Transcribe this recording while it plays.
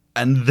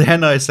And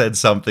then I said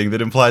something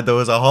that implied there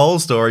was a whole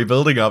story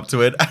building up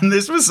to it, and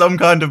this was some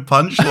kind of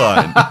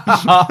punchline.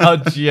 Oh,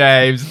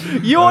 James,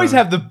 you always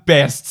have the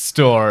best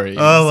stories.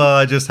 Oh, well,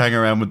 I just hang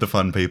around with the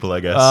fun people, I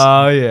guess.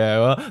 Oh, yeah.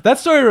 Well, that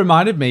story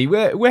reminded me.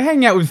 We're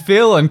hanging out with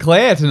Phil and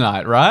Claire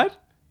tonight, right?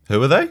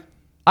 Who are they?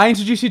 I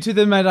introduced you to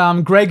them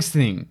at Greg's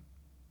thing.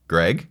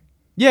 Greg?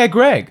 Yeah,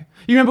 Greg.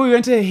 You remember we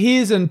went to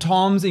his and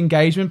Tom's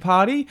engagement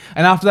party?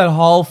 And after that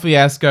whole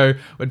fiasco,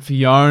 we had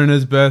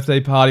Fiona's birthday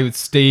party with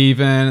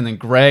Steven, and then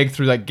Greg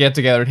threw that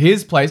get-together at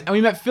his place, and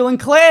we met Phil and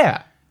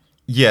Claire.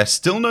 Yeah,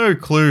 still no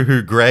clue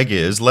who Greg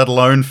is, let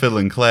alone Phil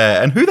and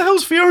Claire. And who the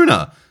hell's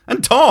Fiona?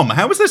 And Tom?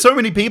 How is there so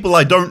many people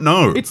I don't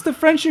know? It's the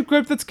friendship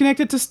group that's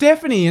connected to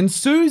Stephanie and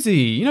Susie.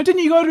 You know,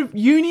 didn't you go to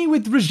uni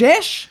with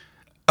Rajesh?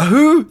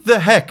 Who the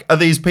heck are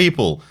these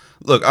people?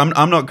 Look,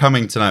 I'm not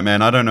coming tonight,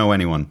 man. I don't know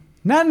anyone.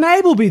 Nat and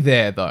Abe will be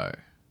there, though.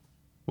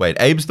 Wait,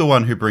 Abe's the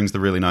one who brings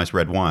the really nice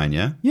red wine,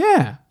 yeah?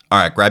 Yeah. All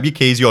right, grab your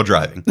keys, you're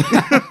driving.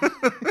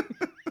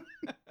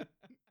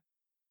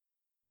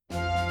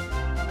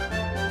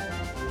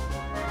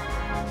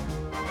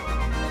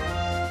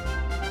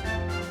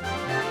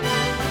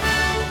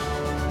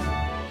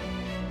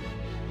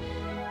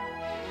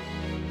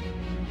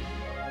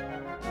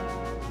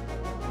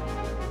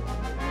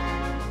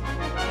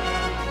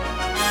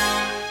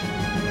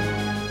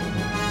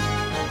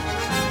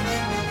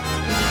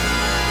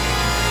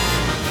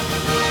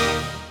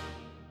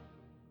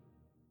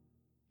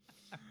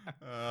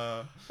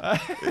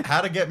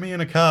 How to get me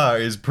in a car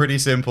is pretty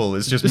simple.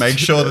 It's just make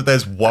sure that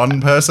there's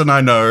one person I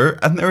know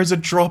and there is a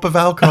drop of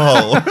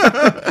alcohol.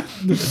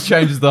 It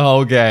changes the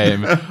whole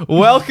game.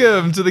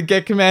 Welcome to the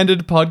Get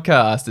Commanded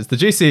podcast. It's the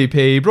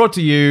GCP brought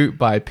to you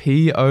by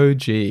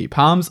POG,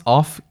 Palms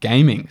Off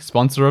Gaming,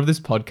 sponsor of this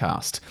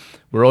podcast.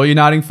 We're all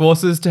uniting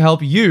forces to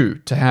help you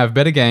to have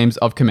better games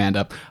of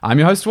Commander. I'm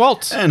your host,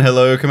 Walt. And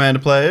hello, Commander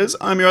players.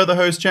 I'm your other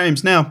host,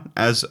 James. Now,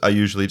 as I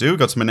usually do, we've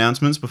got some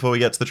announcements before we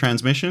get to the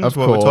transmissions, Of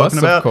what we're talking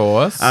about. Of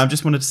course. I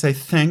just wanted to say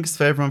thanks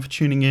for everyone for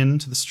tuning in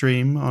to the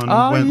stream on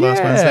last yeah.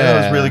 Wednesday.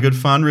 That was really good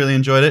fun. Really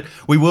enjoyed it.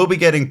 We will be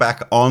getting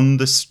back on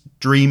the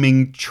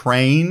streaming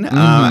train.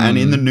 And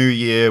in the new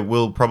year,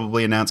 we'll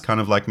probably announce kind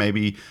of like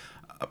maybe,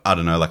 I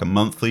don't know, like a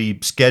monthly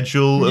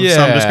schedule of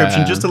some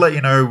description, just to let you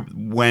know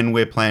when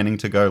we're planning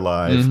to go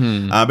live.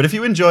 But if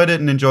you enjoyed it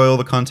and enjoy all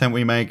the content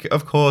we make,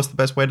 of course, the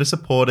best way to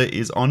support it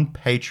is on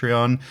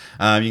Patreon.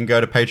 You can go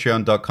to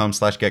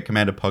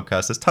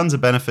patreon.com/getcommandedpodcast. There's tons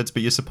of benefits,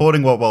 but you're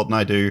supporting what Walt and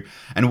I do,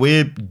 and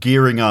we're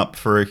gearing up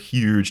for a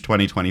huge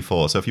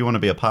 2024. So if you want to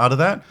be a part of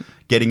that,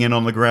 getting in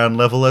on the ground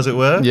level, as it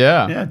were,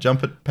 yeah,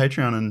 jump at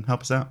Patreon and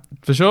help us out.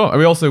 For sure. And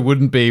we also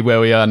wouldn't be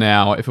where we are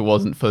now if it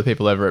wasn't for the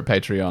people over at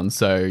Patreon.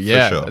 So,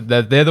 yeah, For sure.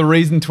 they're the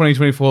reason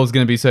 2024 is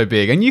going to be so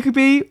big. And you could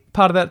be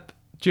part of that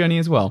journey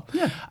as well.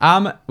 Yeah.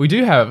 We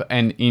do have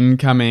an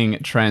incoming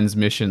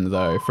transmission,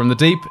 though, from the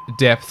deep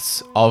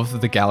depths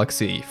of the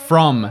galaxy,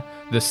 from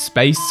the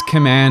Space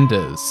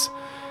Commanders.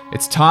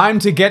 It's time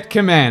to get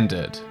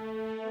commanded.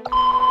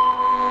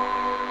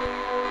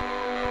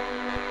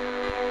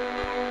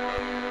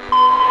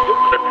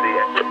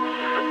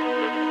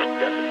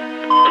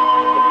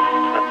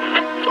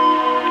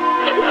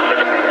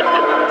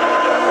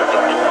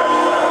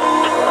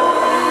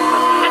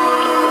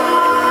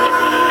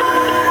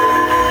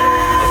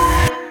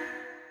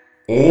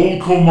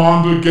 All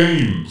Commander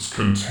games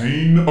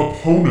contain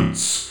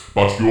opponents,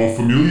 but your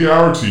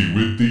familiarity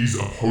with these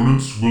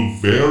opponents will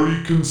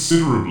vary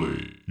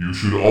considerably. You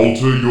should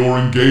alter your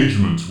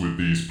engagement with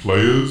these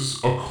players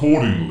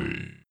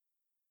accordingly.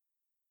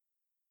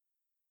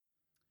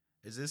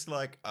 Is this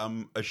like,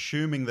 I'm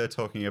assuming they're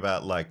talking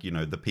about like, you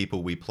know, the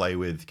people we play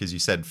with, because you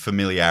said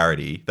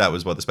familiarity. That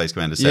was what the Space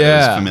Commander said.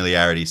 It was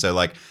familiarity. So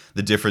like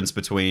the difference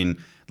between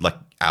like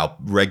our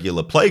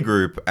regular play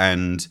group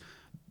and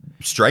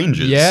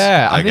strangers.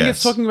 Yeah, I think guess.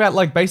 it's talking about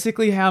like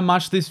basically how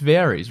much this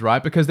varies,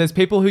 right? Because there's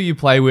people who you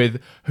play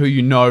with who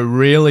you know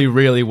really,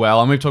 really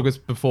well, and we've talked this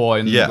before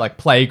in like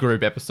play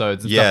group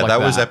episodes and stuff like that. Yeah,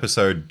 that was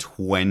episode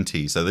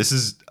 20, so this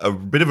is a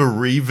bit of a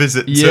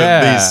revisit to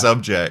these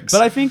subjects.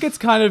 But I think it's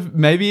kind of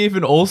maybe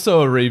even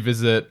also a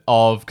revisit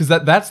of, because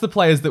that's the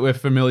players that we're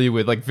familiar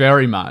with, like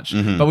very much.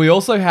 But we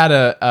also had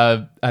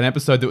an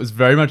episode that was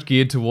very much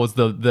geared towards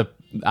the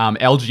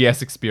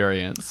LGS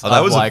experience. Oh,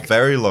 that was like, a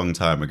very long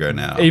time ago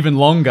now. Even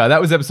longer.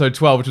 That was episode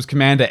 12, which was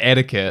Commander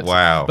Etiquette.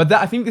 Wow. But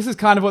I think this is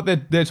kind of what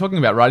they're talking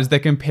about, right? Is they're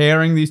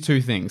comparing these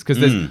two things. Because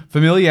there's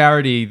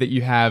familiarity that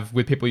you have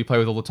with people you play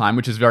with all the time,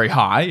 which is very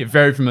high. You're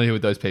very familiar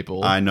with those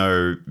people. I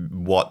know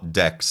what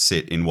decks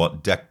sit in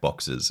what deck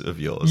boxes of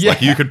yours.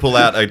 Like you could pull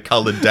out a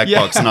colored deck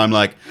box and I'm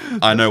like,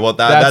 I know what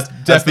that's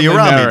the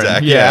Arami Marin.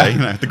 deck. Yeah, you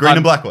know, the green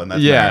and black one.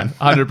 That's Marin.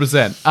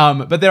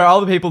 100%. But there are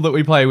other people that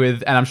we play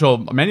with, and I'm sure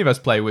many of us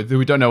play with,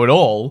 who we don't know at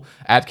all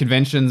at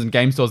conventions and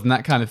game stores and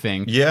that kind of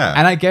thing. Yeah.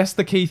 And I guess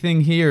the key thing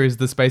here is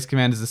the Space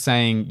Commanders are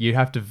saying you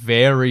have to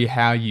vary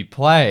how you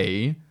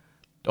play,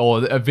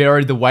 or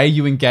vary the way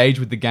you engage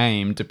with the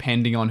game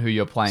depending on who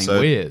you're playing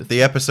with.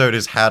 The episode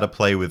is how to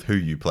play with who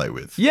you play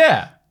with.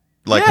 Yeah.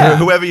 Like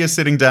whoever you're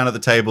sitting down at the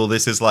table,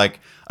 this is like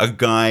a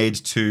guide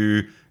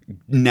to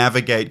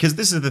navigate, because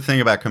this is the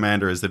thing about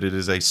Commander, is that it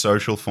is a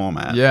social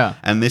format. Yeah.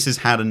 And this is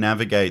how to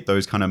navigate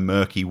those kind of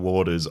murky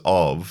waters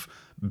of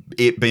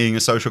it being a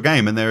social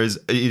game, and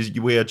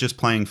we are just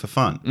playing for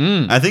fun.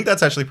 I think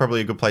that's actually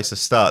probably a good place to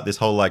start, this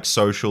whole like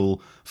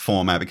social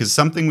format, because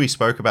something we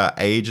spoke about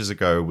ages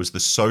ago was the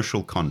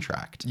social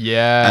contract.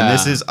 Yeah. And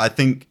this is, I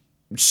think,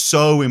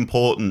 so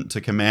important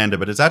to Commander,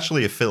 but it's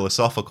actually a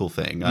philosophical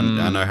thing.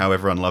 I know how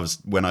everyone loves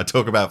when I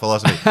talk about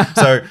philosophy.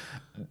 So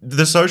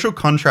the social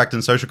contract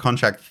and social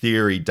contract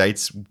theory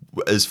dates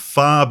as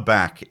far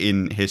back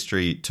in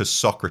history to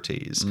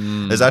Socrates.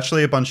 There's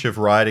actually a bunch of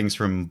writings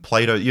from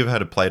Plato. You've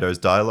heard of Plato's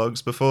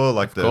dialogues before,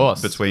 like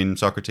between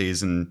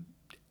Socrates and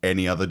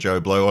any other Joe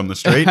Blow on the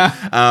street.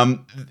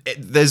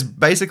 There's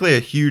basically a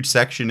huge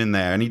section in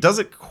there, and he does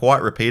it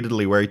quite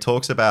repeatedly, where he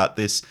talks about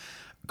this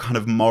kind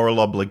of moral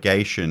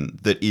obligation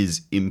that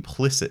is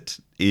implicit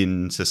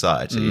in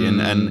society.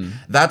 And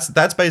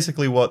that's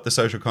basically what the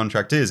social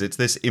contract is. It's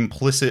this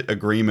implicit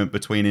agreement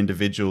between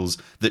individuals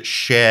that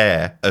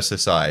share a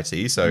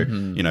society. So,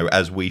 you know,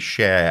 as we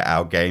share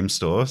our game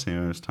store, so, you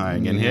know, it's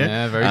tying in here.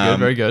 Yeah,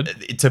 very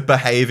good. To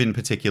behave in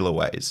particular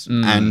ways.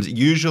 And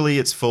usually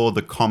it's for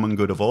the common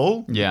good of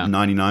all. Yeah.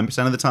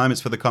 99% of the time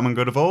it's for the common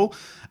good of all.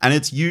 And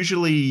it's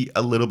usually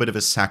a little bit of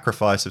a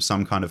sacrifice of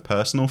some kind of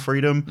personal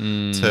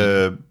freedom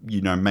to,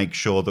 you know, make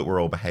sure that we're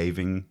all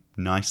behaving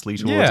nicely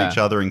towards each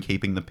other and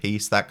keeping the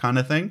peace, that kind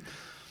of thing.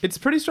 It's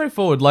pretty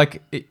straightforward.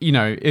 Like, you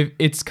know,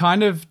 it's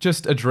kind of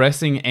just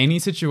addressing any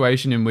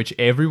situation in which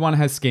everyone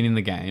has skin in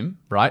the game,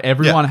 right?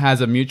 Everyone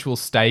has a mutual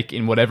stake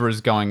in whatever is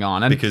going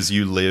on. And because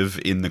you live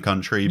in the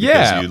country,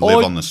 because you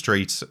live on the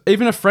streets.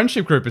 Even a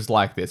friendship group is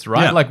like this,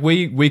 right? Yeah. Like,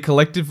 we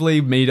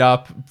collectively meet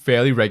up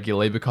fairly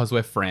regularly because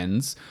we're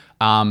friends.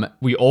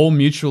 We all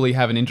mutually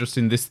have an interest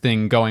in this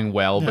thing going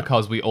well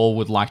because we all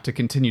would like to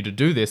continue to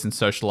do this and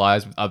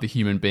socialize with other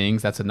human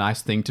beings. That's a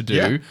nice thing to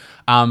do.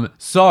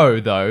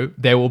 So, though,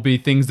 there will be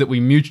things that we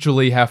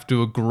mutually have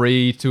to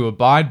agree to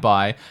abide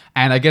by.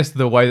 And I guess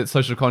the way that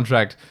social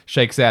contract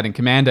shakes out in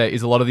Commander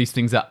is a lot of these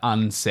things are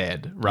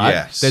unsaid, right?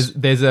 Yes.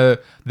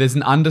 There's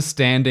an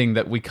understanding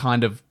that we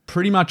kind of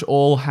pretty much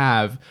all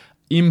have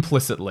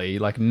implicitly,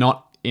 like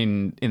not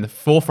in the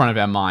forefront of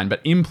our mind, but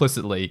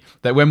implicitly,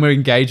 that when we're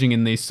engaging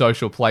in these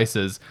social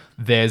places,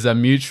 there's a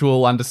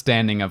mutual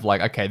understanding of like,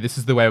 okay, this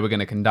is the way we're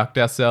going to conduct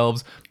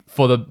ourselves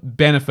for the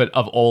benefit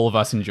of all of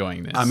us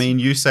enjoying this. I mean,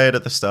 you say it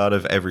at the start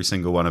of every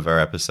single one of our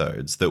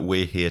episodes that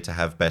we're here to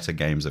have better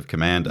games of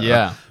Commander.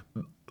 Yeah.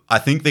 I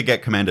think the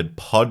Get Commanded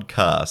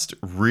podcast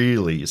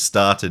really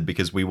started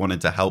because we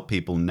wanted to help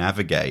people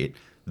navigate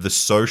the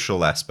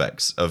social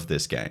aspects of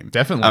this game.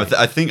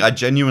 Definitely. I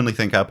genuinely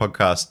think our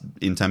podcast,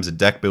 in terms of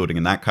deck building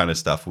and that kind of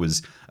stuff,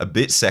 was a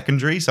bit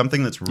secondary.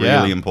 Something that's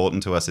really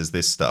important to us is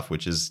this stuff,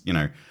 which is, you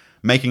know,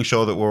 making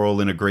sure that we're all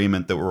in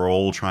agreement, that we're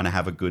all trying to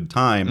have a good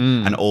time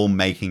and all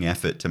making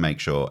effort to make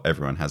sure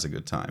everyone has a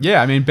good time.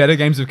 Yeah, I mean, better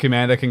games of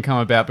Commander can come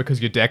about because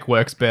your deck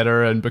works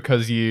better and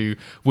because you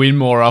win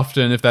more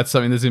often if that's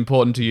something that's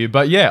important to you.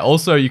 But yeah,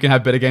 also you can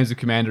have better games of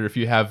Commander if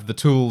you have the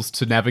tools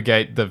to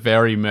navigate the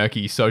very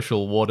murky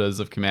social waters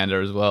of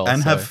Commander as well.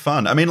 And have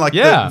fun. I mean, like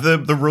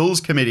the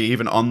rules committee,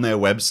 even on their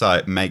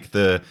website, make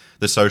the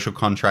social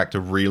contract a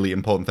really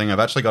important thing. I've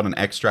actually got an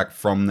extract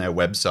from their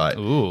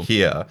website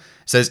here.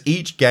 It says,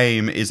 each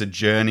game is a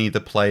journey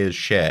the players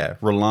share,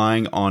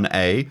 relying on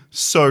a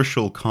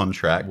social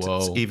contract. Whoa.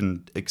 It's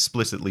even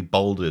explicitly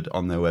bolded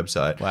on their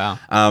website.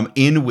 Wow.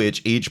 In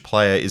which each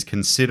player is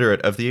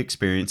considerate of the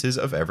experiences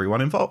of everyone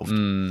involved.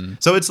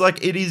 So it's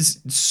like, it is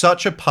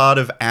such a part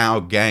of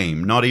our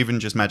game, not even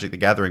just Magic the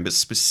Gathering, but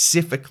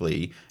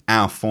specifically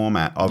our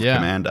format of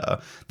Commander,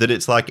 that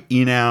it's like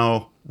in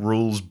our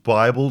rules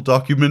Bible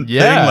document thing,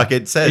 like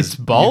it says. It's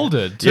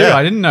bolded too.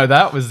 I didn't know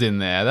that was in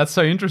there. That's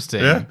so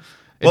interesting. Yeah.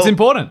 It's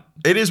important.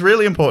 It is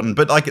really important,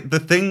 but like the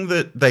thing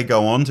that they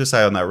go on to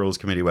say on that rules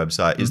committee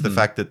website is the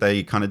fact that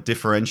they kind of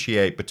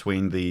differentiate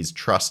between these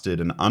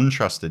trusted and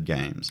untrusted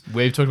games.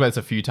 We've talked about this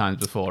a few times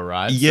before,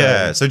 right?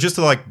 Yeah. So just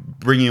to like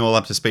bring you all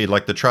up to speed,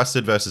 like the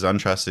trusted versus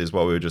untrusted is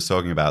what we were just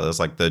talking about.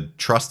 There's like the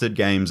trusted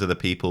games are the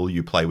people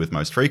you play with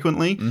most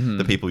frequently,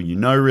 the people you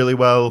know really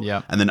well,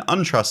 and then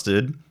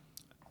untrusted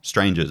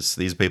strangers.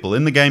 These are people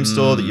in the game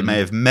store that you may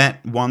have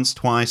met once,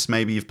 twice,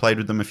 maybe you've played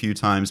with them a few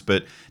times,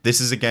 but this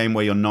is a game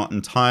where you're not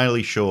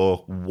entirely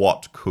sure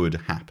what could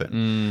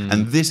happen.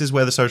 And this is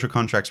where the social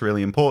contract's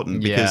really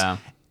important, because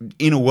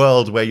in a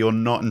world where you're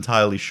not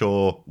entirely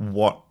sure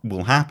what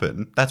will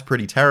happen, that's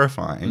pretty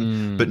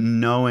terrifying. But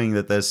knowing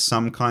that there's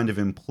some kind of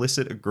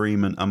implicit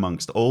agreement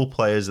amongst all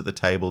players at the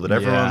table that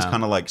everyone's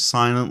kind of like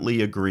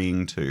silently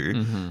agreeing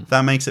to,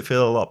 that makes it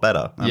feel a lot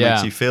better. That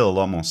makes you feel a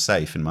lot more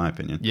safe, in my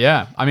opinion.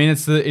 Yeah. I mean,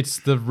 it's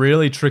the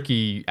really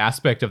tricky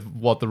aspect of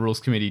what the rules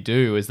committee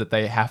do is that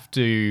they have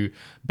to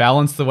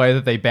balance the way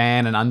that they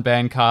ban and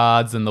unban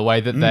cards and the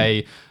way that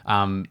they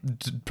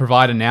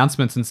provide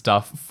announcements and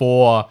stuff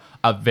for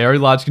a very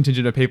large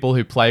contingent of people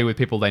who play with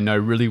people they know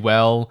really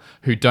well,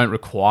 who don't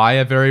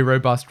require very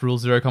robust Rule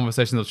Zero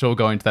conversations. I'm sure we'll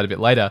go into that a bit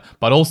later.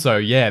 But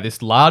also,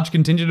 this large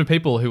contingent of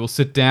people who will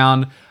sit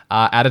down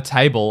at a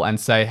table and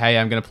say, hey,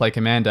 I'm going to play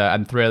Commander,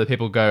 and 3 other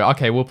people go,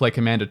 okay, we'll play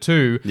Commander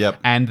too. Yep.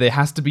 And there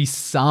has to be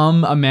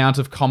some amount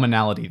of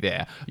commonality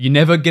there. You're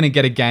never going to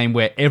get a game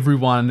where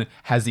everyone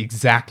has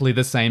exactly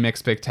the same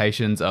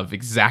expectations of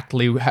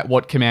exactly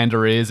what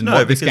Commander is and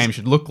what this because, game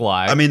should look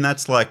like. I mean,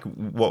 that's like,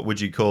 what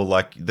would you call,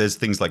 like, there's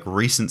things like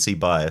recency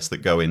bias that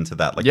go into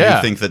that. Like, Yeah.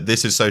 you think that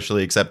this is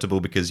socially acceptable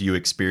because you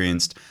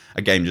experienced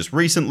a game just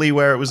recently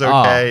where it was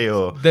okay,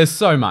 or... There's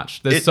so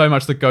much. There's so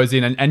much that goes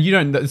in, and you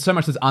don't. There's so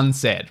much that's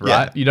unsaid, right?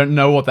 Yeah. You don't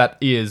know what that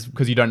is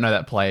because you don't know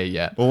that player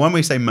yet. Well, when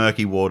we say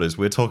murky waters,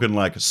 we're talking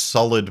like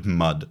solid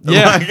mud.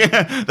 Yeah.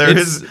 Like, there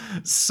is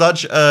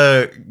such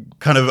a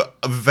kind of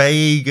a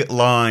vague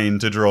line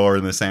to draw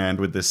in the sand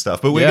with this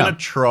stuff. But we're Yeah. going to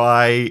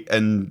try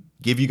and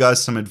give you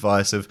guys some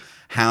advice of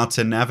how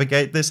to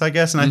navigate this, I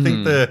guess. And I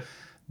think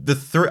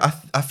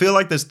I feel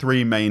like there's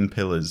 3 main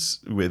pillars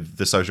with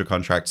the social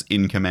contracts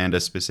in Commander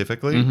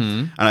specifically.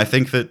 And I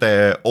think that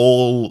they're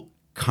all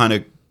kind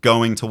of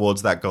going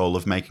towards that goal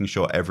of making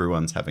sure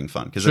everyone's having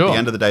fun. Because at the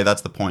end of the day,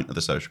 that's the point of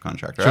the social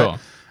contract, right? Sure.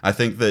 I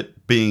think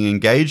that being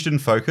engaged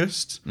and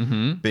focused,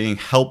 being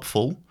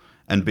helpful,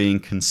 and being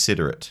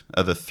considerate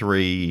are the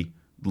 3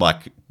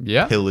 like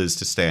pillars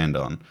to stand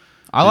on.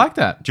 I like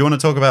that. Do you want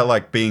to talk about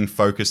like being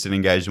focused and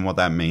engaged and what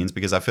that means?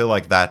 Because I feel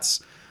like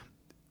that's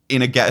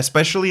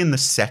especially in the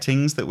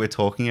settings that we're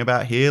talking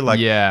about here. Like,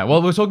 Yeah.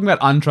 Well, we're talking about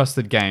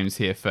untrusted games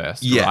here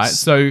first, Yes. right?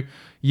 So,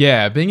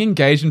 yeah, being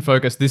engaged and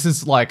focused. This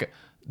is like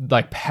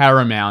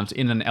paramount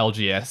in an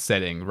LGS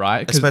setting,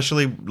 right? 'Cause-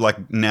 especially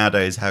like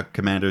nowadays, how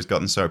Commander has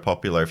gotten so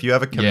popular. If you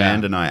have a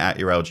Commander night at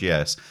your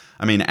LGS,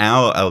 I mean,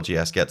 our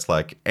LGS gets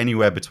like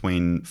anywhere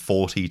between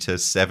 40 to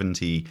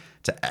 70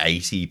 to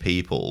 80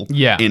 people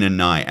in a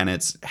night, and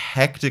it's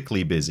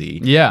hectically busy.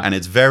 Yeah. And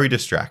it's very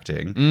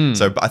distracting.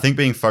 So I think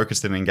being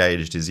focused and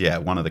engaged is,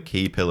 one of the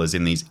key pillars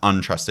in these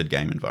untrusted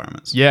game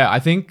environments. Yeah, I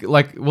think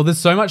there's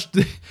so much,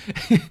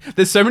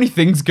 there's so many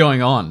things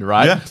going on,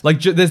 right? Yeah.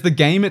 Like there's the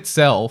game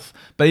itself,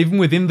 but even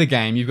within the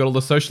game, you've got all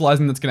the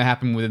socializing that's going to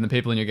happen within the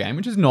people in your game,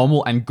 which is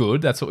normal and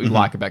good. That's what we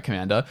like about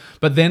Commander.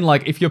 But then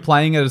like if you're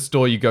playing at a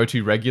store you go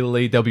to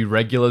regularly, there'll be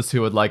regulars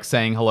who are like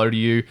saying hello to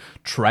you.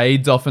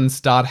 Trades often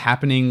start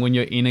happening when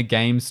you're in a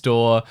game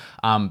store.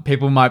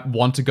 People might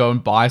want to go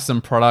and buy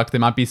some product. There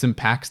might be some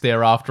packs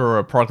thereafter or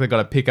a product they've got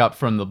to pick up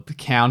from the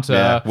counter.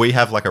 Yeah. We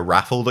have like a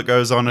raffle that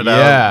goes on at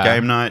our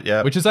game night.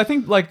 Yeah. Which is, I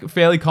think, like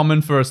fairly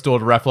common for a store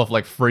to raffle off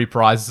like free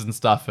prizes and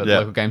stuff at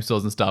local game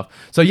stores and stuff.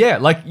 So yeah,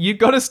 like you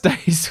got to stay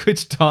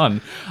switched on.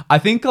 I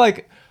think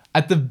like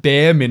at the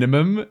bare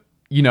minimum,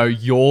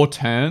 your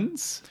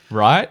turns,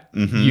 right?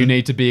 You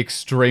need to be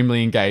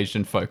extremely engaged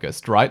and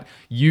focused, right?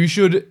 You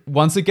should,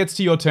 once it gets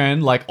to your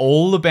turn, like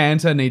all the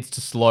banter needs to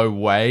slow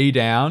way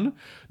down.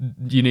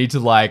 You need to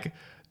like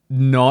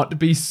not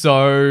be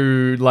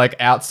so like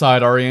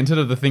outside oriented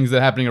of the things that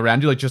are happening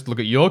around you. Like just look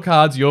at your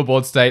cards, your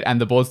board state, and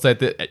the board state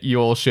that you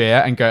all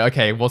share and go,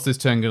 okay, what's this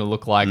turn going to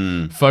look like?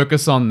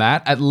 Focus on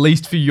that, at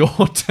least for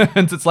your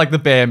turns. It's like the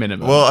bare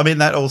minimum. Well, I mean,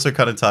 that also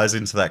kind of ties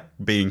into that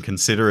being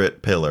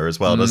considerate pillar as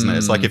well, doesn't it?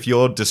 It's like if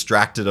you're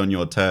distracted on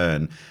your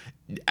turn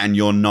and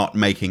you're not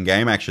making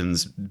game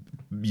actions,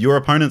 your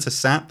opponents are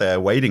sat there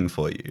waiting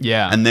for you.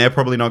 Yeah. And they're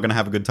probably not going to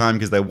have a good time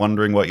because they're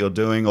wondering what you're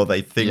doing, or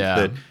they think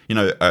that,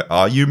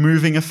 are you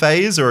moving a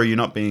phase or are you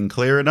not being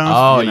clear enough?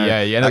 Oh,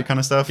 yeah. That kind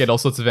of stuff. Get all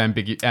sorts of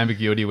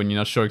ambiguity when you're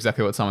not sure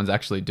exactly what someone's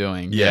actually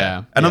doing.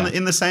 Yeah. And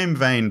in the same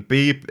vein,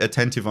 be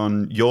attentive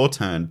on your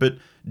turn, but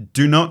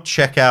do not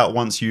check out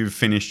once you've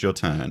finished your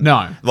turn.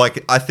 No.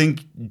 Like, I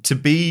think to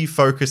be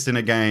focused in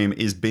a game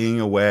is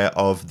being aware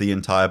of the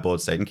entire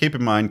board state. And keep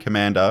in mind,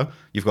 Commander,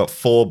 you've got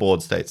 4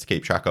 board states to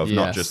keep track of,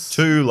 not just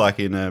 2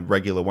 like in a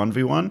regular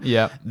 1v1.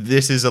 Yeah.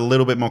 This is a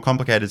little bit more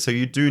complicated, so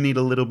you do need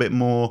a little bit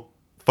more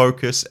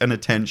focus and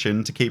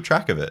attention to keep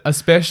track of it.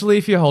 Especially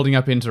if you're holding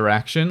up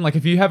interaction. Like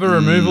if you have a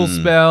removal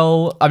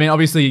spell, I mean,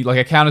 obviously like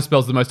a counter spell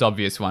is the most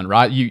obvious one,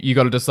 right? You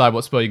got to decide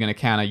what spell you're going to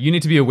counter. You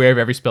need to be aware of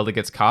every spell that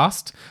gets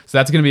cast. So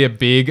that's going to be a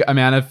big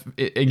amount of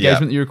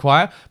engagement that you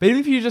require. But even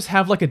if you just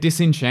have like a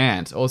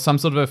disenchant or some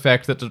sort of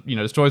effect that,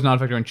 destroys an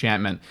artifact or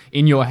enchantment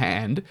in your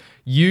hand,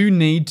 you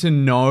need to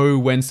know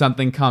when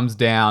something comes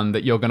down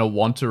that you're going to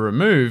want to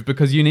remove,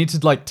 because you need to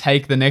like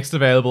take the next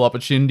available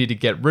opportunity to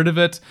get rid of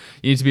it.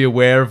 You need to be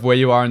aware of where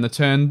you are in the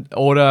turn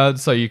order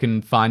so you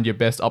can find your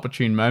best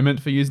opportune moment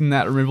for using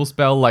that removal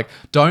spell. Like,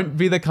 don't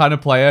be the kind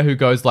of player who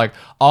goes like,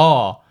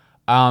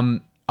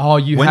 when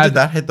did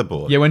that hit the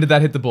board? Yeah, when did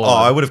that hit the board? Oh,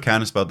 I would have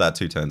counterspelled that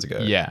 2 turns ago.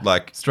 Yeah,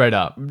 like straight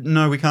up.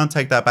 No, we can't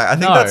take that back. I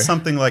think that's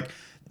something like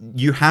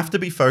you have to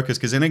be focused,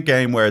 because in a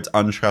game where it's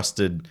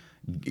untrusted,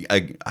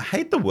 I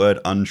hate the word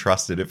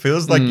untrusted. It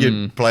feels like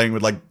you're playing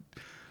with like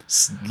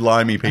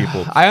slimy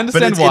people. I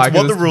understand why. It's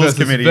what the rules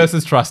committee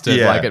versus trusted.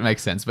 Like it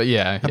makes sense. But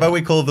yeah. How about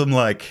we call them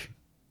like,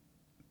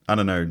 I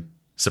don't know,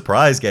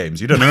 surprise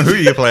games. You don't know who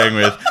you're playing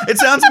with. It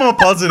sounds more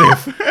positive.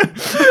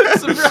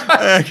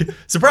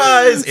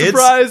 Surprise!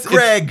 It's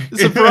Greg.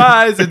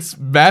 Surprise! It's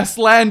mass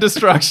land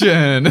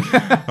destruction.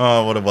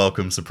 Oh, what a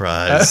welcome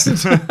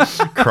surprise.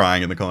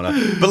 Crying in the corner.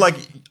 But like,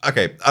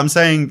 okay, I'm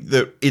saying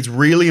that it's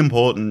really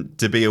important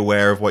to be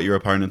aware of what your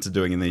opponents are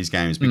doing in these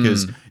games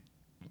because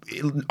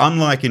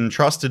unlike in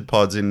trusted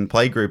pods in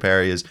playgroup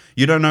areas,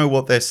 you don't know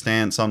what their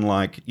stance on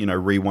like, you know,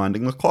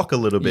 rewinding the clock a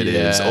little bit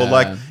is, or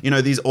like, you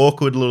know, these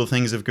awkward little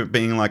things of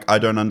being like, I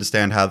don't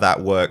understand how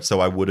that worked,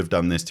 so I would have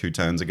done this 2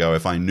 turns ago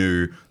if I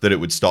knew that it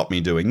would stop me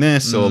doing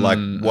this, or like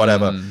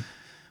whatever.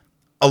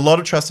 A lot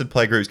of trusted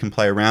playgroups can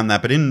play around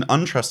that, but in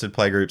untrusted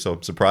playgroups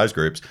or surprise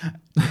groups,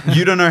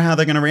 you don't know how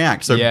they're going to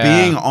react. So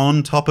being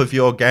on top of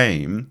your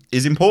game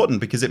is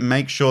important because it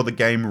makes sure the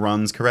game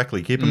runs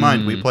correctly. Keep in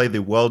mind, we play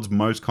the world's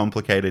most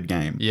complicated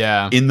game.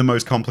 In the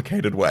most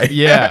complicated way.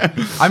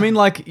 I mean,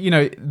 like, you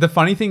know, the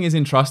funny thing is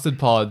in trusted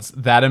pods,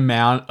 that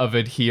amount of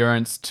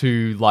adherence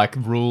to like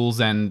rules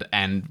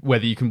and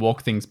whether you can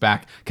walk things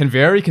back can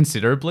vary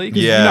considerably.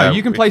 You know,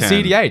 you can play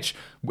CDH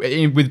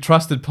with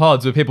trusted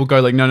pods where people go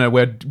like, no,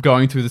 we're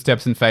going through the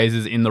steps and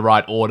phases in the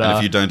right order. And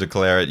if you don't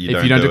declare it,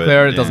 if you don't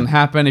declare it, it doesn't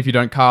happen. If you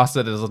don't cast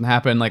it, it doesn't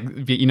happen. Like,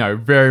 you know,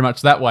 very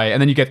much that way.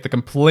 And then you get the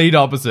complete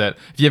opposite.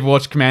 If you ever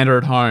watch Commander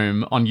at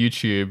Home on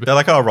YouTube, they're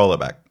like, oh, roll it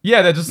back.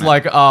 Yeah, they're just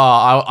like,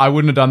 I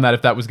wouldn't have done that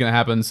if that was going to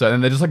happen. So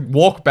then they just like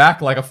walk back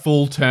like a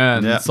full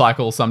turn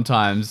cycle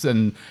sometimes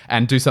and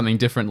do something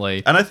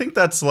differently. And I think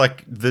that's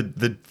like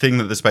the thing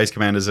that the Space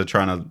Commanders are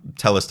trying to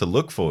tell us to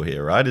look for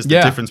here, right? Is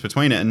the difference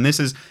between it. And this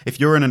is, if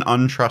you're in an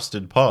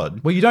untrusted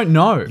pod. Well, you don't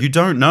know. You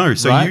don't know.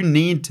 So you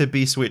need to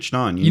be switched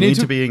on. You need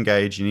to be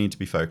engaged. You need to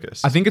be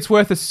focused. I think it's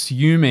worth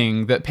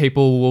assuming that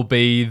people will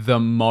be the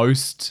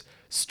most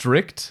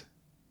strict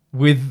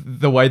with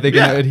the way they're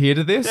going to adhere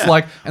to this.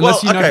 Like,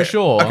 unless you know for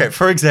sure. Okay,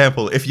 for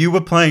example, if you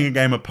were playing a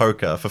game of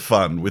poker for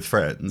fun with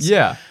friends.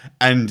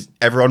 And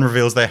everyone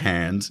reveals their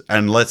hand,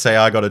 and let's say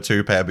I got a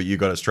 2-pair, but you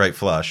got a straight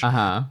flush.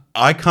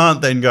 I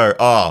can't then go,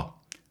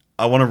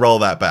 I want to roll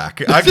that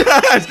back.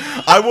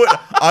 I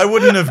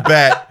wouldn't have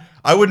bet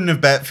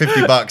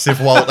 $50 if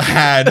Walt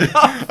had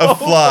a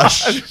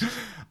flush.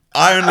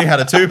 I only had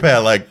a 2-pair.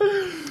 Like,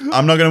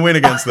 I'm not going to win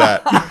against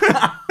that.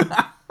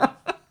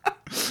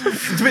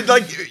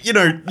 Like, you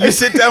know, you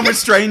sit down with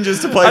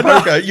strangers to play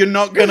poker, you're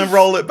not going to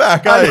roll it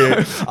back, are you?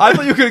 I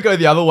thought you were going to go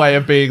the other way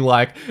of being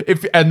like,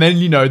 and then,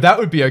 you know, that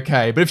would be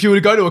okay. But if you were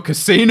to go to a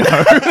casino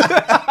and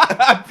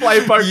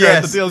play poker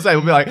at the dealer's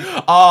table, we'll be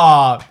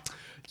like,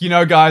 you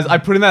know, guys, I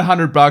put in that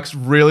 $100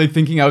 really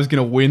thinking I was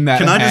going to win that.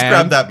 Can I just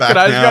grab that back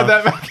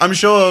now? I'm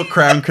sure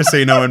Crown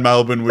Casino in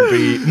Melbourne would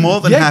be more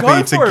than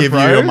happy to give you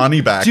your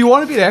money back. Do you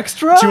want to be an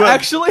extra,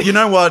 actually? You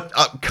know what?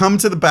 Come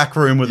to the back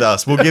room with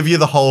us. We'll give you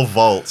the whole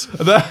vault.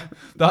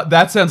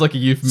 That sounds like a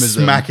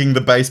euphemism. Smacking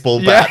the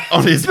baseball bat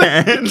on his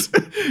hand.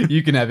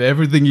 You can have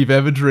everything you've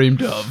ever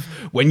dreamed of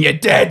when you're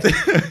dead.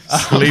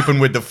 Sleeping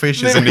with the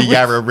fishes in the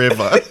Yarra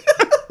River.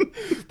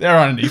 There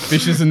aren't any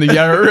fishes in the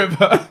Yarra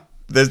River.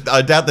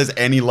 I doubt there's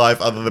any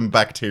life other than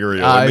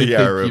bacteria in the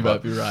Yarra River. You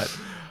might be right.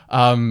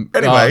 Anyway.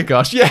 Oh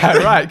gosh, yeah,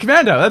 right.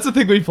 Commando, that's the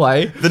thing we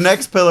play. The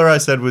next pillar I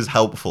said was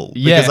helpful.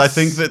 Because I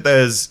think that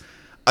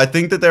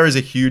there is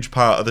a huge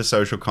part of the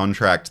social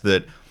contract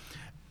that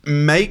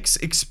makes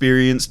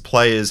experienced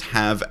players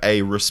have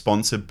a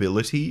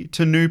responsibility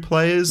to new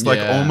players.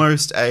 Like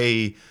almost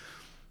a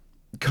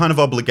kind of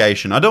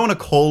obligation. I don't want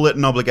to call it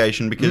an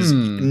obligation because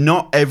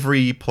not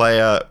every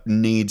player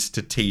needs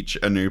to teach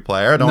a new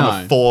player. I don't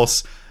want to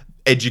force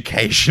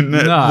education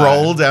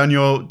roll down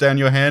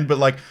your hand, but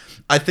like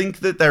I think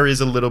that there is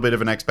a little bit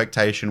of an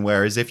expectation,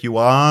 whereas if you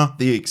are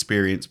the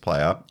experienced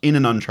player in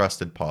an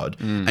untrusted pod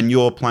and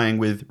you're playing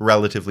with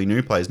relatively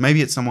new players,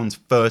 maybe it's someone's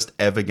first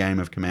ever game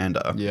of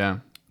Commander.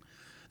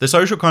 The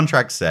social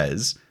contract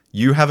says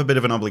you have a bit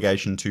of an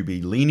obligation to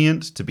be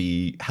lenient, to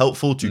be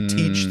helpful, to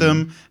teach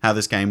them how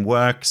this game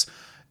works,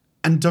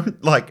 and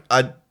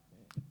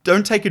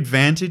don't take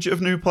advantage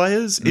of new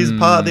players is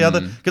part of the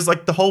other. Because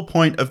like the whole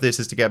point of this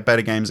is to get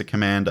better games at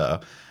Commander.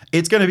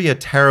 It's going to be a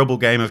terrible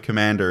game of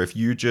Commander if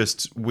you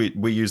just,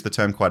 we use the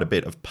term quite a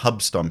bit of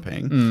pub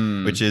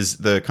stomping, which is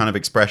the kind of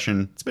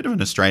expression, it's a bit of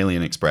an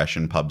Australian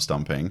expression, pub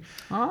stomping.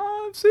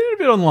 I've seen it a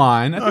bit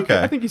online.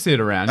 I think you see it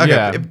around.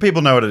 Okay.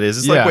 People know what it is.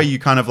 It's like where you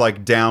kind of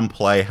like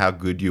downplay how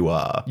good you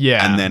are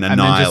and then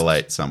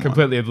annihilate someone.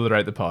 Completely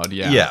obliterate the pod,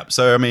 Yeah,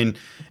 so I mean,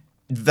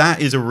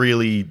 that is a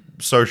really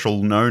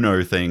social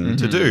no-no thing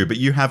to do, but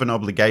you have an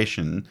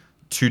obligation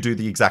to do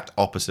the exact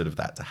opposite of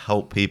that, to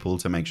help people,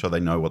 to make sure they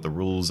know what the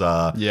rules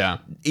are.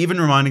 Even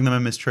reminding them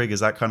of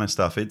mistriggers, that kind of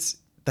stuff. It's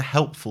the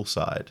helpful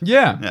side.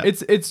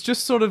 It's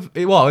just sort of,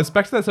 well, it's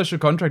back to that social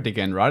contract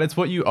again, right? It's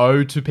what you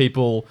owe to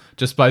people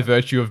just by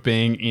virtue of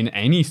being in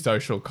any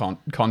social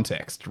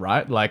context,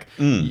 right? Like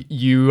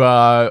you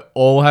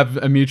all have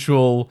a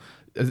mutual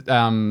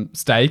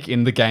stake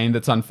in the game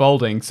that's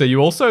unfolding. So you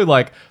also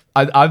like,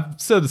 I've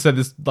sort of said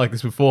this like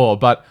this before,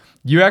 but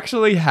you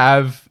actually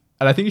have,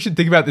 and I think you should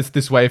think about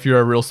this way if you're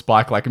a real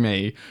spike like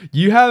me,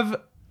 you have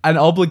an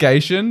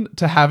obligation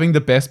to having the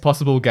best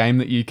possible game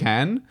that you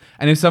can.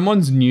 And if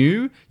someone's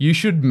new, you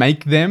should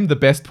make them the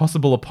best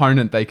possible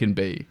opponent they can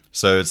be.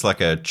 So it's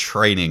like a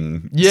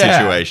training Yeah.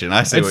 situation.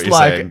 I see It's what you're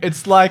like, saying.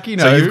 It's like, you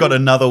know. So you've got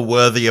another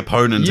worthy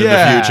opponent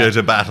Yeah. in the future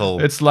to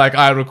battle. It's like,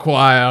 I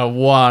require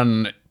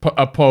one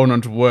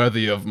opponent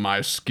worthy of my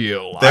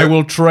skill. I There-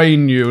 will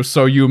train you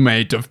so you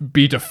may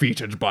be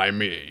defeated by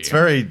me. It's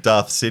very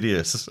Darth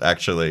Sidious,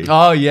 actually.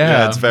 Oh,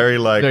 yeah. It's very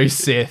like... Very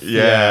Sith.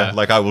 Yeah,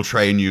 like I will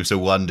train you so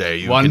one day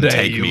you One can day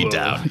take you me will-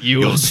 down. you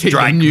will You'll take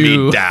strike a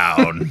new- me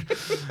down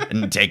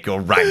and take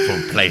your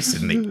rightful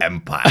place in the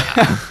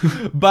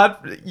Empire.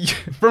 But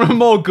from a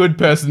more good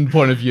person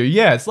point of view,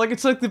 yeah, it's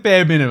like the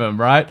bare minimum,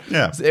 right?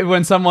 Yeah. So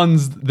when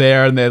someone's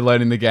there and they're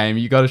learning the game,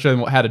 you got to show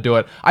them how to do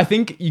it. I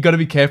think you got to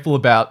be careful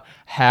about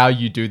how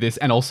you do this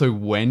and also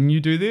when you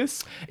do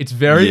this. It's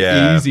very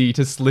Yeah. easy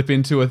to slip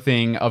into a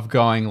thing of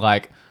going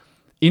like,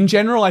 in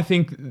general, I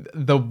think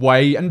the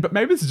way, but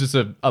maybe this is just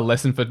a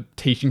lesson for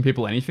teaching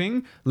people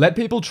anything, let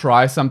people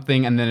try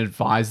something and then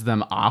advise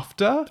them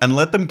after. And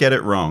let them get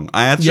it wrong.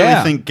 I actually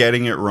Yeah. think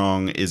getting it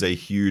wrong is a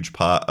huge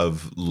part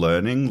of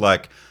learning.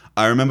 Like,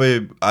 I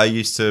remember I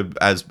used to,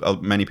 as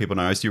many people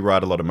know, I used to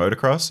ride a lot of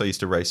motocross. I used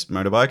to race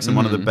motorbikes. And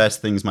one of the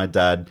best things my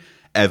dad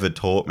ever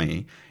taught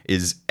me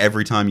is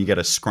every time you get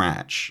a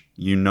scratch,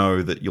 you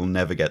know that you'll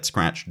never get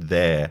scratched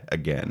there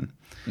again.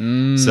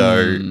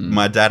 So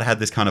my dad had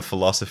this kind of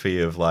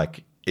philosophy of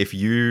like, if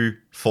you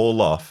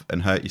fall off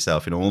and hurt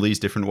yourself in all these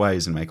different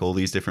ways and make all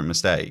these different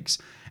mistakes,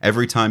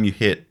 every time you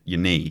hit your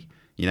knee,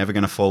 you're never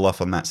going to fall off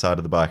on that side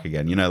of the bike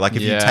again. You know, like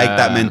if you take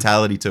that Yeah.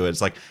 mentality to it,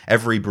 it's like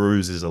every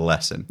bruise is a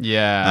lesson.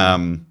 Yeah.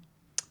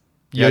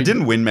 Yeah, I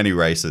didn't win many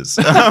races.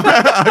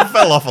 I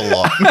fell off a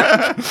lot.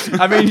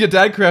 I mean, your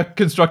dad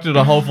constructed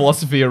a whole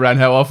philosophy around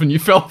how often you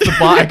fell off the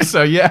bike,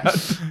 so yeah.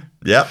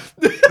 Yep.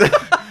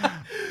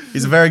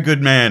 He's a very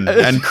good man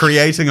and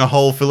creating a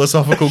whole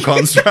philosophical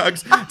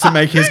construct to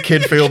make his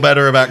kid feel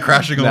better about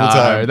crashing all the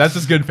time. That's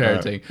just good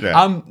parenting.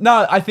 yeah.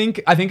 No, I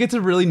think it's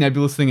a really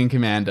nebulous thing in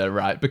Commander,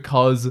 right?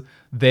 Because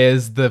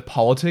there's the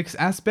politics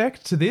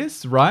aspect to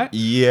this, right?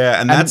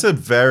 Yeah, and that's a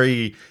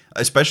very,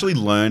 especially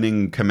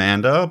learning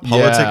Commander,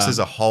 politics Yeah. is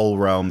a whole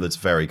realm that's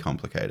very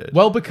complicated.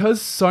 Well,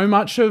 because so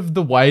much of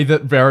the way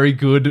that very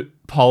good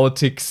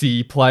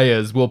politicsy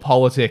players will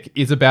politic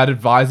is about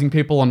advising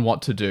people on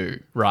what to do,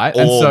 right?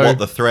 or what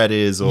the threat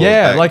is. Or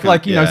Yeah, that like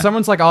kind- you know, yeah.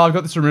 someone's like, "Oh, I've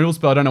got this removal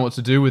spell. I don't know what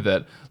to do with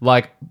it."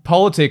 Like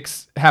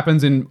politics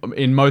happens in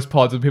most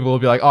pods, where people will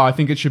be like, "Oh, I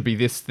think it should be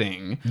this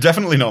thing."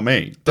 Definitely not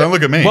me. Don't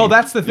look at me. Well,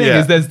 that's the thing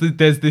Yeah. is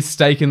there's this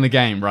stake in the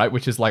game, right?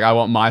 Which is like, I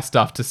want my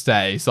stuff to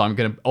stay, so I'm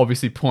going to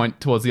obviously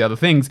point towards the other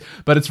things.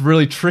 But it's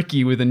really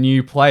tricky with a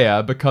new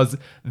player because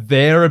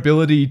their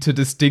ability to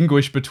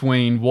distinguish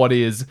between what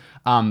is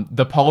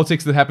the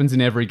politics that happens in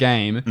every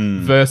game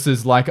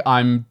versus like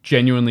I'm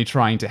genuinely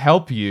trying to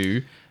help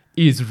you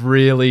is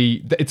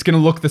really, it's going to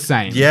look the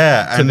same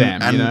Yeah, to and,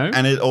 them, and, you know?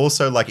 and it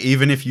also like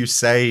even if you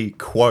say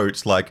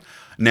quote like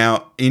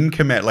now in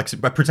command, like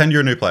pretend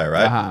you're a new player,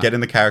 right? Uh-huh. Get in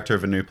the character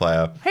of a new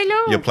player. Hello.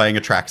 You're playing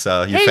a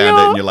Traxxas. You Hello, found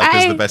it, and you're like,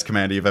 "This is the I- best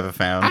commander you've ever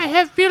found." I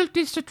have built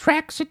this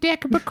Atraxa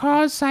deck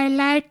because I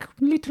like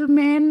little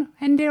men,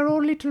 and they're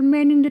all little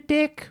men in the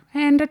deck.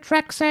 And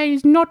Atraxa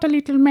is not a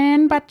little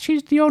man, but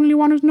she's the only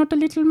one who's not a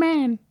little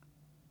man.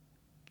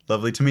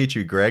 Lovely to meet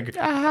you, Greg.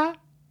 Uh-huh.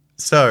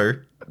 So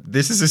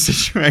this is a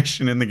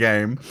situation in the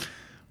game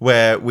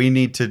where we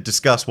need to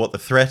discuss what the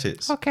threat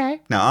is.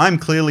 Okay. Now I'm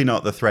clearly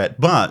not the threat,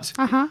 but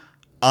Uh-huh.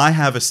 I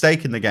have a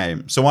stake in the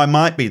game, so I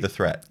might be the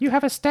threat You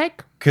have a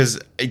steak? because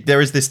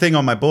there is this thing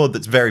on my board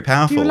that's very Do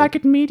powerful. you like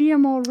it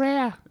medium or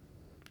rare?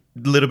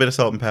 Little bit of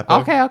salt and pepper,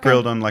 Okay, okay.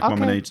 grilled on like one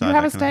Okay. on each side. You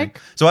have that a kind of stake?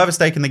 thing. So I have a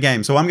stake in the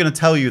game. So I'm going to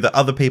tell you that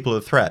other people are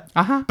the threat.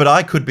 Uh-huh. But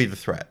I could be the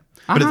threat.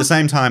 But at Uh-huh. the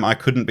same time, I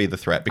couldn't be the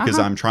threat because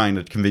Uh-huh. I'm trying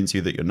to convince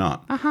you that you're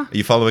not. Are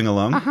you following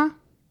along?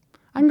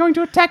 I'm going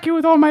to attack you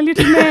with all my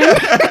little men.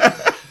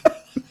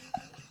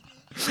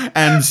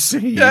 And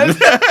scene.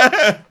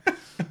 I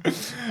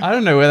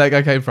don't know where that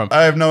guy came from.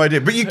 I have no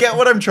idea. But you get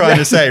what I'm trying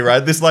to say,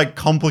 right? This like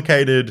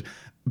complicated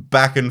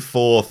back and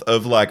forth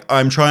of like,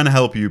 I'm trying to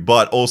help you,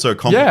 but also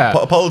Yeah.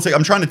 politics.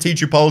 I'm trying to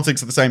teach you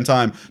politics at the same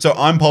time. So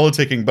I'm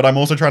politicking, but I'm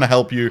also trying to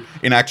help you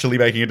in actually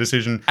making a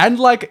decision. And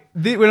like,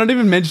 we're not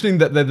even mentioning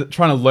that they're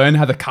trying to learn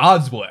how the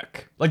cards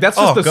work. Like that's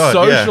just Oh, the God,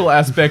 social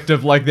aspect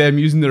of like them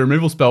using the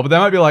removal spell. But they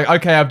might be like,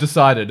 okay, I've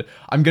decided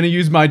I'm going to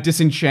use my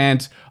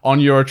disenchant on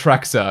your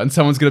Atraxa, and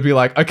someone's going to be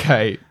like,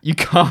 okay, you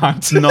can't.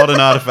 It's not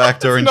an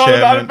artifact or Not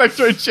enchantment. an artifact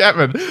or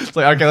enchantment. It's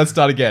like, okay, let's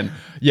start again.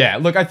 Yeah,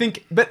 look, I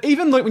think, but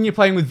even like when you're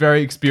playing with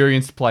very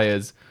experienced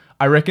players,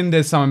 I reckon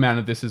there's some amount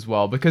of this as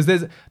well because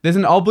there's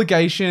an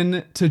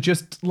obligation to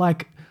just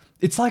like,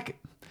 it's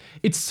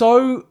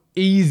so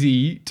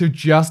easy to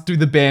just do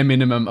the bare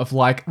minimum of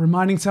like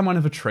reminding someone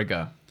of a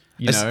trigger.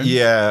 You know?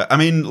 Yeah, I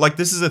mean, like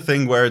this is a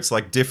thing where it's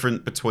like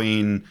different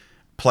between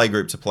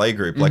playgroup to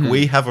playgroup. Like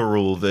we have a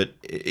rule that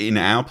in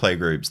our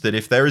playgroups that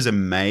if there is a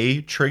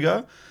May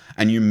trigger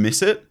and you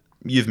miss it,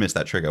 you've missed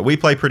that trigger. We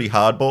play pretty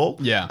hardball.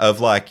 Yeah. Of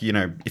like,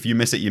 if you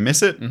miss it, you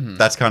miss it.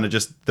 That's kind of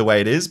just the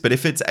way it is. But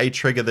if it's a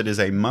trigger that is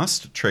a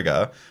must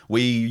trigger,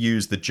 we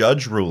use the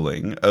judge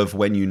ruling of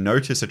when you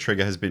notice a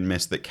trigger has been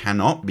missed that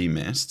cannot be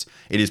missed,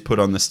 it is put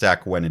on the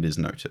stack when it is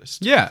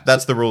noticed. Yeah.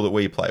 That's the rule that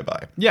we play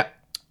by. Yeah.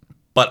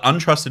 But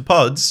untrusted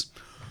pods,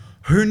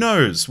 who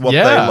knows what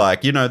Yeah. they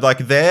like? Like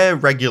their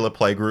regular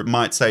play group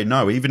might say,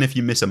 no, even if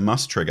you miss a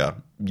must trigger,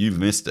 you've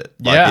missed it.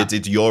 Like Yeah.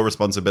 it's your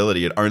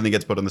responsibility. It only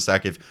gets put on the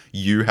stack if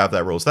you have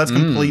that rule. So that's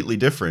completely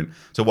different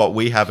to what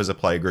we have as a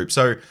play group.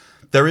 So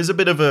there is a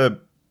bit of a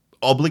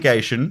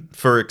obligation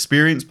for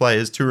experienced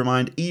players to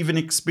remind even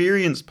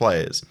experienced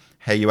players,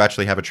 hey, you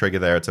actually have a trigger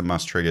there. It's a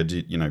must trigger.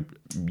 You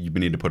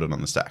need to put it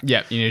on the stack.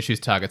 Yeah, you need to choose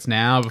targets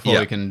now before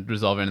we can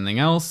resolve anything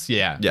else.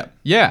 Yeah. Yeah.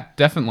 Yeah,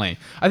 definitely.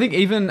 I think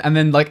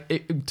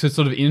to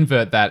sort of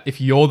invert that,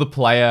 if you're the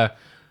player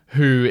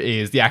who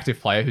is the active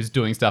player who's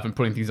doing stuff and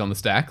putting things on the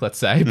stack, let's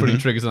say, putting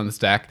triggers on the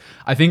stack,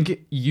 I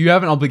think you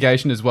have an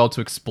obligation as well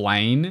to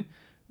explain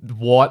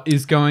what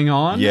is going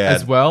on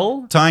as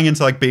well. Tying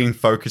into like being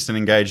focused and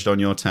engaged on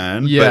your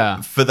turn. Yeah.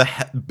 But for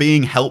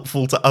being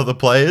helpful to other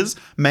players,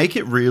 make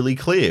it really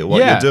clear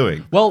what you're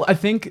doing. Well, I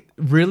think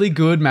really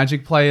good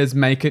Magic players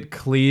make it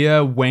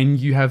clear when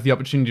you have the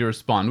opportunity to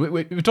respond.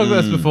 We've talked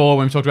about this before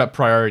when we talked about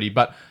priority,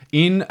 but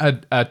in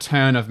a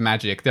turn of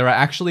Magic, there are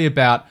actually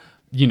about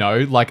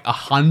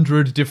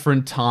 100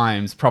 different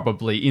times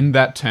probably in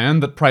that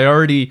turn that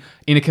priority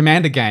in a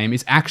Commander game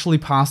is actually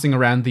passing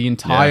around the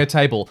entire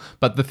table.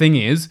 But the thing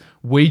is,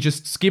 we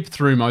just skip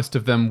through most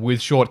of them with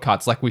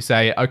shortcuts. Like we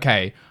say,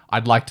 okay,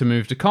 I'd like to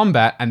move to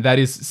combat, and that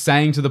is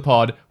saying to the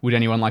pod, would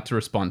anyone like to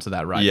respond to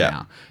that right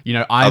now?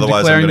 I'm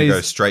Otherwise, declaring I'm going to these.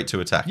 go straight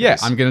to attackers. Yeah,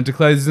 I'm going to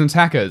declare these as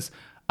attackers.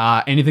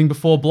 Anything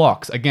before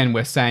blocks. Again,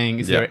 we're saying,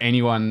 is there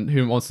anyone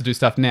who wants to do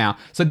stuff now?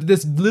 So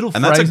there's little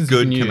And phrases that's a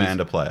good you can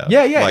Commander use. player.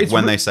 Yeah, yeah. Like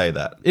when they say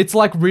that. It's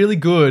like really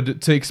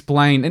good to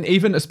explain, and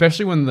even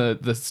especially when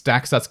the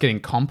stack starts getting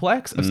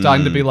complex, of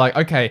starting to be like,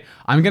 okay,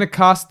 I'm going to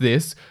cast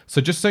this. So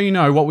just so you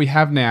know, what we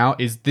have now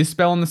is this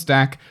spell on the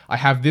stack. I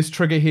have this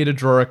trigger here to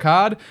draw a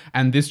card,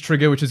 and this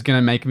trigger, which is going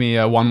to make me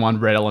a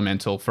 1/1 red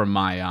elemental from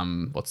my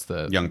what's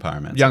the Young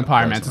Pyromancer. Young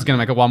Pyromancer is going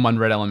to make a 1/1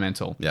 red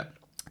elemental. Yeah.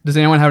 Does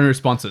anyone have any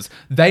responses?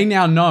 They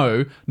now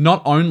know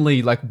not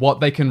only like what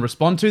they can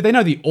respond to, they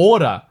know the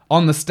order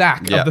on the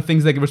stack of the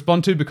things they can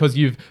respond to because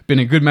you've been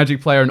a good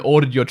Magic player and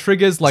ordered your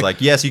triggers. Like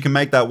yes, you can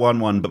make that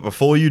 1/1, but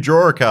before you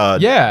draw a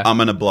card, I'm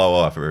going to blow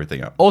off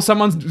everything up. Or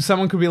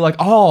someone could be like,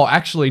 oh,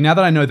 actually, now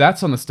that I know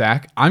that's on the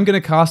stack, I'm going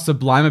to cast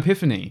Sublime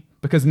Epiphany.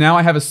 Because now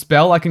I have a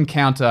spell I can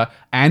counter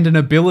and an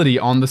ability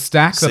on the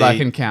stack that I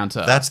can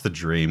counter. That's the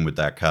dream with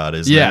that card,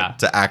 isn't it?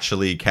 To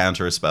actually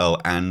counter a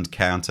spell and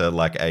counter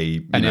like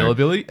an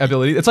ability.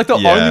 It's like the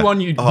only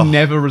one you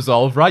never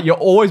resolve, right? You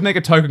always make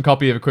a token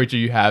copy of a creature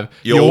you have.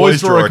 You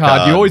always draw a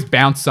card. You always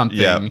bounce something.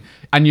 Yeah.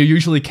 And you're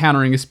usually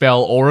countering a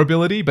spell or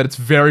ability, but it's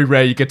very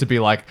rare you get to be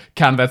like,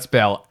 counter that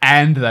spell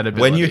and that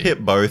ability. When you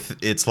hit both,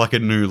 it's like a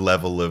new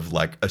level of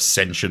like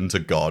ascension to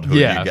godhood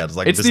you get. It's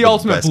like, it's the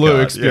ultimate blue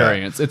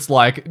experience. It's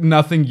like,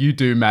 nothing you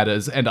do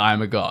matters and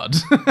I'm a god.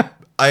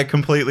 I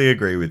completely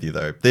agree with you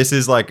though. This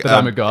is like...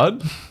 I'm a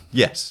god?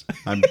 Yes.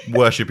 I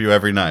worship you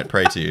every night,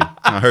 pray to you.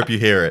 I hope you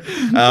hear it.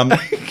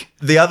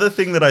 The other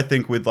thing that I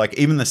think with like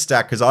even the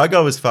stack, because I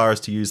go as far as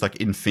to use like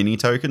Infini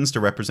tokens to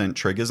represent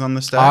triggers on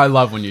the stack. I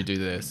love when you do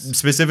this.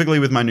 Specifically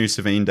with my new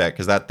Savine deck,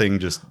 because that thing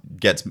just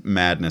gets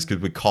madness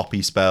because we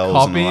copy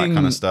spells and all that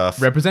kind of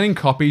stuff. Representing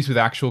copies with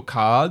actual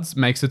cards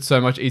makes it so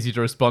much easier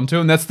to respond to,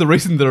 and that's the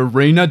reason that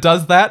Arena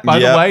does that, by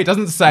the way. It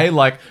doesn't say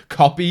like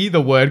copy,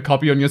 the word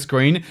copy on your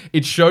screen.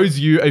 It shows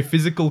you a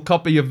physical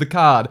copy of the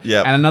card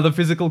and another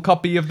physical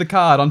copy of the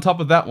card on top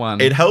of that one.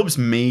 It helps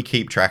me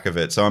keep track of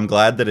it, so I'm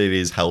glad that it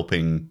is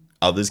helping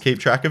others keep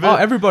track of it. Oh,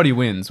 everybody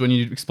wins when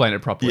you explain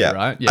it properly,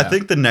 right? Yeah. I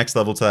think the next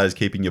level to that is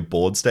keeping your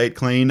board state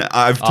clean.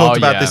 I've talked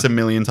about this a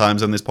million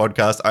times on this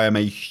podcast. I am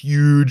a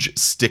huge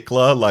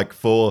stickler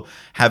for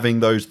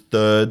having those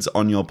thirds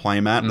on your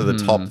playmat,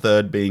 the top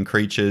third being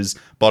creatures,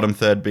 bottom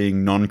third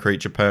being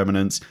non-creature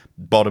permanents,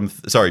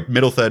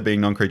 middle third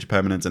being non-creature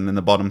permanents, and then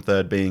the bottom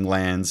third being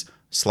lands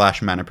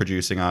 / mana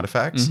producing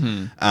artifacts.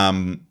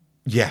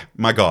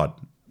 My God.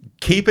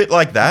 Keep it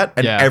like that,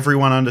 and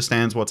everyone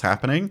understands what's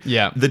happening.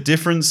 Yeah. The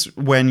difference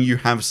when you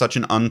have such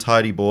an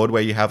untidy board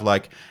where you have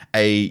like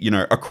a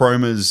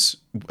Chroma's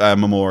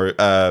Memorial?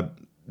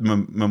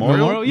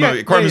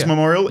 Chroma's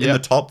Memorial in the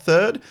top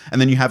third,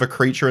 and then you have a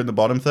creature in the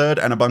bottom third,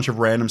 and a bunch of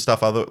random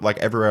stuff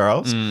everywhere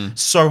else.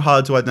 So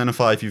hard to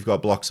identify if you've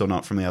got blocks or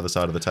not from the other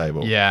side of the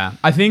table. Yeah.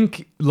 I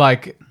think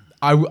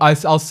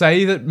I'll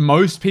say that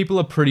most people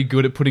are pretty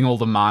good at putting all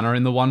the mana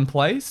in the one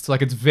place.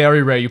 It's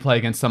very rare you play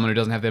against someone who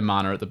doesn't have their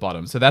mana at the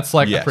bottom. So that's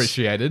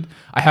appreciated.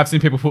 I have seen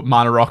people put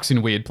mana rocks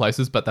in weird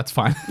places, but that's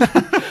fine.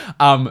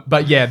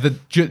 But yeah,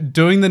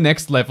 doing the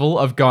next level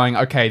of going,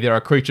 okay, there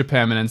are creature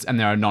permanents and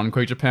there are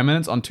non-creature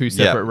permanents on two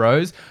separate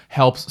rows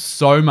helps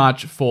so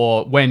much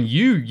for when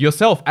you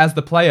yourself as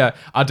the player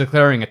are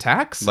declaring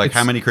attacks.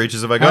 How many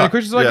creatures have I got? How many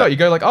creatures have I got? You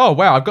go oh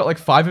wow, I've got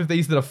 5 of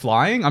these that are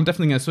flying. I'm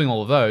definitely going to swing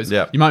all of those.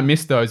 Yeah. You might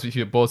miss those if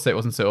your board state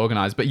wasn't so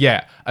organized. But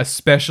yeah,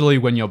 especially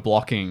when you're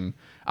blocking,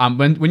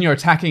 when you're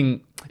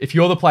attacking, if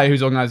you're the player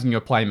who's organizing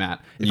your playmat,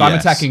 if I'm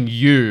Yes. attacking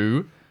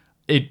you,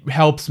 it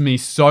helps me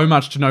so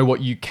much to know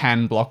what you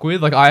can block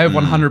with. Like I have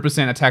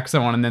 100% attacked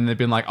someone and then they've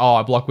been like, oh,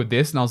 I block with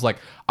this. And I was like,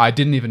 I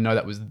didn't even know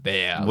that was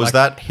there. Was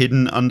like, that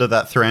hidden under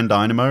that Thran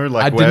Dynamo?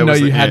 Like, I where didn't know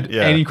was you it? had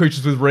Yeah. any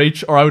creatures with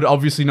reach, or I would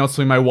obviously not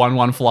swing my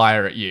 1/1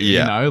 flyer at you.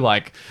 Yeah. You know,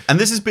 like And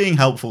this is being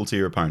helpful to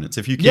your opponents.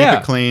 If you keep Yeah.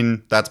 it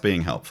clean, that's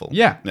being helpful.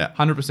 yeah, Yeah.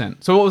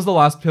 100%. So what was the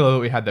last pillar that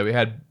we had there? We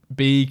had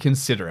be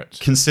considerate.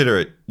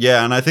 Considerate.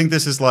 Yeah, and I think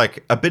this is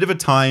like a bit of a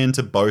tie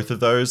into both of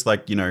those.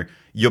 Like, you know,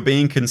 you're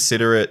being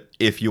considerate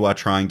if you are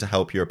trying to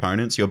help your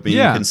opponents. You're being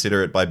Yeah.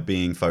 considerate by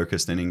being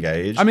focused and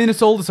engaged. I mean,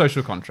 it's all the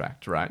social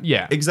contract, right?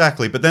 Yeah.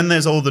 Exactly. But then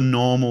there's all the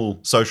normal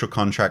social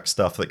contract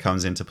stuff that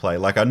comes into play.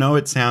 Like, I know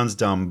it sounds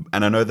dumb,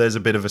 and I know there's a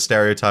bit of a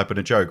stereotype and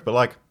a joke, but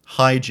like,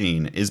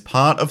 hygiene is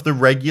part of the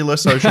regular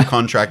social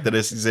contract that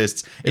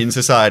exists in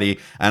society.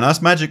 And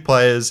us Magic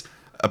players,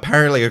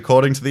 apparently,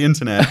 according to the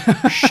internet,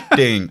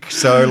 stink.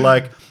 So,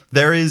 like,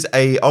 there is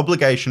a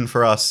obligation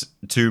for us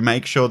to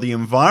make sure the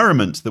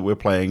environment that we're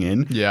playing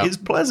in Yeah. is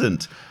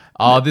pleasant.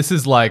 Oh, this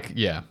is like,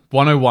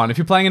 101. If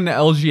you're playing in the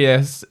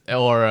LGS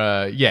or,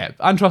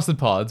 untrusted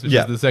pods, which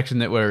Yeah. is the section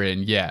that we're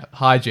in,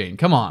 hygiene.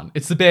 Come on.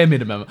 It's the bare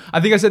minimum. I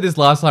think I said this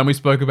last time we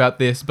spoke about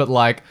this, but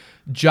like,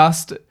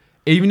 just,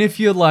 even if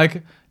you're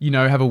like, you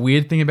know, have a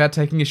weird thing about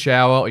taking a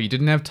shower or you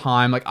didn't have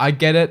time, like, I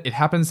get it. It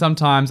happens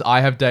sometimes.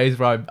 I have days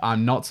where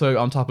I'm not so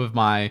on top of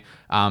my,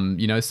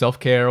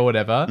 self-care or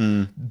whatever.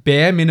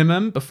 Bare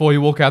minimum before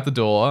you walk out the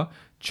door,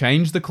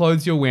 change the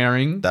clothes you're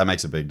wearing. That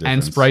makes a big And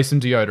difference. spray some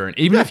deodorant.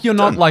 Even if you're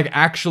not done. like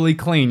actually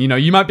clean, you know,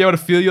 you might be able to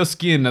feel your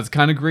skin that's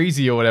kind of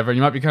greasy or whatever. And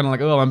you might be kind of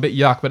like, oh, I'm a bit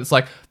yuck. But it's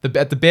like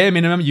at the bare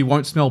minimum, you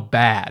won't smell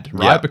bad,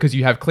 right? Yeah. Because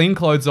you have clean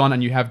clothes on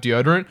and you have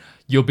deodorant.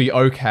 You'll be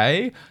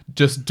okay.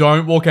 Just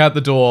don't walk out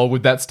the door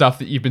with that stuff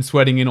that you've been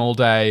sweating in all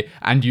day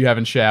and you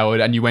haven't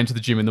showered and you went to the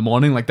gym in the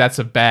morning. Like, that's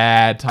a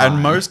bad time.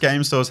 And most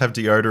game stores have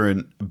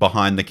deodorant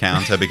behind the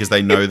counter because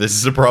they know this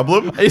is a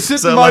problem. Is it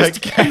So,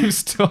 most like, game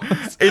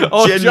stores? It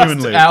or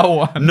genuinely. just our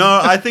one? No,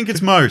 I think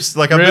it's most.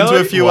 Like, I've been to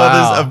Really? a few Wow.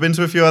 others. I've been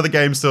to a few other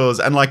game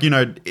stores, and like, you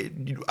know,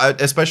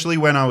 especially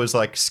when I was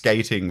like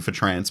skating for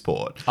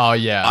transport. Oh,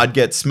 yeah. I'd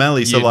get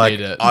smelly, so You'd like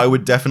need it. I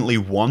would definitely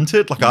want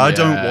it. Like, I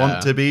don't Yeah.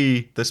 want to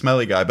be the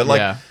smelly guy, but like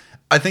Yeah.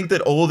 I think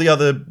that all the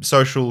other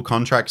social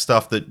contract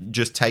stuff that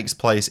just takes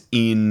place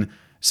in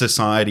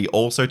society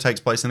also takes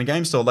place in a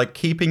game store, like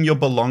keeping your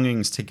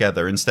belongings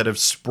together instead of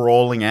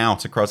sprawling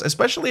out across,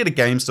 especially at a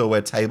game store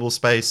where table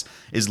space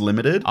is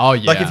limited. Oh,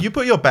 yeah. Like, if you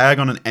put your bag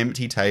on an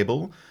empty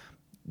table,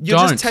 you're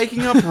Don't. just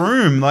taking up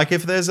room. Like,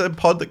 if there's a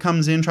pod that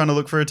comes in trying to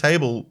look for a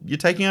table, you're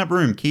taking up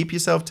room. Keep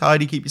yourself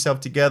tidy, keep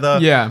yourself together.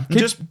 Yeah.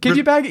 And Keep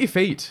your bag at your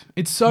feet.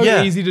 It's so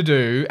Yeah. easy to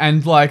do.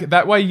 And like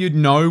that way you'd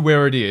know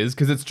where it is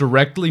because it's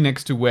directly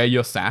next to where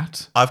you're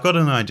sat. I've got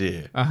an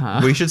idea.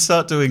 We should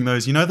start doing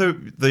those. You know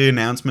the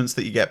announcements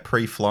that you get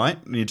pre-flight,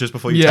 just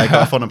before you Yeah. take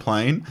off on a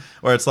plane,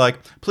 where it's like,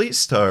 please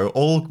stow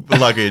all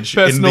luggage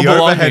in Personal the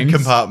overhead belongings.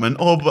 compartment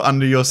or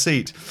under your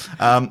seat.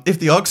 If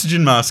the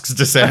oxygen masks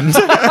descend,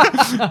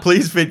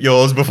 please fit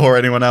yours before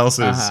anyone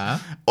else's,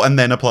 and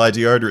then apply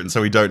deodorant so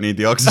we don't need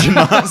the oxygen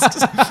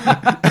masks.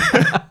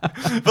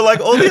 But like,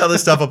 all the other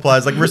stuff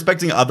applies, like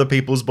respecting other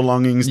people's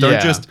belongings. Don't Yeah.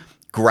 just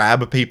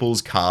grab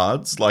people's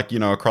cards, like, you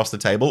know, across the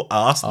table.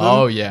 Ask them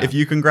Oh, yeah. if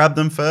you can grab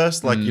them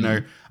first. Like, you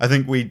know, I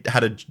think we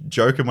had a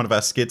joke in one of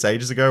our skits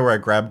ages ago where I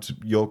grabbed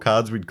your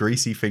cards with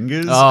greasy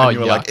fingers. Oh, and you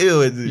were like, yuck.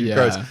 ew, it's Yeah.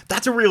 gross.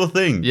 That's a real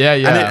thing. Yeah,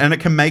 yeah. And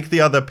it can make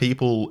the other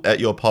people at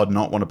your pod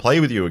not want to play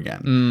with you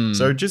again.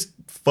 So just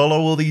follow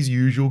all these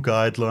usual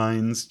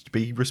guidelines.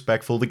 Be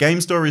respectful. The game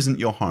store isn't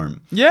your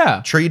home.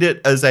 Yeah. Treat it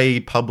as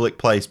a public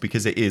place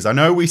because it is. I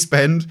know we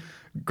spend,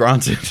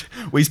 granted,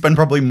 we spend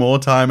probably more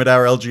time at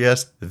our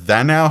LGS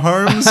than our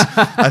homes.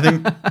 I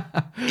think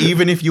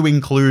even if you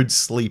include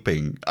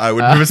sleeping, I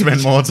would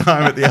spend more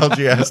time at the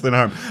LGS than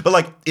home. But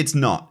like, it's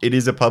not. It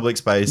is a public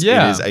space.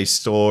 Yeah. It is a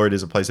store. It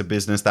is a place of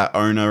business. That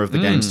owner of the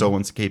game store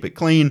wants to keep it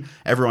clean.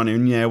 Everyone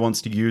in there wants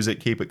to use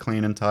it, keep it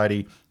clean and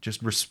tidy.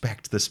 Just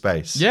respect the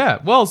space. Yeah.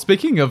 Well,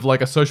 speaking of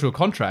like a social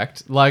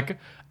contract, like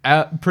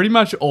pretty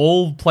much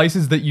all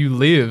places that you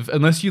live,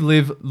 unless you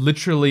live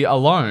literally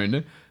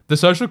alone, the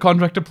social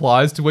contract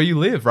applies to where you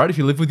live, right? If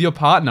you live with your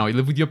partner, or you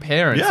live with your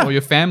parents, Yeah. or your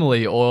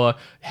family, or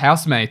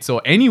housemates,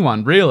 or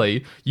anyone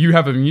really, you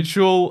have a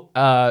mutual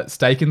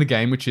stake in the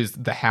game, which is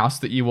the house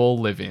that you all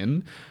live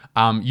in.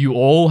 You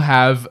all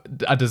have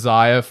a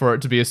desire for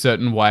it to be a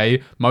certain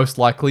way, most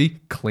likely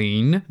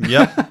clean.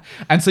 Yep.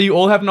 And so you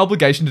all have an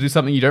obligation to do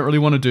something you don't really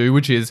want to do,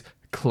 which is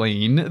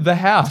clean the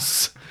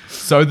house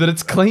so that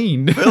it's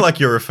clean. I feel like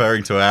you're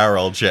referring to our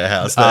old share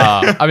house there.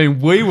 I mean,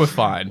 we were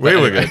fine. We but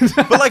were anyway. good.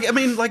 But like, I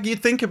mean, like, you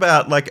think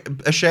about, like,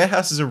 a share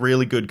house is a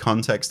really good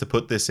context to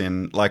put this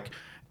in. Like,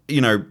 you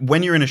know,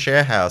 when you're in a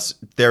share house,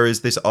 there is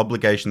this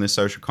obligation, this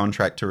social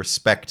contract to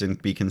respect and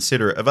be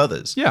considerate of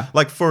others. Yeah.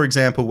 Like, for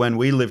example, when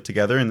we lived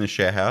together in the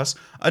share house,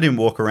 I didn't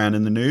walk around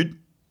in the nude.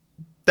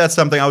 That's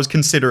something I was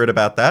considerate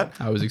about that.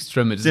 I was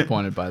extremely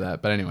disappointed by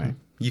that, but anyway.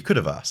 You could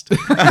have asked.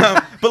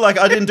 But like,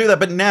 I didn't do that.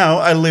 But now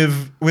I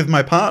live with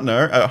my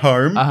partner at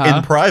home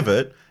in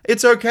private.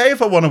 It's okay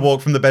if I want to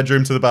walk from the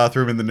bedroom to the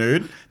bathroom in the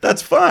nude.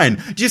 That's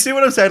fine. Do you see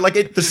what I'm saying?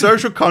 Like, the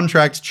social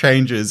contract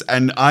changes.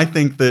 And I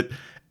think that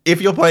if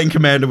you're playing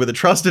Commander with a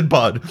trusted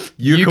pod,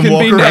 you can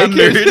walk around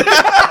nude.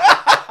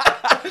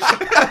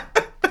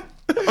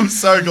 I'm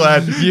so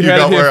glad you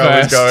got where I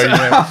was going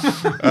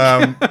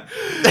there.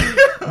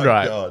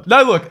 Right. God.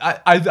 No, look,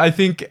 I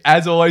think,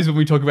 as always, when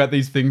we talk about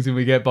these things and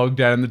we get bogged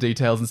down in the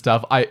details and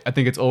stuff, I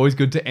think it's always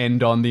good to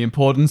end on the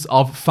importance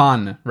of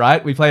fun,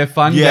 right? We play a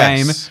fun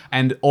game,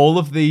 and all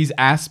of these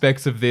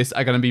aspects of this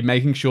are going to be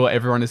making sure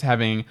everyone is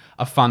having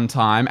a fun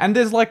time. And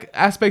there's like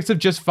aspects of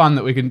just fun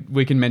that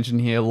we can mention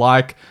here,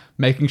 like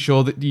making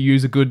sure that you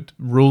use a good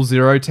Rule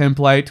Zero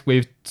template.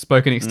 We've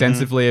spoken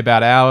extensively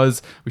about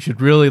ours. We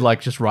should really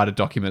like just write a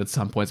document at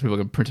some point so people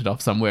can print it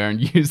off somewhere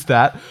and use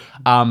that.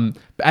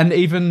 And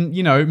even,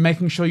 you know,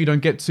 making sure you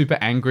don't get super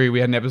angry. We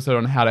had an episode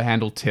on how to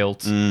handle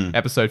tilt,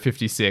 episode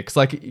 56.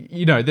 Like,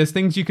 you know, there's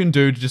things you can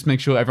do to just make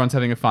sure everyone's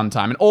having a fun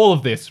time. And all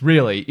of this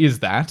really is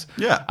that.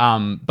 Yeah.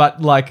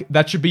 But like,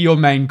 that should be your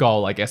main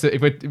goal, I guess.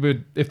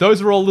 If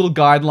those are all little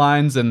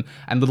guidelines and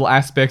little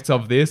aspects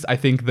of this, I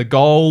think the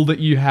goal that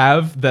you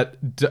have that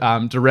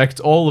directs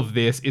all of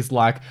this is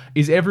like,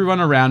 is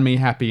everyone around me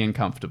happy and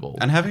comfortable?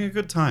 And having a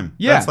good time.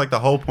 Yeah. That's like the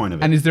whole point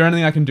of it. And is there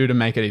anything I can do to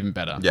make it even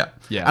better? Yeah.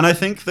 Yeah. And I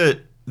think that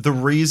the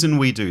reason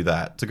we do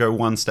that, to go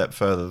one step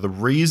further, the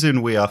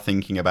reason we are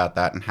thinking about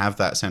that and have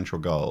that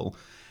central goal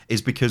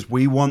is because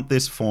we want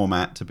this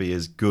format to be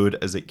as good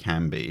as it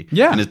can be.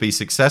 Yeah. And as be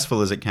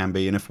successful as it can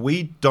be. And if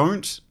we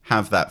don't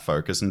have that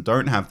focus and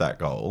don't have that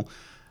goal,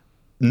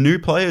 new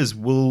players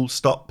will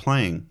stop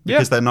playing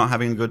because they're not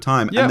having a good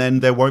time. Yeah. And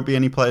then there won't be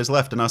any players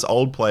left. And us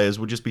old players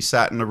will just be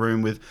sat in a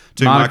room with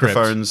two Monocrypt.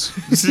 microphones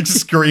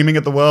screaming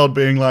at the world,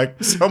 being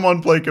like,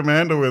 someone play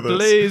Commander with us.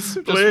 Please,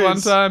 just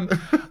one time.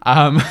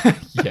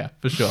 Yeah,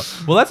 for sure.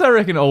 Well, that's, I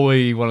reckon, all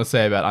we want to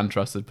say about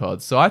Untrusted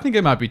Pods. So I think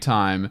it might be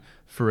time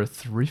for a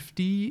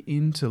thrifty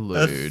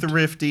interlude. A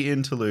thrifty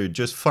interlude.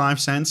 Just 5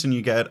 cents and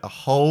you get a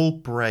whole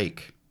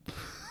break.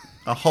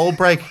 A whole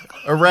break.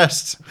 A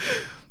rest.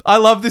 I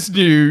love this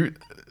new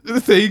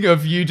thing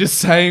of you just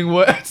saying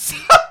words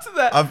after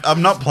that.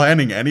 I'm not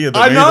planning any of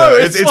them I know, either.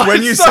 it's It's like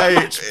when you so say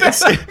much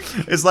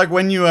it's like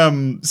when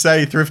you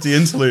say thrifty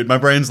interlude, my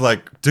brain's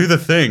like, do the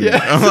thing. Yeah.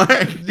 I'm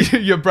like,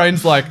 Your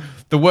brain's like,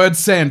 the word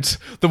sent,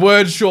 the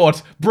word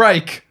short,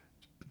 break,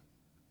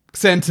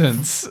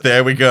 sentence.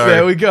 there we go.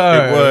 There we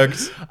go. It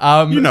worked.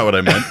 You know what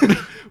I meant.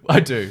 I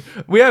do.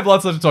 We have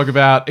lots to talk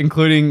about,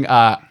 including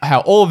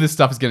how all of this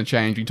stuff is going to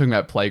change. We're talking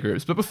about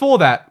playgroups. But before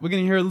that, we're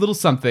going to hear a little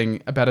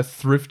something about a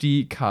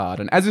thrifty card.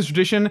 And as is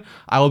tradition,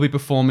 I will be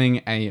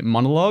performing a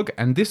monologue.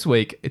 And this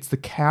week, it's the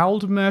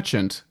Cowled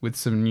Merchant with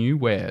some new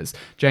wares.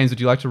 James, would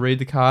you like to read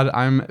the card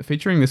I'm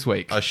featuring this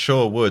week? I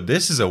sure would.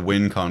 This is a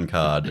WinCon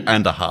card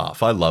and a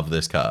half. I love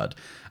this card.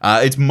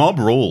 It's Mob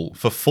Rule.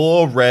 For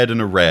 4 red and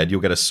a red,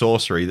 you'll get a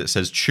sorcery that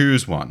says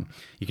choose one.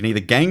 You can either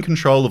gain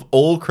control of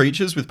all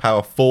creatures with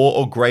power 4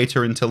 or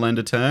greater until end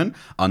of turn,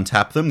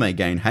 untap them, they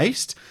gain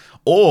haste,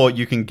 or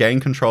you can gain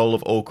control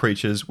of all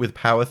creatures with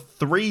power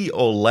 3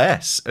 or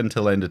less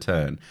until end of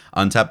turn.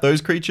 Untap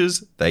those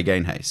creatures, they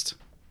gain haste.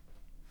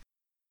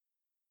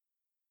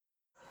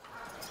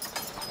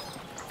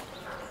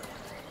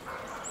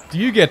 Do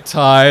you get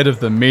tired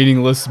of the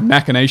meaningless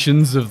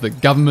machinations of the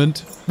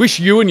government? Wish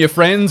you and your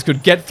friends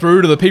could get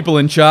through to the people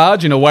in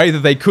charge in a way that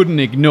they couldn't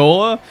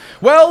ignore?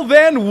 Well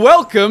then,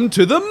 welcome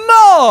to the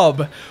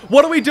mob!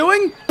 What are we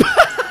doing?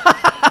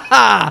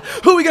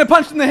 Who are we going to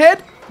punch in the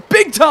head?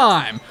 Big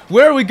time!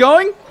 Where are we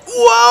going?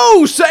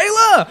 Whoa,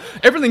 sailor!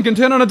 Everything can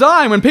turn on a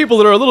dime when people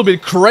that are a little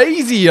bit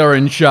crazy are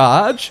in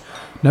charge.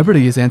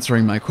 Nobody is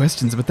answering my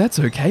questions, but that's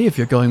okay if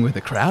you're going where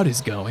the crowd is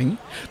going.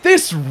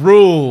 This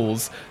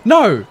rules!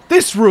 No,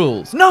 this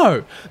rules!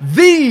 No,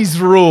 these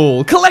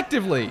rule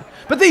collectively!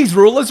 But these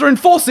rulers are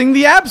enforcing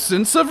the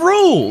absence of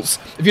rules!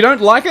 If you don't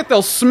like it,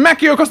 they'll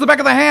smack you across the back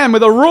of the hand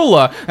with a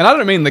ruler, and I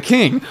don't mean the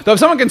king. Though if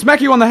someone can smack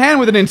you on the hand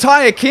with an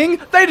entire king,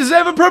 they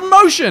deserve a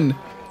promotion!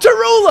 To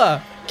ruler!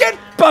 Get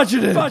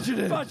budgeted!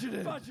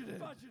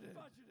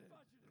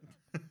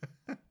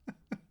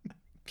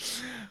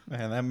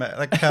 Man,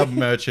 that cowed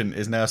merchant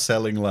is now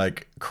selling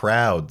like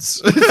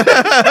crowds.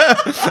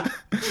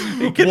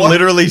 He can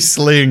literally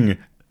sling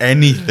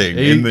anything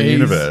in the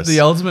universe. The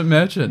ultimate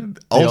merchant.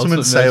 The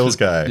Ultimate sales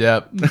merchant. guy.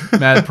 Yep.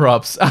 Mad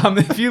props.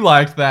 If you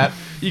liked that,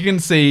 you can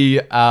see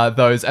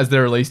those as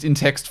they're released in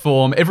text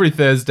form every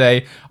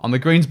Thursday on the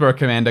Greensboro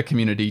Commander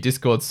Community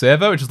Discord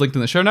server, which is linked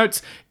in the show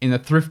notes in the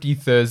Thrifty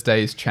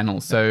Thursdays channel.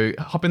 So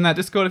hop in that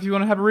Discord if you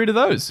want to have a read of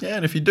those. Yeah,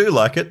 and if you do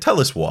like it, tell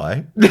us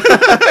why.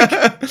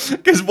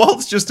 Because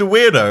Walt's just a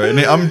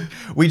weirdo, and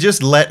we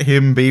just let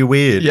him be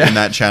weird in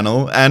that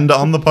channel and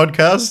on the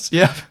podcast.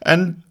 Yeah.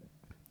 And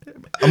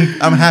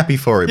I'm happy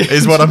for him,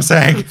 is what I'm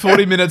saying.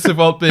 40 minutes of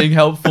Walt being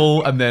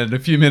helpful, and then a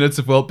few minutes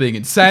of Walt being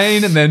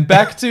insane, and then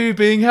back to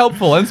being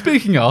helpful. And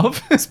speaking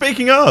of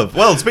Speaking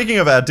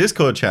of our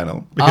Discord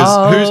channel,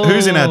 because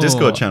who's in our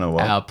Discord channel,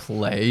 Walt? Our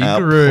play Our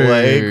group.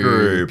 play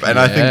group. And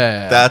I think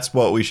Yeah. that's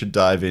what we should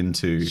dive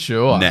into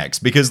Sure. next.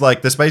 Because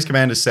like the Space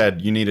Commander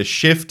said, you need to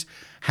shift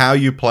how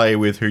you play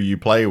with who you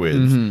play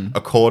with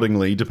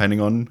accordingly, depending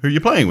on who you're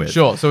playing with.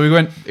 Sure. So we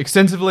went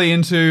extensively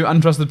into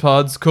untrusted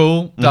pods.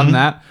 Cool. Done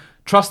that.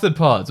 Trusted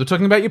pods. We're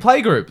talking about your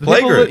play group. The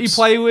people that you groups.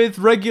 play with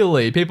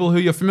regularly. People who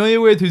you're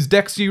familiar with, whose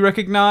decks you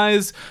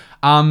recognize.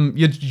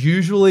 You're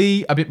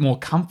usually a bit more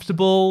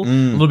comfortable, a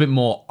little bit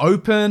more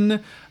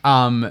open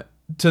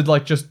to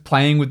like just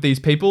playing with these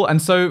people.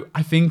 And so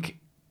I think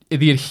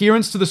the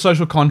adherence to the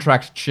social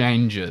contract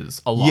changes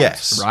a lot,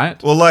 Yes.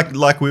 right? Well,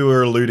 like we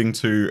were alluding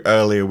to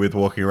earlier with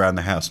walking around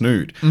the house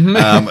nude.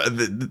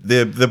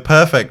 The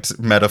perfect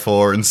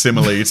metaphor and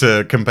simile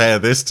to compare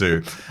this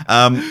to.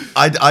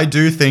 I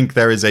do think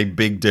there is a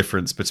big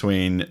difference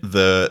between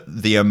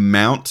the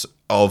amount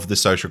of the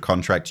social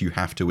contract you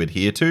have to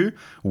adhere to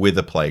with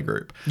a play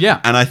group.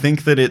 Yeah. And I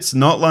think that it's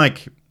not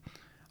like...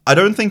 I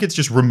don't think it's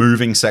just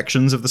removing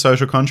sections of the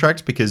social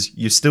contract, because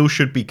you still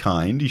should be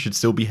kind. You should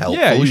still be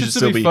helpful. Yeah, you should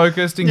still be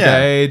focused,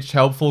 engaged,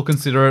 helpful,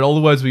 considerate, all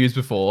the words we used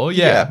before.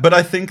 Yeah. But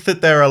I think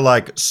that there are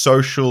like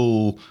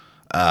social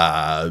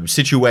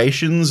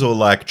situations or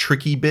like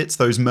tricky bits,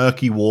 those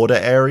murky water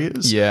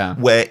areas,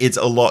 where it's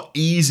a lot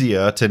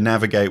easier to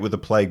navigate with a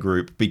play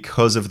group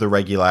because of the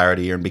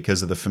regularity and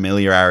because of the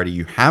familiarity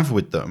you have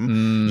with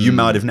them. You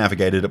might have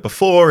navigated it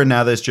before, and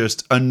now there's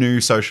just a new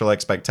social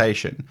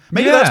expectation.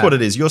 Maybe that's what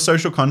it is. Your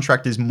social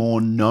contract is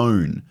more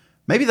known.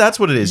 Maybe that's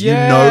what it is.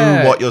 Yeah.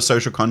 You know what your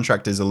social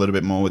contract is a little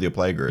bit more with your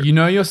play group. You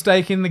know your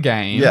stake in the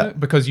game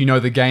because you know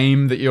the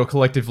game that you'll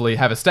collectively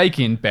have a stake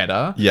in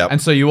better. Yep. And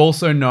so you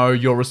also know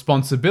your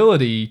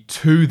responsibility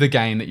to the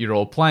game that you're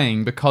all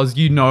playing because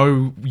you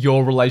know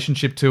your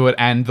relationship to it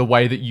and the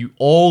way that you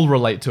all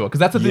relate to it.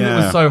 Because that's the thing that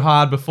was so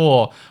hard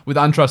before with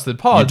Untrusted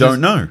Pods. You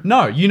don't know.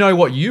 No, you know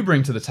what you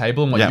bring to the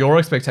table and what Yep. your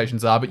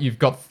expectations are, but you've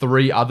got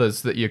 3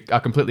 others that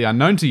are completely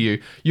unknown to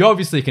you. You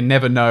obviously can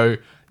never know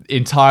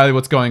entirely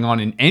what's going on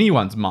in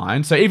anyone's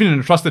mind. So even in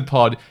a trusted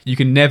pod, you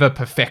can never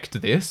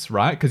perfect this,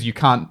 right? Because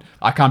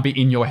I can't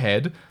be in your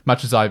head,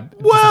 much as I'm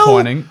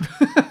disappointing.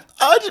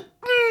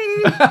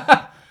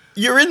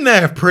 You're in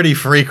there pretty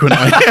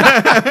frequently.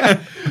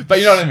 But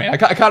you know what I mean? I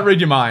can't read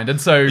your mind. And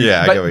so, I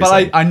get what you're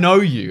saying. I know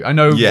you. I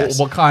know Yes.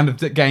 what kind of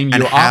game you're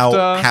and how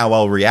after.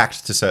 I'll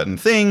react to certain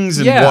things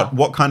and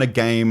what kind of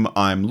game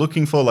I'm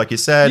looking for, like you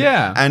said.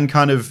 Yeah. And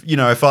kind of,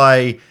 if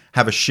I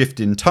have a shift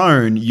in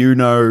tone, you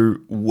know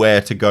where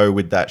to go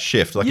with that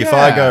shift. Like if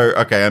I go,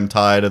 okay, I'm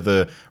tired of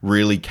the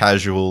really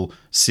casual,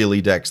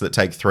 silly decks that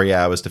take 3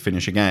 hours to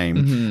finish a game,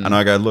 and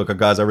I go, look,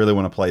 guys, I really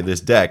want to play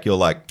this deck. You're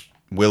like,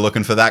 we're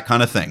looking for that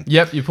kind of thing.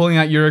 Yep, you're pulling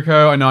out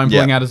Yuriko. I know I'm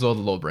pulling out Azor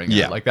the Lawbringer.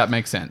 Yeah. Like, that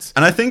makes sense.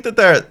 And I think that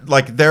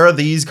there are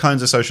these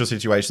kinds of social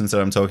situations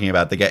that I'm talking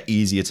about that get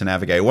easier to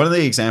navigate. One of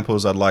the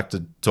examples I'd like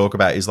to talk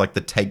about is like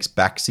the takes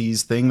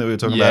backsies thing that we were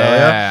talking about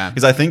earlier.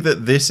 Because I think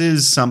that this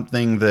is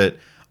something that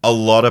a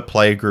lot of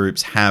play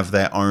groups have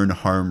their own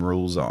home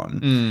rules on.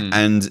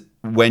 And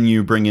when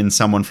you bring in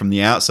someone from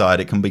the outside,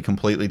 it can be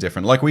completely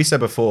different. Like we said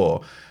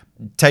before,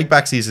 take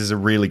backsies is a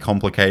really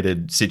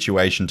complicated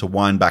situation to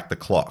wind back the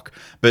clock.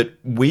 But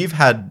we've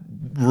had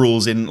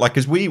rules in, like,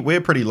 because we're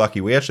pretty lucky.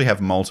 We actually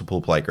have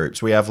multiple play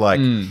groups. We have like,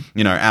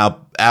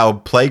 our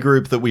play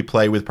group that we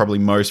play with probably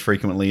most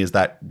frequently is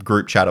that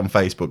group chat on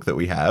Facebook that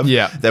we have.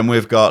 Yeah. Then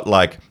we've got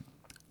like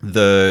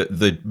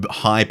the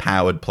high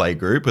powered play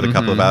group with a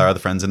couple of our other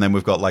friends, and then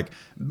we've got like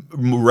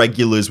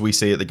regulars we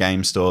see at the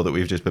game store that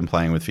we've just been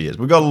playing with for years.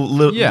 We've got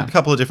a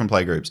couple of different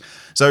play groups.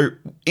 So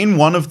in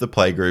one of the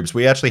play groups,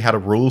 we actually had a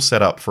rule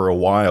set up for a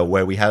while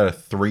where we had a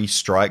 3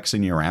 strikes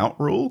and you're out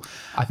rule.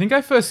 I think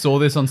I first saw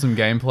this on some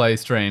gameplay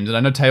streams, and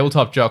I know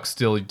Tabletop Jocks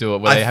still do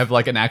it, where they have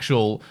like an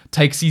actual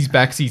takesies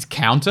backsies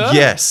counter.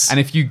 Yes. And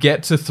if you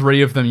get to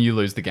 3 of them, you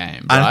lose the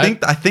game. Right?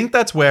 And I think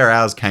that's where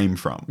ours came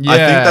from. Yeah, I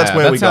think that's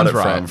where that we got it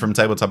sounds right. from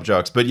Tabletop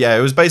Jocks. But yeah,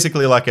 it was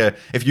basically like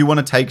if you want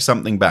to take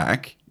something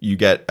back, you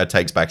get a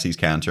takes backsies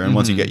counter, and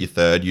once you get your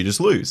 3rd, you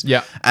just lose.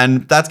 Yeah.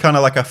 And that's kind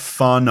of like a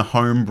fun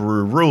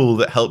homebrew rule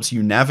that helps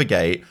you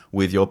navigate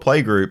with your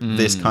playgroup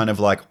this kind of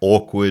like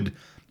awkward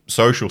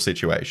social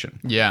situation.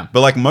 Yeah.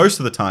 But like most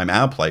of the time,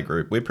 our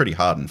playgroup, we're pretty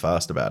hard and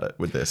fast about it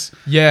with this.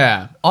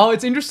 Yeah. Oh,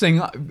 it's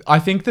interesting. I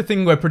think the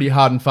thing we're pretty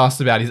hard and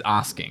fast about is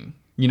asking.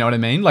 You know what I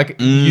mean? Like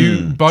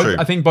you both, true.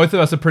 I think both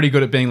of us are pretty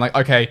good at being like,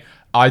 okay,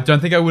 I don't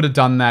think I would have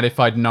done that if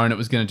I'd known it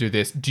was going to do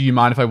this. Do you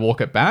mind if I walk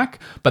it back?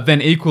 But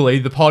then equally,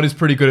 the pod is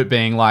pretty good at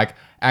being like,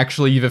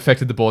 actually you've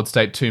affected the board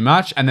state too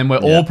much, and then we're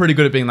all pretty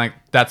good at being like,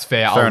 that's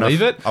fair, I'll enough.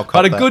 leave it. I'll cop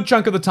But a that. good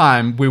chunk of the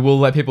time, we will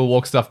let people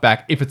walk stuff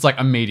back if it's like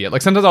immediate.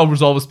 Like sometimes I'll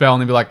resolve a spell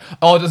and they'll be like,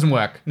 oh, it doesn't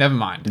work, never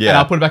mind. Yeah. And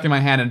I'll put it back in my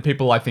hand, and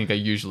people I think are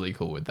usually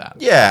cool with that.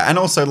 Yeah, and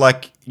also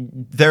like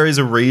there is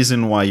a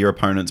reason why your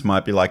opponents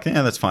might be like,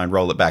 yeah, that's fine,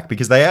 roll it back,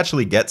 because they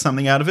actually get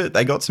something out of it.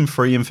 They got some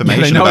free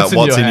information know about it's in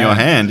what's your in your hand.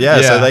 hand. Yeah,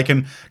 Yeah. so they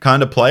can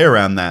kind of play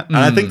around that. And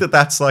I think that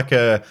that's like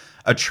a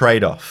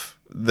trade-off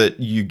that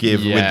you give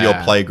with your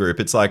Yeah. play group.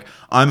 It's like,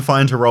 I'm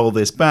fine to roll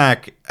this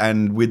back,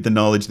 and with the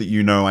knowledge that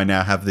I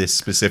now have this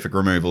specific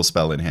removal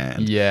spell in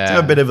hand. Yeah. It's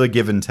a bit of a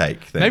give and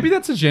take thing. Maybe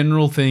that's a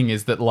general thing,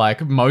 is that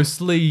like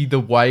mostly the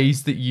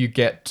ways that you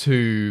get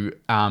to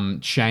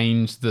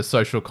change the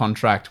social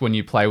contract when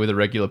you play with a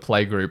regular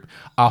play group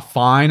are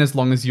fine as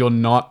long as you're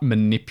not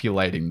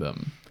manipulating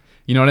them.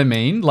 You know what I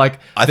mean? Like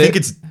I think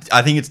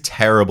it's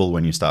terrible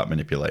when you start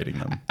manipulating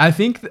them. I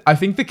think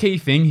the key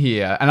thing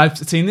here, and I've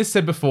seen this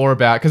said before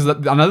about, because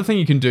another thing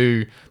you can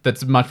do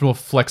that's much more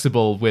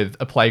flexible with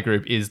a play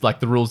group is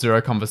like the rule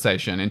zero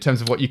conversation in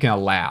terms of what you can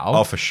allow.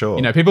 Oh, for sure.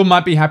 You know, people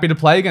might be happy to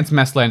play against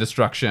mass land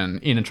destruction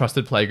in a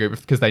trusted play group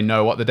because they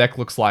know what the deck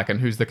looks like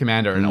and who's the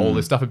commander and all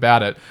this stuff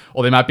about it.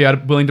 Or they might be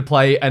willing to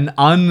play an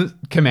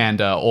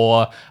uncommander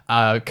or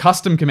a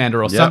custom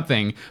commander or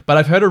something. But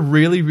I've heard a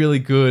really, really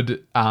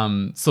good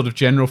sort of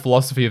general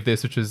philosophy of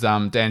this, which is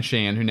Dan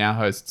Sheehan, who now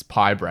hosts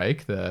Pie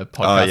Break, the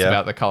podcast yeah.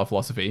 about the color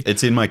philosophy.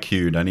 It's in my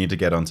queue. I need to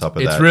get on top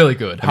of that. It's really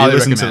good. Have Highly you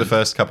listened recommend. to the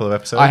first couple of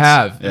episodes? I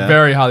have. Yeah.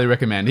 Very highly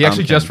recommend. He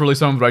actually just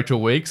released one with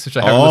Rachel Weeks, which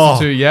I haven't listened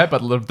to yet,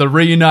 but the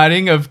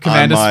reuniting of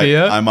Commander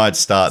Sphere. I might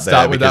start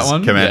there with that because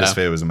one? Commander Yeah.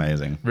 Sphere was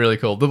amazing. Really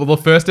cool. The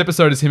first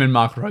episode is him and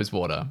Mark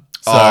Rosewater.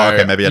 So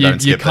Okay, maybe I don't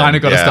you skip kind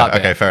of got to start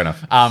there. Okay, fair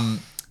enough.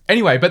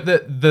 Anyway, but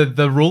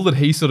the rule that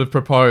he sort of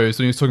proposed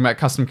when he was talking about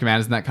custom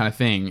commanders and that kind of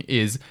thing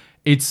is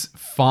it's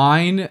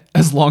fine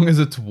as long as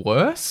it's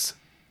worse,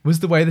 was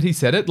the way that he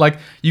said it. Like,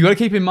 you got to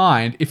keep in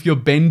mind, if you're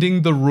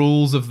bending the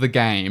rules of the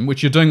game,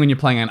 which you're doing when you're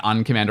playing an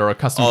uncommander or a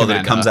custom commander.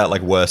 That it comes out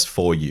like worse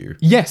for you.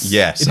 Yes.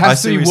 Yes. It I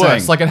has see to be what you're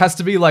worse. saying. Like, it has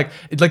to be like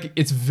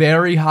it's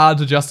very hard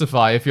to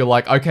justify if you're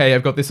like, okay,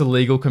 I've got this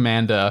illegal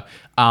commander.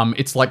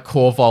 It's like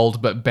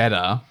Korvold, but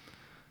better.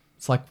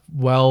 It's like,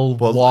 well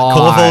why?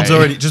 Korvold's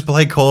already... Just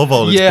play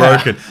Korvold. It's Yeah.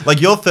 broken.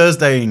 Like your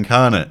Thursday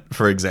Incarnate,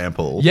 for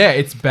example. Yeah,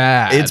 it's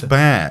bad. It's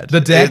bad.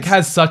 The deck It's-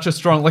 has such a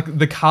strong, like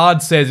the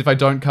card says if I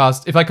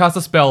cast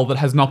a spell that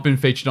has not been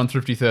featured on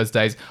Thrifty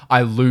Thursdays,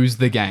 I lose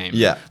the game.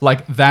 Yeah.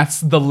 Like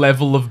that's the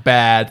level of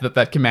bad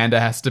that commander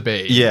has to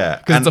be. Yeah,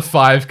 Because and- it's a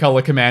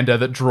 5-color commander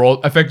that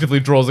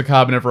effectively draws a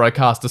card whenever I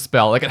cast a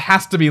spell. Like it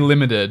has to be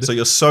limited. So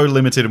you're so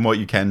limited in what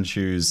you can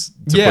choose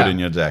to put in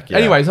your deck. Yeah.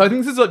 Anyway, so I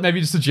think this is like maybe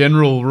just a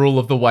general rule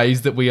of the ways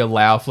that we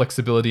allow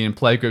flexibility in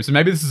play groups. And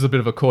maybe this is a bit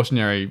of a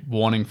cautionary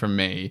warning from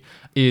me,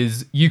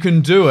 is you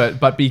can do it,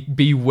 but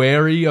be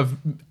wary of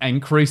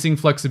increasing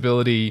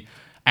flexibility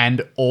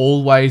and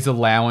always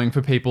allowing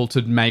for people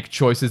to make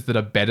choices that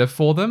are better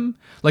for them.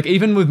 Like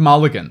even with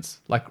mulligans,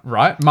 like,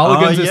 right?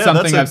 Mulligans is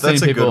something I've seen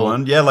that's a people... good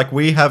one. Yeah, like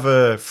we have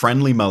a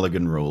friendly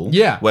mulligan rule.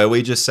 Yeah. Where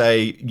we just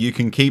say you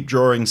can keep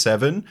drawing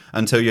 7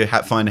 until you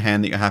find a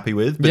hand that you're happy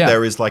with. But Yeah.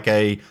 there is like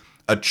a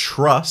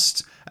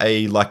trust,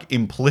 a like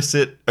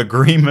implicit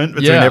agreement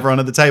between Yeah. everyone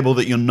at the table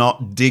that you're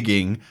not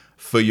digging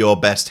for your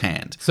best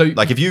hand. So-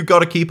 like if you've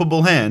got a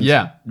keepable hand,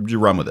 Yeah. you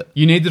run with it.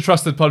 You need the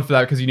trusted pod for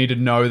that because you need to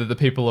know that the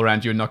people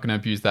around you are not going to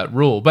abuse that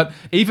rule. But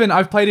even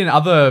I've played in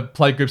other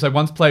play groups. I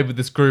once played with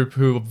this group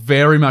who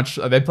very much,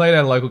 they played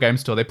at a local game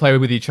store. They play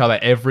with each other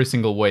every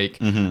single week.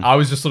 Mm-hmm. I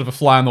was just sort of a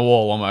fly on the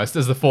wall almost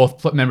as the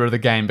fourth member of the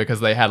game because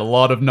they had a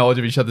lot of knowledge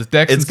of each other's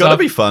decks. It's and got to stuff.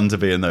 be fun to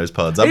be in those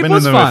pods. I've It been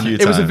was in them fun. a few It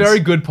times. was a very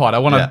good pod. I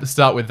want to Yeah.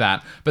 start with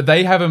that. But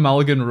they have a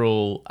mulligan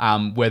rule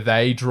where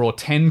they draw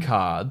 10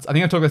 cards. I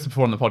think I talked about this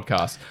before on the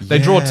podcast. They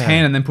draw Yeah.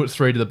 10 and then put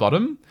 3 to the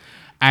bottom.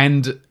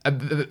 And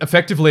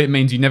effectively, it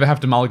means you never have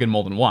to mulligan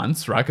more than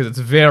once, right? Because it's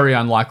very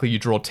unlikely you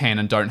draw 10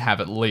 and don't have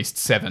at least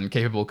 7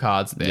 capable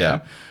cards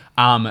there.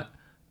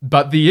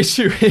 But the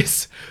issue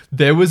is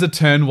there was a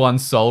turn 1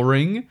 Sol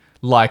Ring,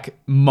 like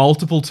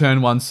multiple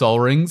turn 1 Sol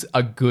Rings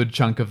a good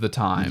chunk of the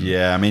time.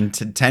 Yeah, I mean,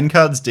 10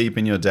 cards deep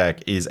in your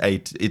deck is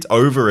it's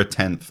over a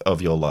 10th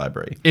of your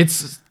library.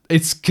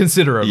 It's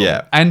considerable.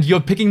 Yeah. And you're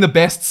picking the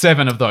best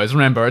 7 of those,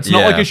 remember. It's not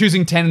Yeah. like you're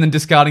choosing 10 and then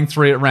discarding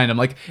 3 at random.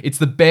 Like, it's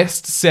the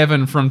best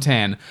 7 from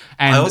 10.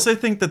 And I also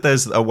think that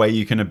there's a way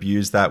you can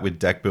abuse that with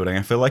deck building.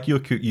 I feel like you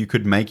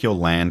could make your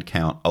land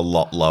count a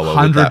lot lower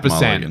with that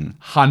 100%. mulligan.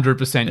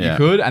 100% Yeah. you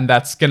could. And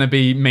that's going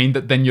to mean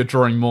that then you're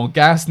drawing more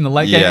gas in the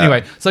late game. Yeah.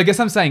 Anyway, so I guess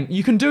I'm saying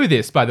you can do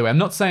this, by the way. I'm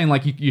not saying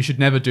like you should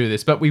never do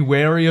this, but be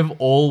wary of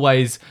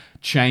always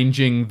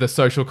changing the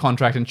social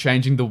contract and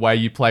changing the way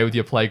you play with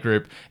your play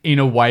group in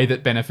a way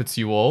that benefits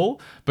you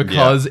all,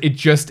 because it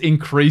just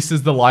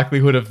increases the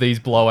likelihood of these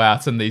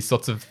blowouts and these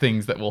sorts of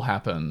things that will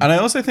happen. And I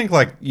also think,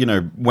 like, you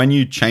know, when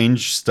you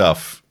change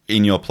stuff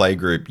in your play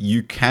group,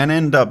 you can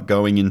end up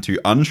going into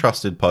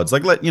untrusted pods.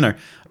 Like,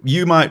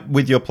 you might,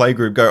 with your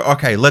playgroup, go,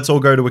 okay, let's all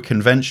go to a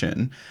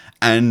convention.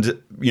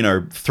 And,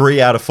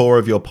 3 out of 4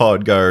 of your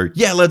pod go,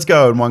 yeah, let's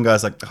go. And one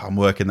guy's like, oh, I'm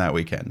working that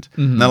weekend.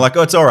 And they're like,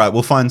 oh, it's all right.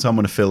 We'll find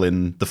someone to fill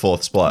in the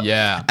 4th spot.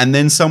 Yeah. And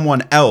then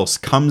someone else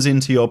comes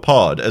into your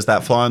pod as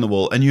that fly on the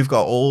wall, and you've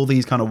got all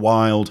these kind of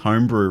wild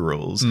homebrew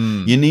rules.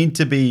 You need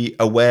to be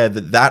aware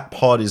that that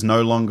pod is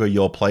no longer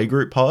your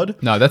playgroup pod.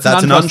 No, that's an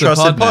an untrusted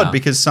untrusted pod now.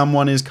 because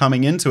someone is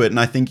coming into it. And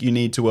I think you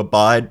need to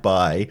abide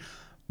by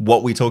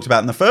what we talked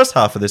about in the first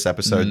half of this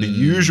episode, the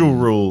usual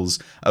rules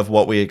of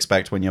what we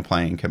expect when you're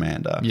playing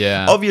Commander.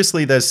 Yeah.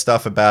 Obviously, there's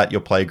stuff about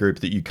your playgroup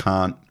that you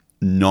can't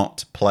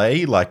not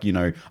play. Like,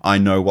 I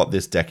know what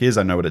this deck is.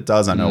 I know what it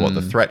does. I know what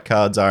the threat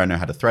cards are. I know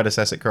how to threat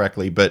assess it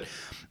correctly. But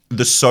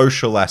the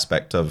social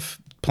aspect of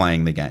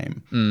playing the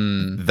game,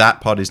 that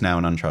pod is now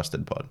an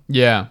untrusted pod.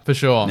 Yeah, for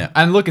sure. Yeah.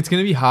 And look, it's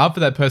going to be hard for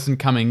that person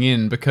coming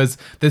in because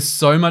there's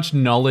so much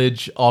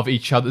knowledge of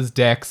each other's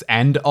decks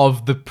and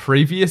of the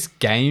previous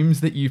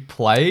games that you've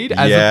played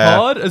as a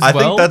pod as well. I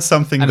think that's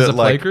something and that as a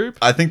playgroup.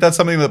 I think that's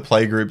something that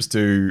playgroups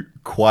do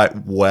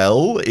quite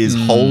well, is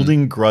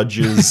holding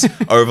grudges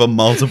over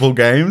multiple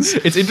games.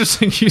 It's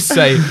interesting you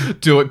say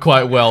do it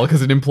quite well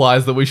because it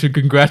implies that we should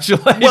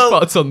congratulate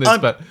bots on this.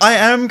 I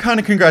am kind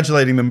of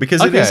congratulating them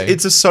because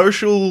it's a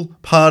social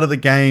part of the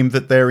game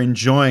that they're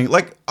enjoying.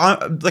 Like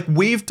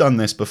we've done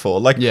this before.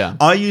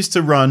 I used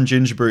to run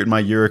Gingerbrute in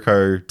my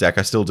Yuriko deck.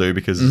 I still do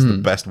because it's the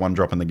best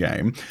 1-drop in the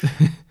game.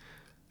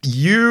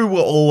 You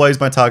were always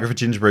my target for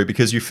Gingerbrute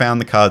because you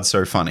found the cards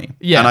so funny.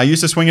 Yeah. And I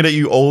used to swing it at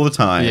you all the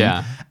time.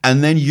 Yeah.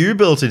 And then you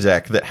built a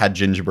deck that had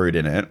Gingerbrute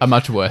in it. A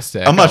much worse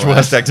deck. A much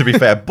worse deck, to be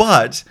fair.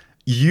 But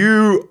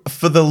you,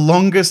 for the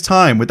longest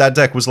time with that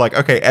deck, was like,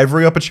 okay,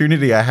 every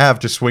opportunity I have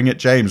to swing at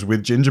James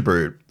with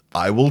Gingerbrute,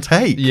 I will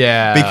take.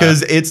 Yeah.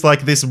 Because it's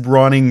like this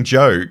running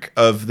joke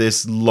of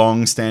this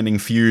long-standing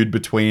feud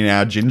between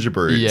our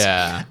Gingerbrutes.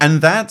 Yeah.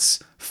 And that's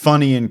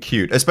funny and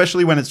cute,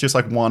 especially when it's just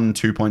like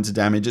 1-2 points of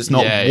damage. It's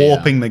not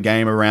warping the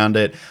game around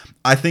it.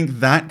 I think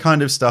that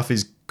kind of stuff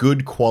is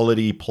good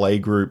quality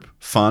playgroup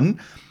fun.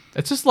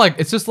 It's just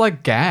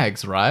like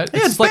gags, right?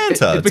 Yeah, it's like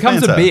banter. It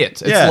becomes banter. a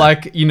bit. It's Yeah.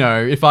 like,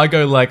 if I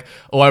go like,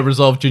 oh, I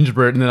resolved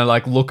Gingerbrute, and then I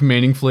like look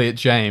meaningfully at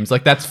James,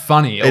 like that's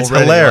funny. It's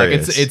already.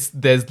 hilarious. Like, it's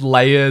there's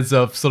layers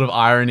of sort of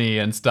irony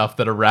and stuff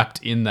that are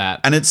wrapped in that.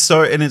 And it's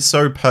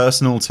so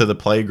personal to the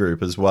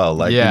playgroup as well.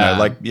 Like,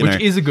 which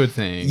is a good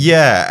thing.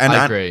 Yeah, and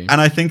I agree. And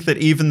I think that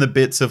even the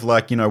bits of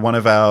like, one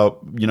of our,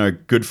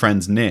 good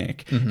friends,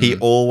 Nick, he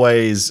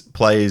always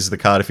plays the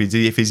card.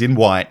 If he's in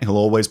white, he'll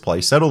always play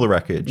Settle the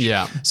Wreckage.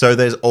 Yeah. So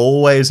there's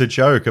always a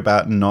joke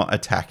about not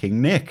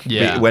attacking Nick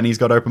when he's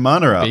got open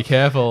mana up. Be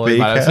careful. Be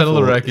Might have Settle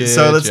the Wreckage.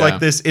 So it's like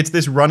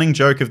this running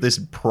joke of this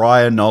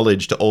prior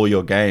knowledge to all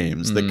your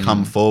games that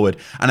come forward.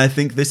 And I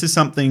think this is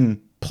something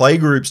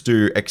playgroups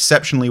do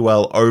exceptionally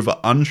well over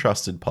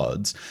untrusted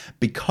pods,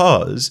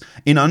 because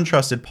in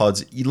untrusted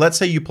pods, let's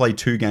say you play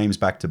 2 games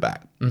back to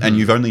back and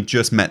you've only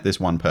just met this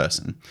one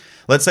person.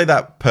 Let's say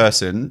that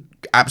person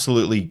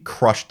absolutely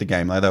crushed the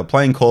game. Like they were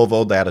playing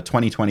Korvold, they had a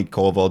 20/20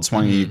 Korvold,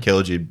 swung at you,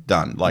 killed you,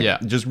 done.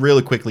 Just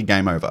really quickly,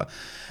 game over.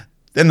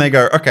 Then they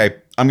go, okay,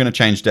 I'm going to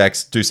change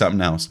decks, do something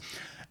else.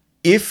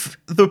 If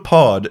the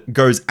pod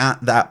goes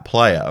at that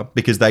player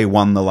because they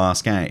won the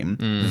last game,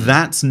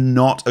 that's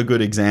not a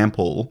good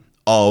example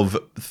of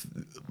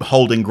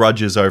holding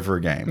grudges over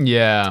a game.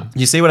 Yeah.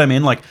 You see what I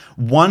mean? Like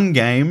one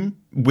game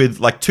with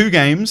like 2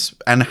 games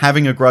and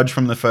having a grudge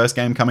from the first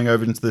game coming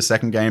over into the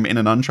second game in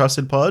an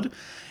untrusted pod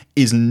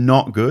is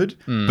not good,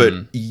 but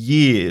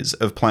years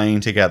of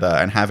playing together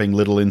and having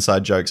little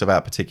inside jokes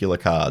about particular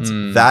cards,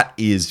 that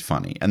is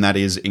funny and that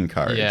is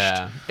encouraged.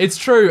 Yeah, it's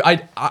true.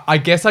 I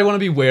guess I want to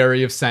be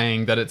wary of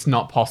saying that it's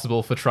not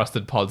possible for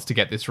trusted pods to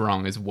get this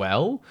wrong as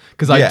well,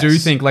 because I do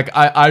think, like,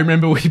 I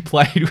remember we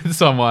played with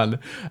someone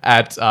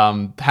at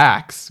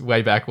PAX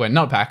way back when,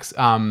 not PAX,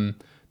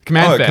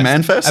 Command Fest.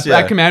 Command Fest?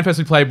 At Command Fest,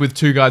 we played with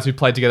 2 guys who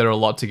played together a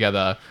lot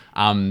together.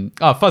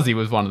 Fuzzy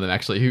was one of them,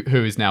 actually,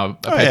 who is now a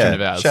patron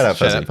of ours. Shout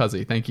out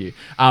Fuzzy. Thank you.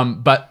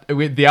 But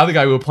with the other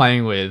guy we were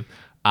playing with,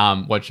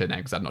 won't share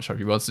names because I'm not sure if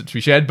he wants it to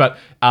be shared, but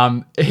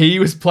he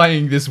was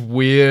playing this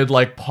weird,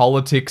 like,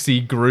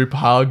 politicsy group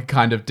hug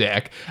kind of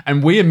deck,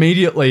 and we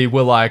immediately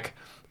were like,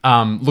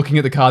 looking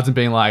at the cards and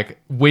being like,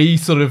 we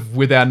sort of,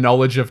 with our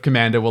knowledge of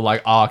Commander, were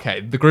like, oh, okay,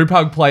 the group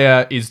hug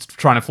player is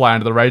trying to fly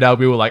under the radar.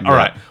 We were like, all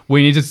right,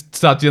 we need to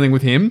start dealing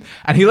with him.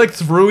 And he like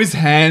threw his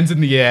hands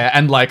in the air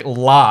and like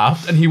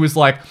laughed. And he was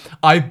like,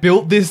 I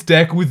built this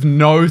deck with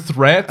no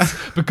threats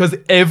because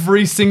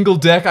every single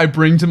deck I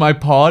bring to my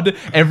pod,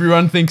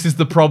 everyone thinks is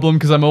the problem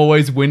because I'm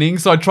always winning.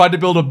 So I tried to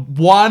build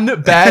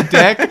one bad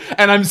deck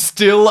and I'm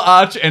still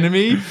arch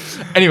enemy.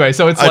 Anyway,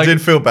 so it's like, I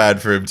did feel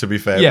bad for him, to be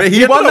fair. Yeah, but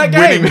he won ended up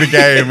that winning the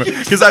game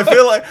because I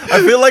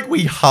feel like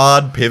we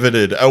hard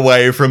pivoted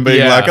away from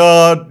being like,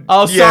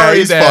 sorry,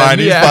 he's then. fine,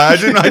 he's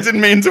fine. I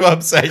didn't mean to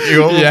upset you.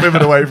 We'll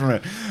pivot away from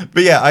it.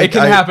 But yeah, it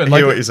can happen.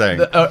 hear what you're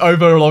saying.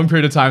 Over a long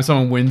period of time,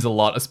 someone wins a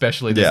lot,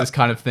 especially there's Yeah. this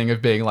kind of thing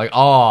of being like,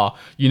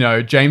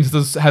 James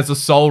has a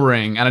soul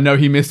ring, and I know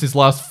he missed his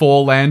last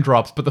 4 land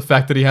drops, but the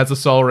fact that he has a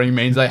soul ring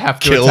means I have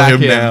to Kill attack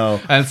him him. now.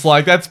 And it's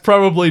like, that's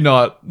probably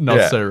not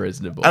Yeah. so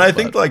reasonable. And I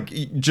but-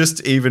 think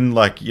just even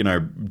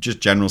just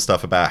general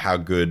stuff about how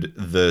good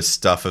the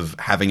stuff of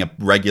having a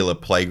regular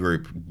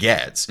playgroup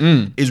gets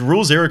is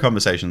Rule Zero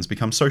conversations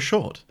become so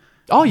short.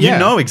 Oh, yeah. You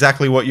know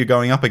exactly what you're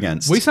going up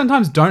against. We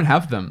sometimes don't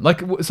have them.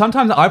 Like,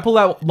 sometimes I pull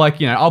out,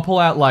 I'll pull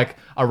out,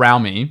 a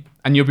Raumi,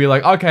 and you'll be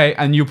like, okay,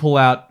 and you pull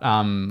out,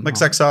 like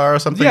Zaxara or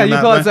something. yeah, in you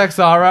that pull out way.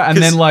 Zaxara, and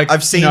 'Cause then,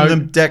 I've seen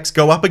them decks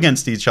go up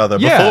against each other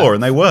Yeah. before,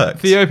 and they work.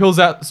 Theo pulls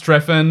out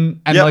Streffen,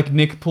 and, Yep.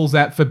 Nick pulls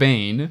out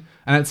Fabine,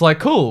 and it's like,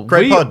 cool.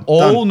 Great we pod.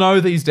 all Done. know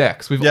these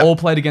decks. We've Yep. all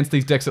played against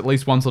these decks at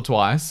least once or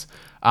twice.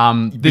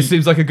 This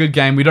seems like a good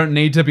game. We don't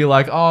need to be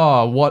like,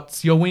 oh,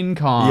 what's your win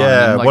con?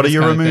 Yeah, and, like, what are this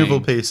your kind of removal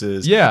thing.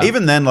 pieces? Yeah.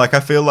 Even then, I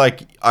feel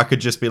like I could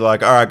just be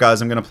like, all right,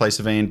 guys, I'm going to play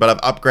Savine, but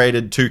I've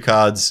upgraded 2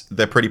 cards.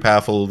 They're pretty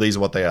powerful. These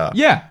are what they are.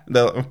 Yeah.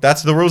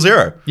 That's the Rule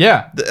Zero.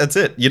 Yeah. That's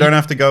it. You don't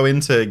have to go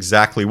into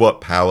exactly what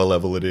power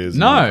level it is.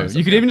 and all that No, kind of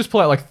you could stuff. even just pull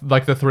out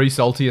like the 3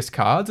 saltiest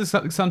cards. Is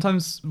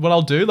sometimes what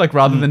I'll do,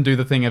 rather than do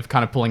the thing of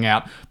kind of pulling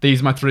out,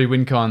 these are my 3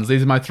 win cons,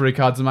 these are my 3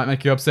 cards that might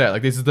make you upset.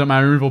 Like, this is my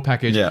removal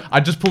package. Yeah. I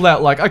just pull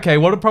out okay,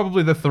 what are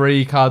probably the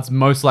 3 cards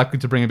most likely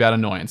to bring about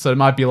annoyance? So it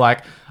might be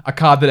like a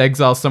card that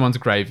exiles someone's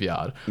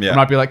graveyard. Yeah. It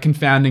might be like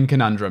Confounding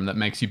Conundrum that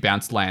makes you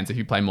bounce lands if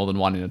you play more than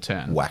 1 in a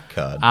turn. Whack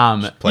card.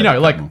 Just You play know,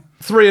 the panel.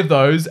 3 of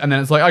those, and then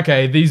it's like,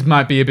 okay, these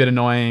might be a bit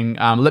annoying.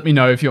 Let me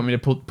know if you want me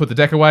to put the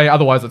deck away.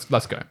 Otherwise,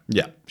 let's go.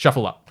 Yeah.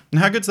 Shuffle up. And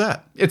how good's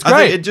that? It's I think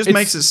great. it just It's-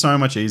 makes it so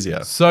much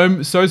easier.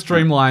 So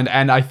streamlined,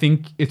 and I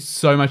think it's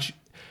so much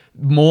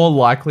more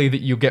likely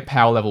that you'll get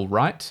power level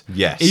right.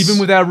 Yes. Even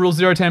with our Rule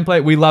Zero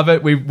template, we love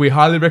it. We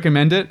highly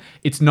recommend it.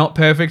 It's not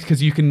perfect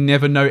because you can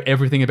never know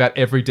everything about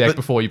every deck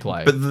before you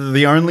play. But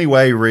the only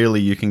way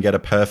really you can get a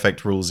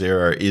perfect Rule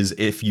Zero is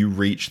if you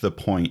reach the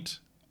point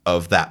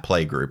of that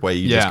play group where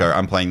you just Yeah. go,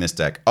 I'm playing this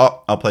deck.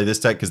 Oh, I'll play this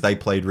deck because they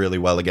played really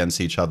well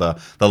against each other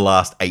the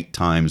last 8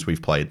 times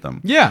we've played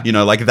them. Yeah. You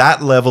know,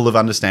 that level of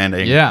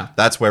understanding. Yeah.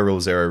 That's where Rule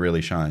Zero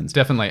really shines.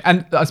 Definitely.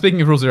 And speaking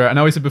of Rule Zero, I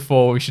know we said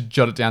before we should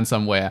jot it down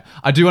somewhere.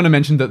 I do want to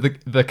mention that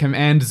the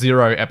Command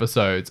Zero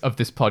episodes of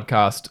this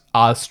podcast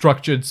are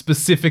structured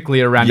specifically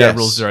around our Yes.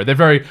 Rule Zero. They're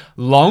very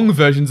long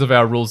versions of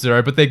our Rule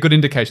Zero, but they're good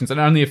indications. And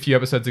only a few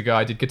episodes ago,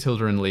 I did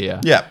Catilda and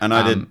Leah. Yeah, and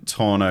I did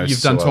Tornos. You've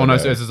done as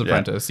Tornos well. Urza's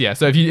Apprentice. Yeah.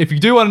 So if you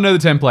do want to know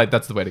the template,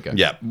 that's the way to go.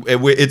 Yeah,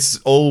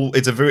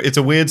 it's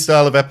a weird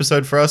style of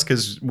episode for us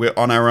because we're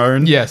on our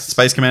own. Yes.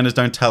 Space Commanders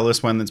don't tell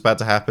us when it's about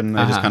to happen. They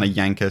just Uh-huh. kind of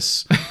yank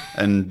us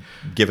and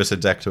give us a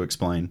deck to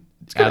explain.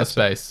 It's good Out of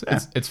episode.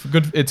 space. It's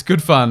good. It's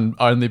good fun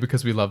only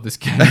because we love this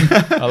game.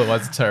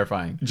 Otherwise, it's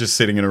terrifying. Just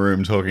sitting in a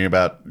room talking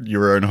about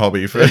your own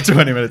hobby for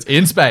 20 minutes.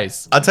 In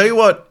space. I'll tell you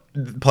what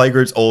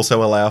playgroups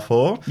also allow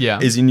for Yeah.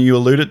 is, and you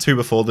alluded to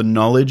before, the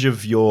knowledge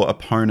of your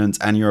opponents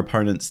and your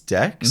opponent's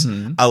decks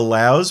Mm-hmm.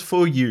 allows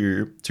for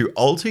you to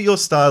alter your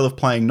style of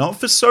playing, not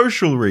for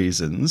social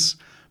reasons,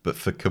 but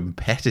for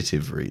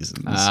competitive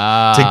reasons.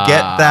 To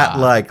get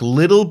that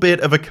little bit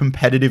of a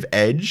competitive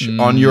edge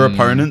on your Mm.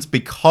 opponents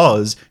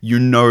because you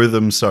know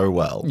them so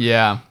well.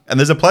 Yeah. And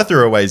there's a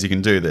plethora of ways you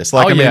can do this.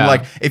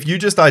 If you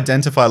just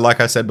identify,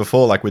 like I said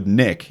before, like with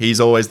Nick, he's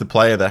always the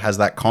player that has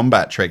that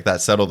combat trick,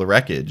 that settle the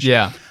wreckage.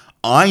 Yeah.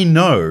 I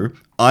know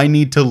I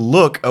need to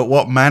look at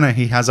what mana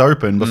he has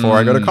open before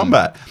I go to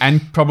combat.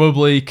 And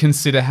probably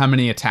consider how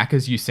many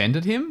attackers you send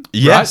at him.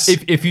 Yes.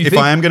 Right? If If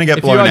I am gonna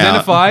get blown if out. you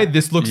identify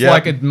this looks Yep.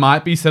 like it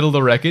might be Settle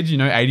the Wreckage,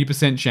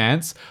 80%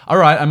 chance. All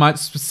right, I might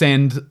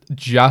send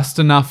just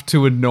enough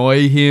to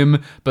annoy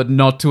him, but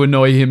not to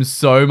annoy him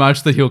so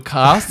much that he'll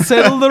cast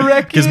Settle the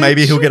Wreckage. Because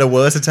maybe he'll get a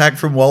worse attack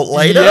from Walt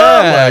later.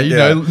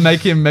 Yeah, make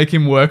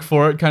him work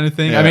for it, kind of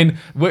thing. I Yeah. mean,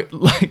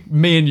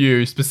 me and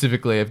you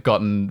specifically have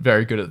gotten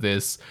very good at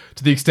this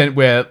to the extent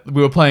where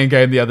we were playing a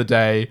game the other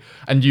day,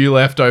 and you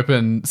left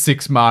open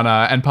 6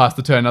 mana and passed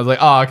the turn. I was like,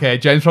 oh, okay,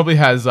 James probably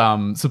has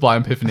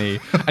Sublime Epiphany,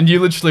 and you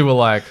literally were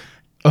like,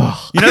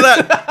 oh, You know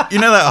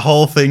that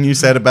whole thing you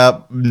said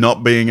about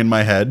not being in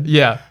my head?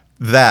 yeah.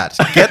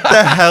 Get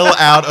the hell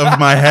out of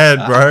my head,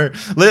 bro.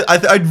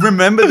 I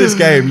remember this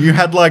game. You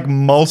had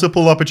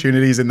multiple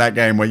opportunities in that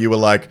game where you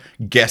were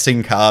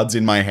guessing cards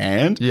in my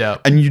hand. Yeah.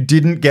 And you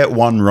didn't get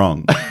one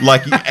wrong.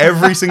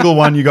 Every single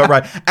one you got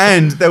right.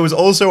 And there was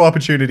also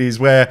opportunities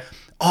where,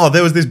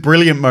 there was this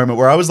brilliant moment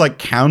where I was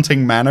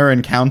counting mana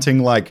and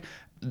counting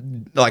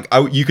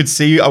you could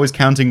see I was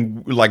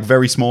counting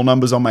very small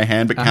numbers on my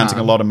hand, but counting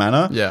a lot of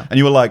mana. Yeah. And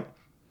you were like,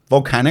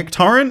 Volcanic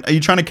Torrent? Are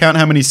you trying to count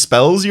how many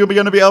spells you're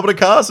going to be able to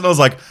cast? And I was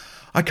like,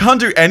 I can't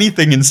do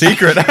anything in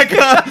secret. I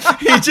can't.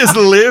 He just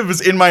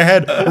lives in my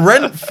head,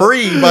 rent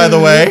free. By the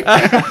way,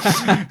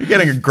 you're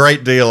getting a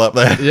great deal up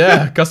there.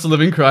 Yeah, cost of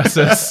living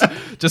crisis.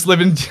 Just live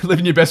in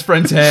your best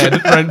friend's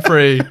head, rent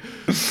free.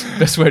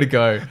 Best way to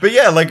go. But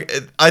yeah,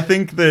 I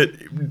think that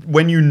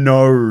when you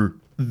know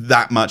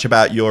that much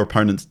about your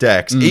opponent's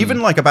decks,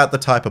 even like about the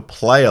type of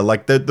player,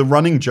 like the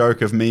running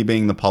joke of me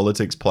being the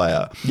politics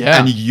player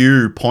and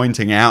you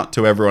pointing out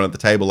to everyone at the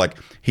table, like,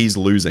 he's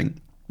losing.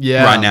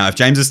 Yeah. Right now, if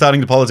James is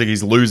starting to politic,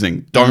 he's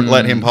losing. Don't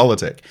let him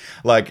politic.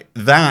 Like,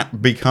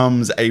 that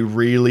becomes a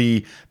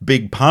really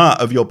big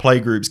part of your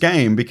playgroup's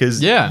game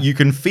because you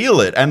can feel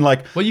it. And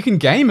like, well, you can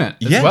game it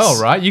as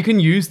well, right? You can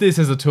use this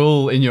as a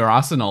tool in your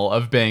arsenal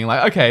of being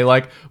like, okay,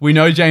 like, we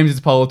know James is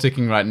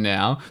politicking right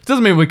now. It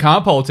doesn't mean we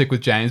can't politic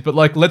with James, but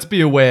like, let's be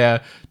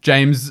aware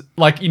James,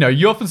 like, you know,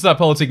 you often start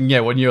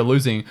politicking, when you're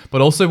losing,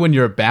 but also when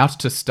you're about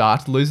to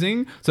start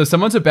losing. So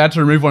someone's about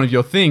to remove one of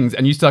your things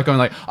and you start going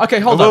like, okay,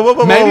 hold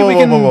on, maybe we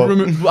can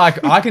remove,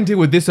 like, I can deal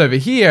with this over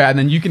here and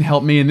then you can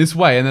help me in this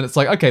way. And then it's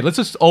like, okay, let's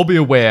just all be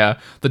aware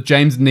that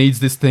James needs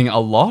this thing a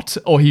lot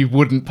or he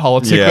wouldn't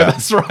politic with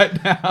us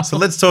right now. So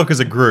let's talk as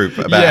a group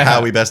about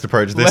how we best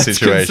approach this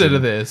situation. Let's consider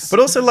this.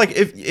 But also, like,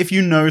 if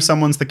you know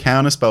someone's the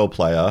counterspell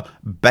player,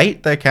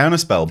 bait their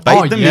counterspell.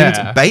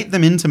 Bait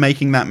them into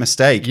making that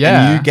mistake.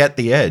 Yeah. And you get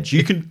the edge.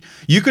 You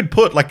could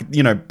put, like,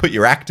 you know, put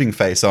your acting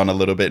face on a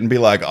little bit and be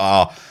like,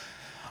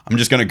 I'm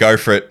just going to go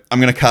for it.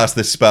 I'm going to cast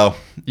this spell.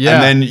 Yeah.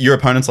 And then your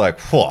opponent's like,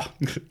 whoa,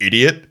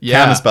 idiot.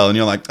 Yeah. Counterspell. And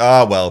you're like,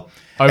 well.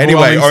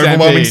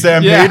 Overwhelming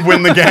Stampede,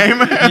 win the game.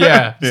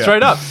 yeah,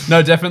 straight up.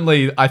 No,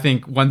 definitely. I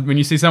think when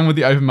you see someone with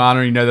the open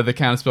mana and you know they're the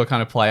counterspell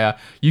kind of player,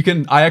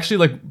 I actually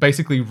like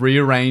basically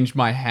rearrange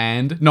my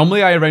hand.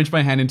 Normally I arrange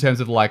my hand in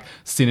terms of like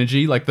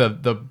synergy, like the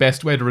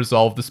best way to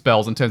resolve the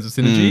spells in terms of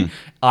synergy.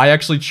 I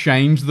actually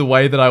change the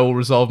way that I will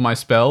resolve my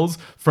spells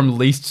from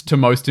least to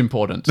most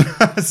important.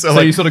 so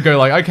like, you sort of go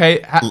like, okay,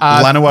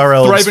 Llanowar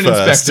Elves Thraben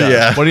first. Inspector.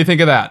 Yeah. What do you think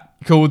of that?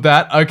 Cool with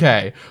that?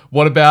 Okay.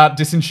 What about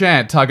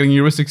Disenchant, targeting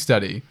heuristic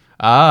study?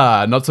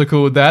 Not so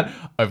cool with that.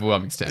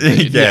 Overwhelming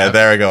Stampede.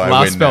 There we go.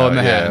 Last spell in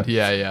the hand.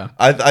 Yeah.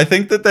 I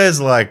think that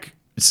there's like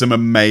some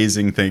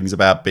amazing things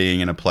about being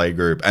in a play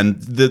group,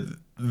 and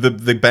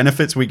the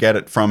benefits we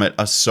get from it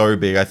are so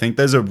big. I think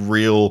there's a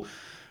real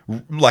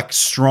like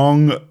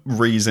strong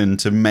reason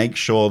to make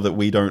sure that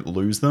we don't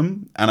lose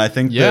them, and I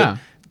think that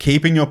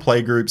keeping your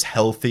play groups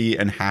healthy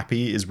and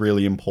happy is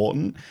really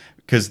important.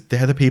 Because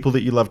they're the people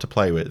that you love to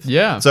play with.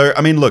 Yeah. So,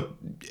 I mean, look,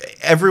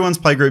 everyone's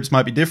playgroups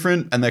might be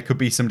different and there could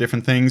be some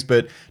different things,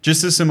 but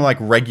just as some like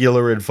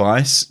regular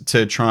advice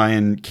to try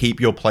and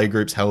keep your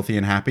playgroups healthy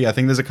and happy, I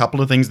think there's a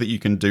couple of things that you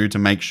can do to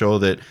make sure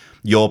that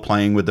you're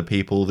playing with the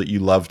people that you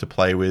love to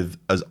play with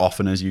as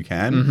often as you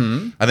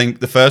can. I think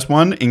the first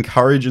one,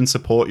 encourage and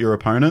support your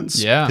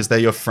opponents. Yeah. Because they're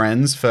your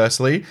friends,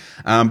 firstly.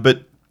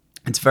 But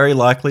it's very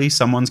likely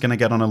someone's going to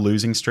get on a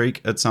losing streak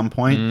at some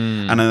point,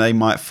 and then they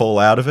might fall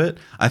out of it.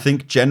 I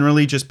think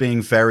generally just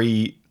being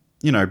very,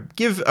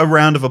 give a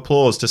round of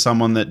applause to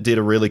someone that did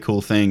a really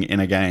cool thing in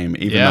a game,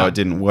 even though it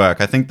didn't work.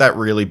 I think that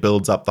really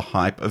builds up the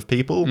hype of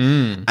people,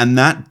 and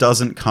that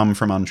doesn't come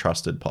from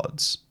untrusted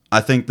pods.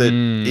 I think that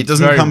it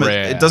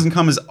doesn't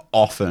come as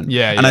often.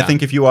 And I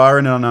think if you are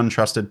in an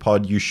untrusted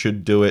pod, you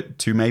should do it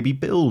to maybe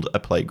build a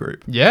play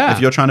group. If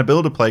you're trying to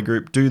build a play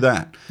group, do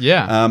that.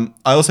 I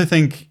also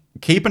think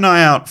keep an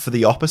eye out for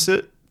the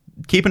opposite.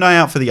 Keep an eye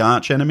out for the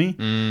arch enemy.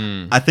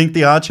 I think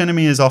the arch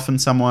enemy is often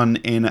someone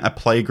in a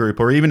play group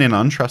or even in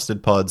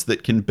untrusted pods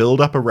that can build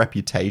up a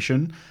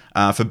reputation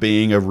for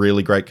being a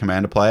really great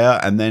commander player,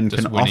 and then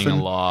just can winning often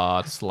a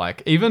lot.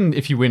 Like, even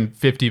if you win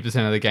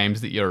 50% of the games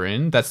that you're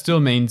in, that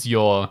still means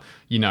you're,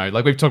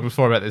 like we've talked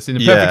before about this, in a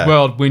perfect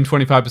world, win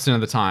 25%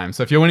 of the time.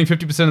 So if you're winning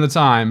 50% of the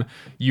time,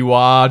 you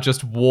are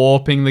just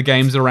warping the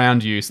games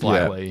around you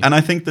slightly. And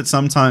I think that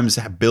sometimes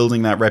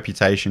building that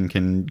reputation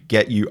can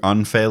get you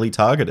unfairly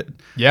targeted.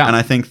 And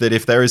I think that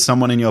if there is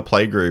someone in your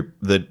play group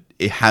that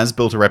it has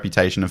built a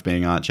reputation of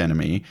being arch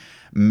enemy,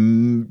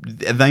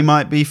 they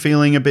might be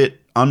feeling a bit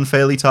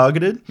unfairly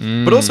targeted.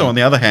 But also on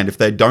the other hand, if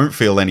they don't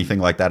feel anything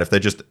like that, if they're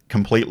just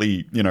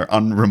completely,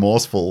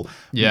 unremorseful,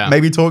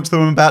 maybe talk to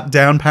them about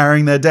down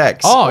powering their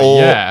decks.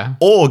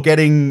 Or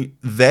getting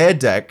their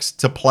decks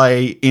to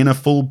play in a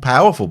full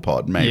powerful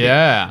pod, maybe.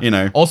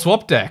 Or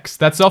swap decks.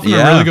 That's often a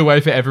really good way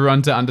for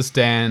everyone to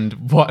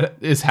understand what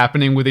is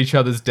happening with each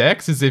other's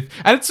decks, and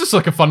it's just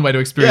like a fun way to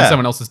experience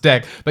someone else's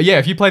deck. But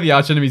if you play the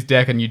arch enemy's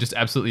deck and you just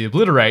absolutely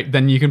obliterate,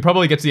 then you can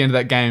probably get to the end of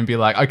that game and be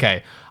like,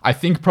 okay, I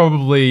think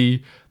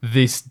probably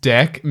this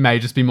deck may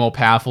just be more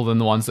powerful than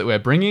the ones that we're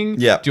bringing.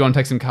 Do you want to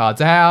take some cards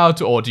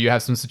out, or do you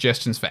have some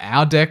suggestions for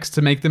our decks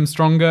to make them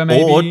stronger,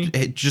 maybe?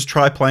 Or just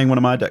try playing one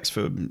of my decks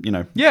for,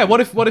 Yeah,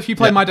 what if you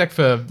play my deck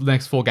for the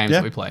next 4 games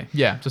that we play?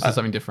 Just as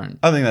something different.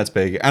 I think that's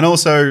big. And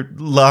also,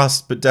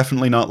 last but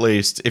definitely not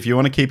least, if you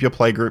want to keep your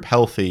play group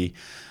healthy,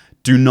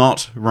 do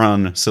not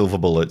run silver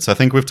bullets. I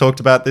think we've talked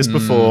about this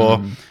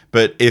before,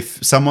 but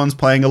if someone's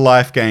playing a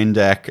life gain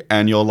deck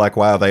and you're like,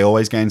 wow, they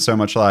always gain so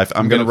much life,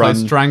 I'm going to run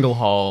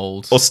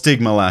Stranglehold or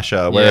Stigma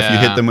Lasher, where if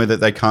you hit them with it,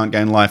 they can't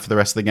gain life for the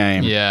rest of the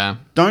game.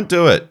 Don't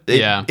do it.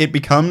 It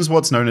becomes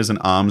what's known as an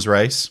arms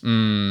race,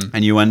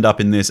 and you end up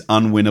in this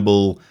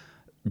unwinnable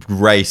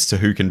race to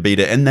who can beat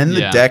it. And then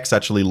the Yeah. decks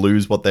actually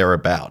lose what they're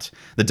about.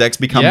 The decks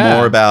become Yeah.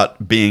 more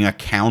about being a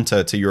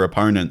counter to your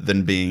opponent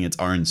than being its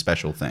own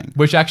special thing.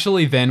 Which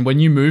actually then, when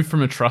you move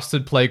from a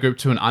trusted playgroup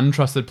to an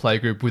untrusted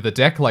playgroup with a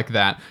deck like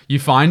that, you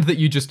find that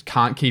you just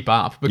can't keep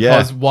up.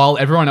 Because Yeah. while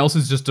everyone else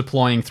is just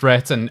deploying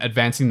threats and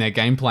advancing their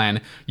game plan,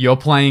 you're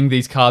playing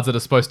these cards that are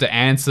supposed to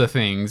answer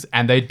things,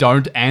 and they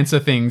don't answer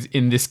things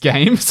in this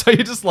game. So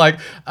you're just like,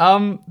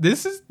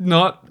 this is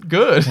not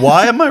good.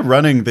 Why am I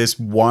running this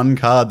one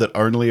card that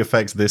only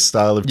affects this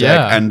style of deck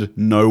Yeah. and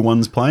no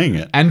one's playing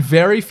it? And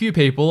very few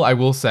people, I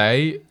will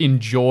say,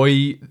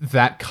 enjoy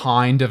that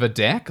kind of a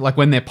deck, like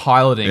when they're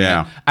piloting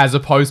Yeah. it, as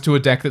opposed to a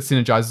deck that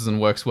synergizes and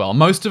works well.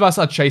 Most of us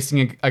are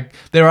chasing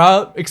there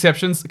are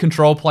exceptions.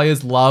 Control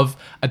players love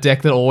a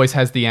deck that always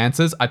has the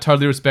answers. I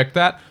totally respect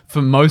that.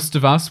 For most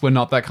of us, we're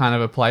not that kind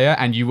of a player,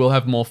 and you will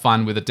have more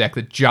fun with a deck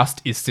that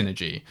just is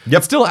synergy.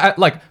 Yep. Still,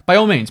 like, by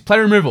all means, play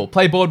removal,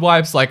 play board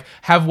wipes, like,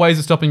 have ways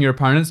of stopping your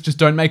opponents. Just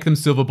don't make them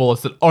silver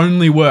bullets that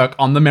only work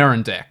on the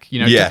Merrin deck.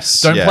 You know,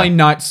 Yes, don't yeah. play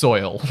Night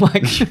Soil.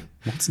 Like,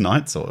 What's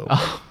Night Soil?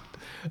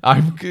 I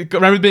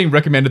remember being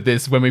recommended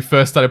this when we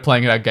first started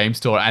playing at our game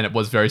store, and it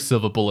was very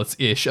silver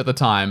bullets-ish at the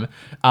time.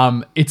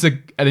 It's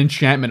an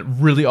enchantment,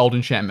 really old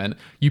enchantment.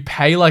 You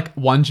pay like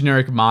 1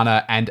 generic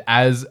mana, and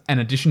as an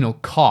additional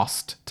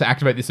cost to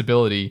activate this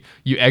ability,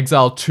 you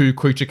exile 2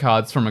 creature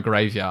cards from a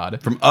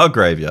graveyard. From a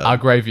graveyard. Our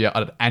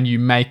graveyard, and you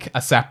make a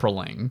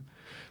Saproling.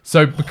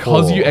 So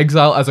because Oh. you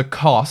exile as a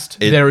cost,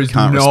 It there is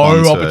can't no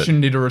respond to it.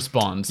 opportunity to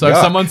respond. So if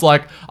Yuck. someone's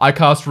like, I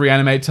cast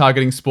Reanimate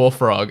targeting Spore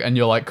Frog, and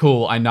you're like,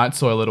 cool, I Night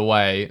Soil it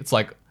away. It's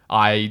like,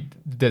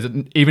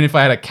 even if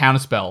I had a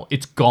counterspell,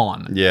 it's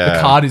gone. Yeah. The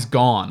card is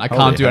gone. I Holy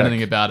can't do heck.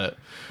 anything about it.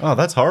 Oh,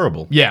 that's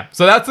horrible. Yeah,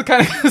 so that's the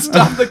kind of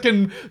stuff that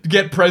can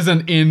get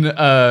present in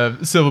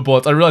Silver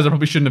Bullets. I realize I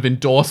probably shouldn't have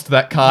endorsed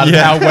that card and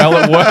Yeah. how well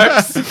it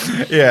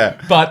works.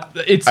 Yeah. But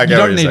it's I you get what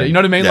don't you're need it. saying. You know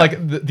what I mean? Yeah.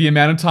 Like the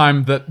amount of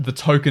time that the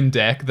token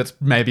deck that's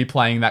maybe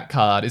playing that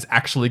card is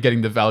actually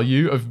getting the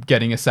value of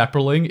getting a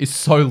Saproling is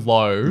so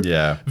low.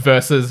 Yeah.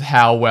 Versus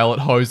how well it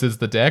hoses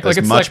the deck. There's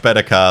like it's much like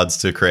better cards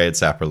to create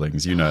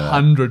Saprolings. You know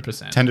that.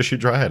 100%. Tender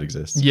Shoot Dryad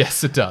exists.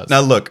 Yes, it does.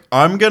 Now, look,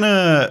 I'm going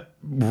to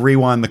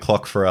rewind the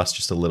clock for us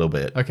just a little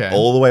bit. Okay.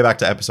 All the way back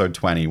to episode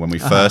 20 when we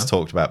first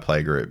talked about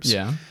playgroups.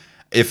 Yeah.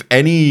 If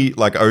any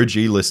like OG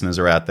listeners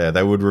are out there,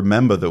 they would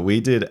remember that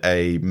we did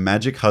a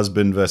Magic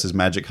Husband versus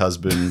Magic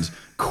Husband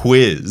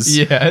quiz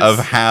Yes. of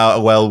how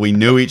well we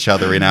knew each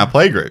other in our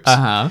playgroups.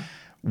 Uh-huh.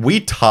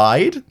 We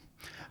tied.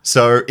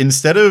 So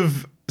instead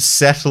of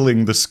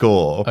settling the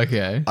score,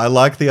 Okay. I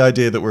like the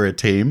idea that we're a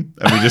team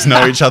and we just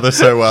know each other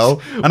so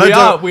well. And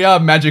We are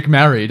magic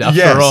married after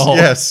yes, all.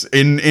 yes,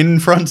 in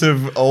front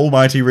of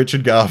Almighty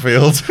Richard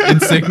Garfield. In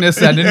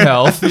sickness and in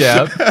health.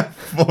 Yeah.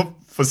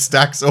 for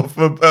stacks or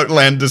for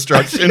land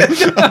destruction.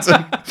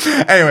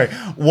 Anyway,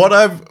 what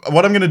I'm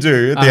going to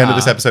do at the end of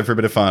this episode for a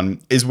bit of fun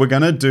is we're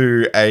going to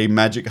do a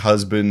Magic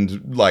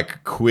Husband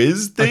like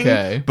quiz thing,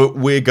 Okay. but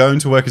we're going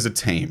to work as a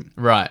team.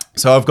 Right.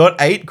 So I've got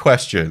 8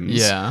 questions.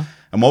 Yeah.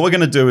 And what we're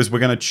going to do is we're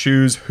going to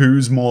choose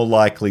who's more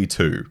likely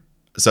to.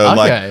 So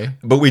Okay.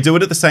 but we do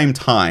it at the same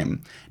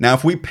time. Now,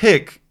 if we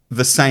pick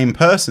the same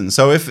person,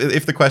 so if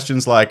the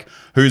question's like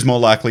who's more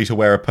likely to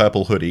wear a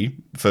purple hoodie,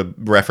 for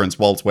reference,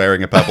 Walt's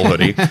wearing a purple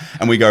hoodie,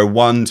 and we go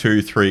 1,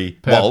 2, 3,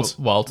 Walt.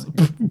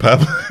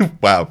 Purple.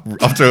 Wow,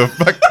 off to a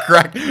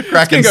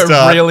cracking gonna go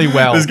start. really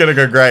well. This is going to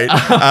go great.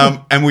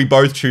 And we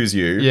both choose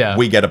you. Yeah.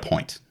 We get a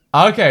point.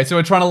 Okay, so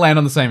we're trying to land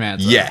on the same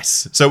answer.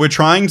 Yes. So we're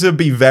trying to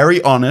be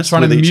very honest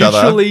Trying with to each other.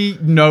 mutually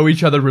know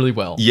each other really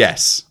well.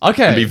 Yes.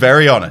 Okay. And be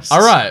very honest. All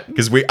right.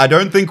 Because I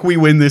don't think we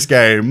win this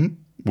game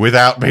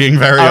without being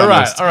very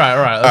honest. All right.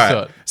 Let's do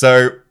it.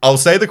 So I'll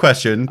say the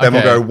question, then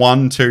Okay. we'll go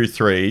 1, 2,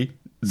 3.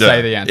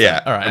 Say the answer.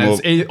 Yeah. All right. And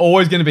And it's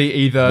always going to be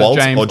either Walt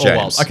James or James.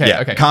 Walt. Okay.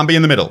 Yeah. Okay. Can't be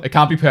in the middle. It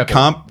can't be purple.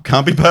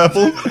 Can't be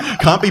purple.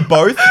 Can't be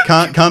both.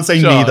 Can't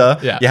say Sure, neither.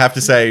 yeah. You have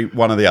to say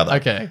one or the other.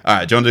 Okay. All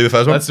right. Do you want to do the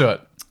first one? Let's do it.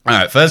 All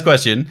right. First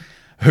question.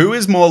 Who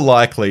is more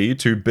likely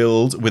to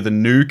build with a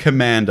new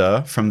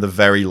commander from the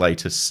very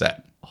latest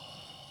set?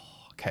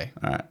 Okay.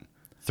 All right.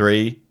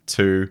 3,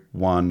 2,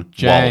 1.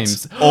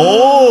 James. Walt.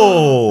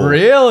 Oh.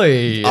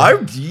 Really?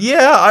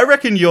 I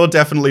reckon you're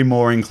definitely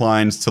more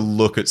inclined to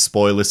look at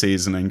spoiler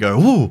season and go,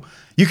 ooh,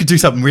 you could do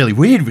something really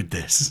weird with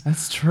this.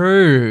 That's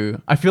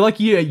true. I feel like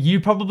you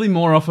probably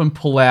more often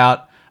pull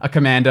out a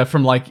commander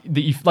from like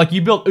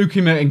you built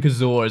Ukuma and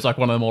Kazor is like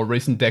one of the more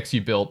recent decks you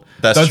built.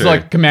 That's Those true.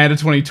 Like Commander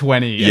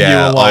 2020. And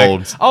Yeah, you were like,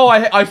 old. oh,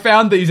 I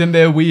found these and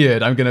they're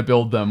weird. I'm gonna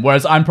build them.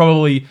 Whereas I'm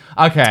probably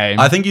okay.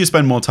 I think you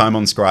spend more time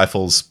on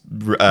Scryfall's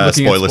looking at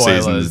spoiler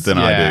seasons than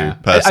I do,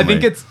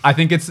 personally. I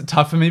think it's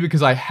tough for me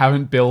because I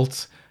haven't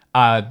built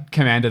a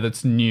commander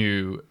that's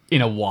new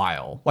in a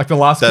while. Like the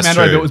last That's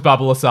commander I true. built was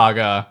Babala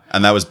Saga.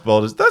 And that was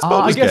Baldur's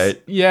I guess,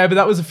 Gate. yeah, but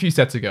that was a few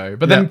sets ago.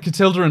 But then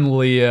Catilda and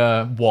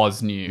Leah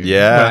was new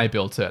Yeah. when I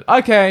built it.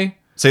 Okay.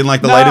 See,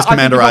 like the No, latest I think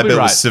commander you're I probably built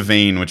right. was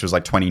Savine, which was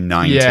like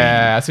 2019.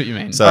 Yeah, that's what you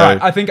mean. So, All right,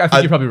 I think you're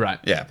probably right.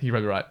 yeah. I think you're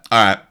probably right.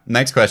 All right,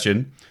 next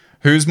question.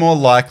 Who's more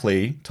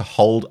likely to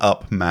hold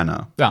up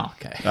mana? Oh,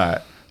 okay. All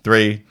right.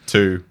 3,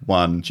 2,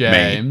 1.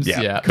 James, Me.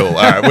 yeah. Cool. All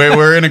right.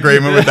 We're in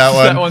agreement with that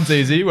one. That one's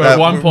easy. We're at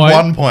 1 point.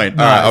 1 point.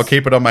 All Nice. right. I'll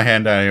keep it on my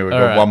hand down here. We've got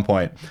right. 1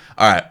 point.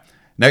 All right.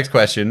 Next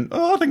question.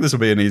 Oh, I think this will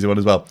be an easy one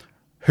as well.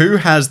 Who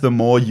has the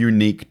more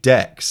unique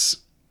decks?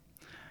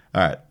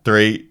 All right.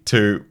 3,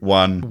 2,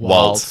 1.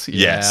 Walt.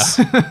 yeah. Yes.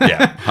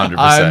 Yeah.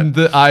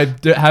 100%. I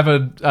have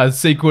a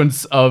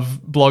sequence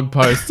of blog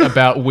posts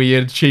about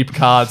weird cheap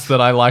cards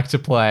that I like to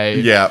play.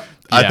 Yeah.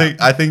 Yeah.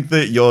 I think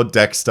that your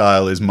deck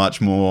style is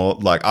much more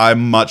like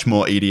I'm much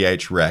more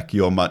EDH Rec.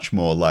 You're much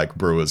more like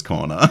Brewer's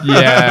Corner.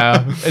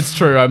 Yeah, it's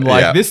true. I'm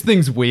like, Yeah. this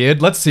thing's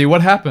weird. Let's see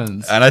what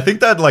happens. And I think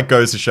that like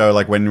goes to show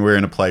like when we're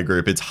in a play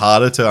group, it's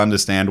harder to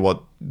understand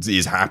what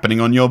is happening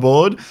on your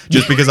board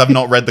just because I've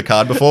not read the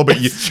card before.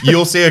 But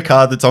you'll see a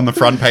card that's on the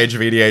front page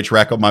of EDH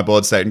Rec on my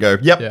board state and go,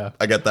 yep, Yeah.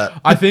 I get that.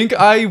 I think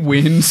I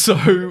win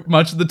so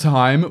much of the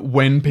time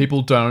when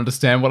people don't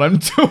understand what I'm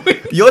doing.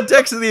 Your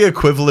decks are the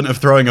equivalent of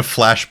throwing a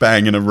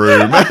flashbang in a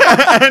room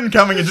and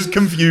coming in just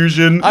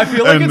confusion. I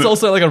feel like and- it's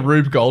also like a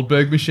Rube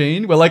Goldberg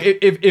machine where like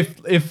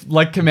if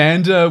like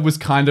Commander was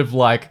kind of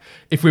like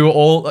if we were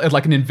all at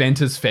like an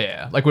inventors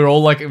fair, like we were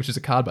all like, which is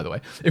a card by the way,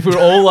 if we were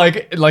all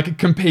like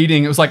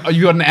competing, it was like, oh,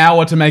 you got an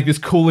hour to make this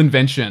cool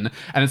invention,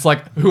 and it's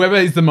like whoever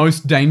is the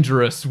most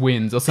dangerous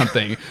wins or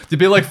something. There'd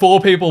be like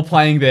 4 people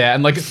playing there,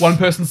 and like one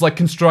person's like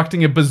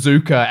constructing a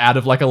bazooka out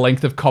of like a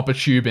length of copper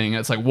tubing.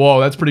 It's like, whoa,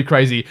 that's pretty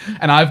crazy.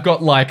 And I've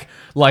got like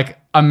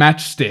a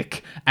matchstick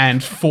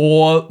and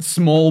 4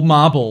 small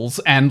marbles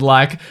and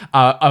like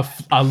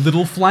a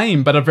little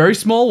flame, but a very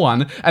small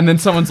one. And then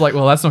someone's like,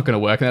 well, that's not going to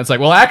work. And it's like,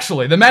 well,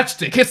 actually, the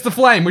matchstick hits the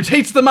flame, which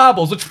heats the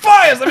marbles, which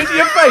fires them into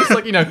your face.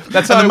 Like, you know,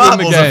 that's how and I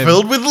the win the marbles game. are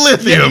filled with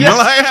lithium.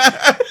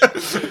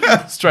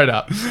 Yeah. Straight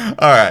up.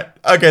 All right.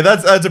 Okay,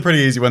 that's a pretty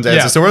easy one to answer.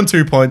 Yeah. So we're on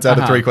 2 points out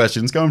of Uh-huh. 3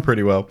 questions. Going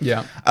pretty well.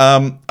 Yeah.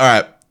 All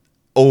right.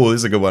 Oh, this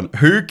is a good one.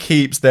 Who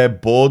keeps their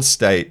board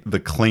state the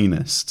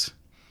cleanest?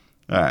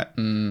 All right.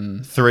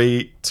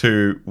 3,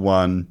 2,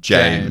 1.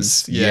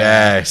 James. James, yeah.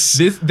 Yes.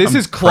 This I'm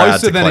is proud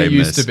closer to than it claim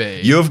used this.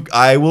 to be.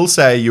 I will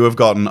say you have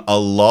gotten a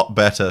lot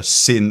better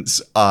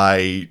since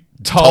I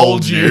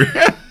Told you.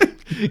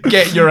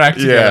 Get your act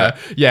together.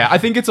 Yeah. Yeah, I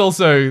think it's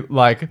also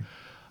like,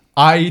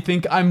 I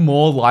think I'm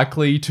more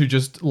likely to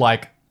just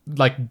like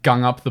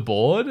gung up the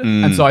board.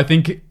 And so I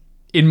think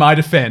in my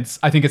defense,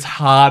 I think it's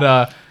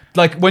harder.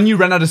 Like when you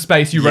run out of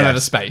space, you run out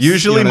of space.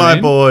 Usually You know what my I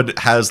mean? board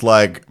has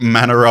like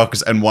mana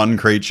rocks and 1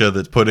 creature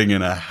that's putting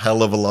in a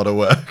hell of a lot of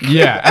work.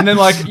 Yeah, and then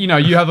like, you know,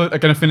 you have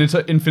like an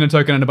infinite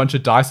token and a bunch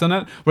of dice on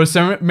it. Whereas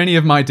so many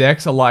of my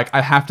decks are like,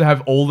 I have to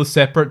have all the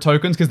separate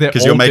tokens because they're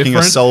all you're making a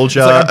different. soldier,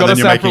 It's like, I've got and then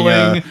you're making a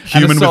sapperling and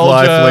human with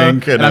soldier,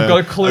 lifelink, and I've got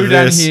a a clue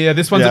down this. here.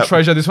 This one's Yep. a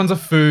treasure. This one's a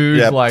food.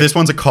 Yeah, Like, this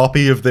one's a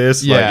copy of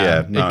this.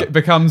 yeah, No. it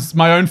becomes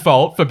my own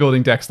fault for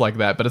building decks like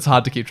that, but it's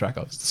hard to keep track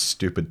of.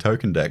 Stupid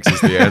token decks is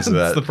the answer to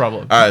that. That's the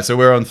problem. All right, so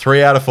we're on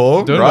 3 out of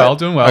 4. Doing right? well,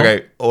 doing well.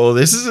 Okay. Oh,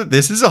 this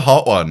is a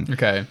hot one.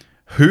 Okay.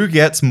 Who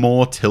gets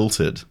more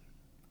tilted?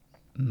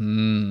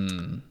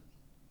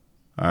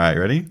 All right,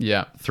 ready?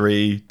 Yeah.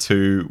 3,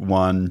 2,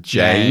 1.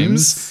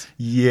 James.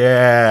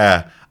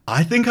 Yeah,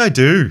 I think I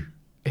do.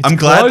 It's I'm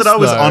glad close, that I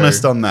was though.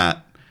 honest on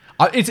that.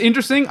 It's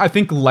interesting. I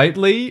think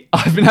lately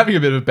I've been having a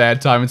bit of a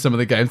bad time in some of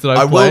the games that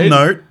I've I played. will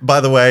note, by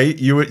the way,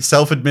 you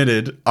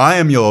self-admitted, I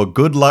am your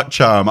good luck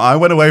charm. I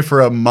went away for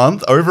over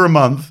a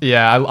month.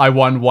 Yeah, I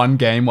won 1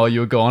 game while you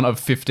were gone of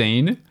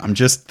 15. I'm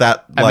just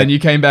that, And then you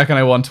came back and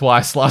I won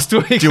twice last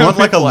week. do you want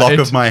like a lock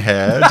of my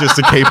hair just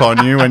to keep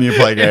on you when you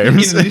play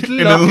games?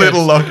 In a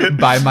little locket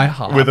by my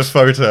heart. with a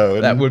photo.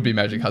 And, That would be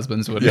Magic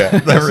Husbands, wouldn't yeah,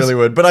 it? that really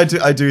would. But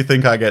I do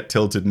think I get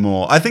tilted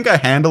more. I think I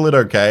handle it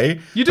okay.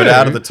 You do. But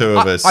out of the 2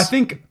 of us, I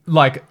think,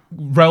 like,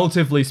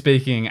 relatively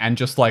speaking, and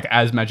just like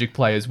as Magic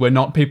players, we're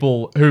not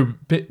people who.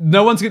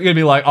 No one's going to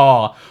be like,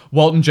 oh,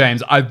 Walt and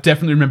James. I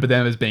definitely remember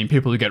them as being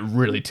people who get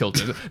really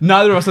tilted.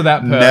 Neither of us are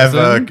that person.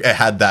 never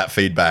had that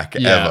feedback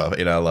Yeah. ever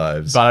in our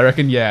lives. But I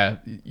reckon, yeah.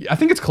 I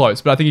think it's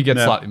close, but I think you get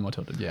slightly more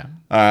tilted, yeah.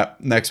 All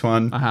right, next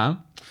one. Uh-huh.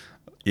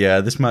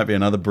 Yeah, this might be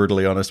another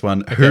brutally honest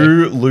one.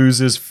 Who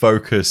loses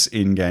focus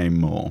in game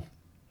more?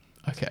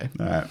 Okay.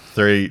 All right,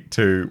 3,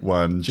 2,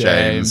 1.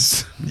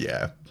 James.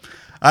 Yeah,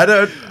 I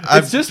don't.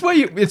 It's just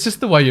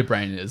the way your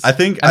brain is. I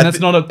think- and I that's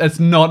it's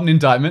not an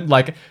indictment.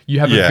 Like, you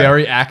have Yeah. a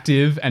very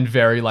active and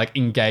very like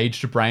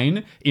engaged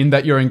brain in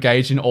that you're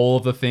engaged in all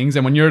of the things.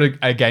 And when you're at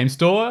a game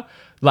store,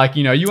 like,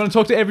 you know, you want to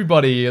talk to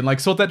everybody and like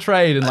sort that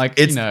trade and like,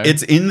 It's you know,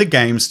 it's in the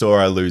game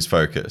store I lose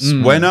focus.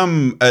 When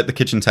I'm at the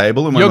kitchen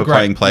table and when You're we're great.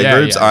 playing play Yeah,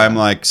 groups, yeah, I'm yeah.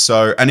 like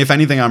so. And if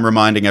anything, I'm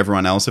reminding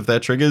everyone else of their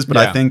triggers. But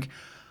Yeah.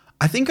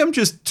 I think I'm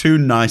just too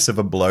nice of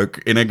a bloke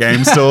in a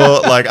game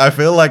store. Like I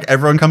feel like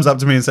everyone comes up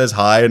to me and says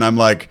hi, and I'm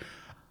like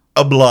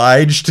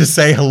obliged to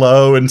say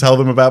hello and tell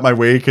them about my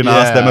week and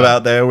ask them Yeah.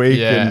 about their week.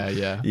 Yeah, and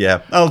yeah.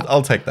 yeah.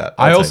 I'll take that.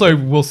 I I'll also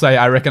take will say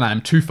I reckon I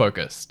am too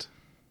focused.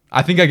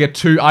 I think I get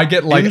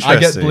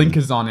Interesting.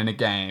 blinkers on in a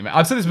game.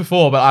 I've said this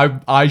before,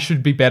 but I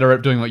should be better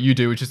at doing what you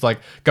do, which is like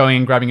going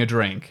and grabbing a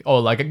drink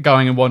or like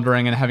going and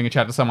wandering and having a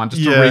chat to someone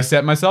just to Yeah.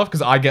 reset myself,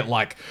 because I get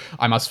like,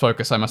 I must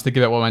focus. I must think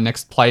about what my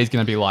next play is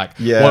going to be like.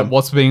 Yeah.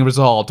 What's being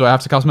resolved? Do I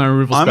have to cast my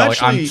removal I'm spell?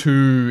 actually- I'm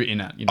too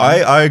in it. You know?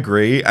 I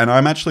agree, and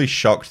I'm actually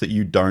shocked that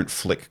you don't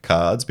flick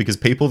cards, because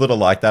people that are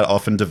like that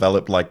often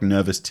develop like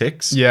nervous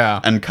tics.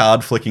 Yeah. And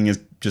card flicking is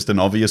just an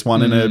obvious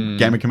one in a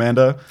game of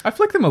Commander. I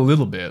flick them a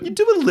little bit. You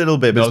do a little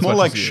bit, but Not it's as more much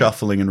like as you.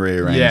 shuffling and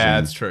rearranging. Yeah,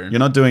 that's true. You're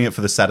not doing it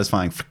for the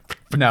satisfying.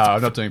 No,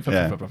 I'm not doing.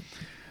 Yeah. All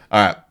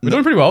right. We're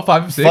doing pretty well.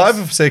 5 of 6. 5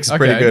 of 6 is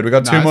pretty Okay, good. We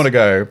got 2 nice. more to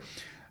go.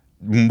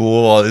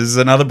 Whoa, this is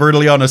another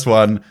brutally honest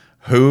one.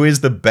 Who is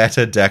the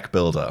better deck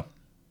builder?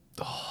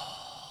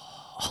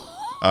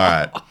 All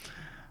right.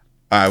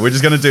 All right, we're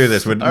just going to do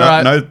this. We're All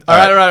right. All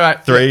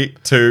right. 3,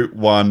 2,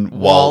 1, waltz.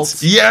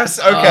 Waltz. Yes,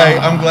 okay.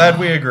 I'm glad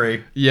we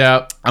agree.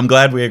 Yeah. I'm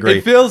glad we agree.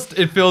 It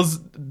feels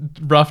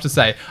rough to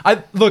say.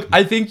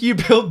 I think you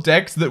build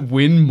decks that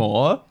win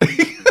more.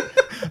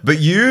 But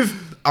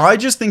I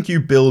just think you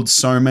build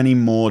so many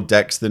more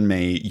decks than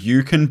me.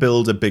 You can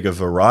build a bigger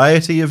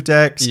variety of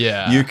decks.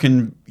 Yeah.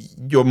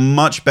 You're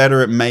much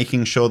better at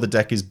making sure the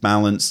deck is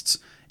balanced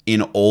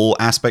in all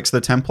aspects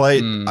of the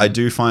template. I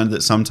do find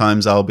that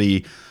sometimes I'll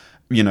be,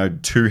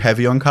 too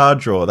heavy on card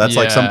draw. That's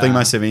like something Yeah.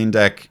 my Savine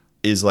deck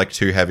is like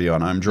too heavy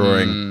on. I'm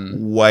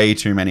drawing way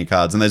too many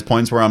cards. And there's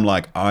points where I'm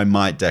like, I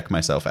might deck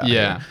myself out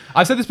Yeah. here.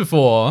 I've said this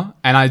before,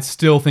 and I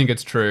still think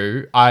it's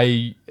true.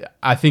 I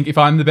think if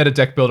I'm the better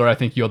deck builder, I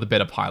think you're the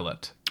better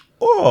pilot.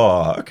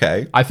 Oh,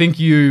 okay. I think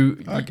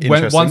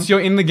interesting. once you're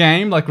in the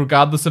game, like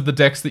regardless of the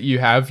decks that you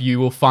have, you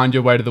will find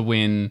your way to the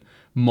win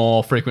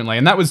more frequently.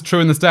 And that was true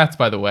in the stats,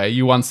 by the way.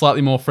 You won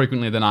slightly more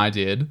frequently than I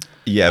did.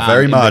 Yeah,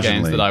 very in the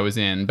games marginally. that I was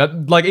in.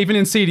 But like even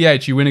in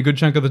CDH, you win a good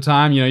chunk of the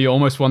time. You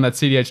almost won that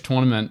CDH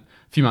tournament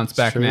a few months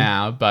back true.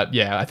 now. But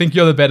yeah, I think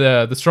you're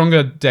the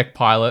stronger deck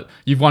pilot.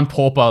 You've won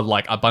Pauper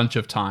like a bunch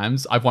of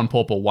times. I've won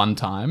Pauper one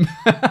time.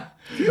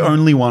 You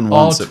only won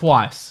Oh, once.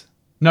 twice.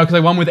 No, because I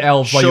won with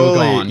elves while you were Surely-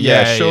 gone.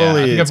 yeah,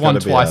 surely I think it's I've won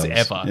gotta be twice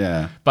elves. ever.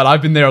 Yeah. But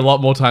I've been there a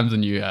lot more times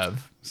than you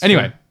have.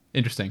 Anyway,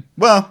 interesting.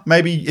 Well,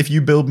 maybe if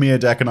you build me a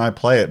deck and I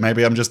play it,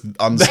 maybe I'm just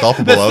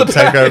unstoppable. I'll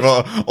take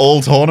over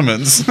all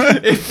tournaments.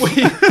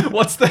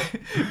 What's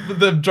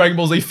the Dragon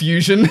Ball Z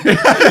fusion?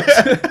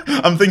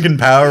 I'm thinking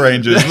Power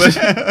Rangers.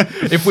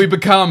 If we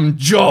become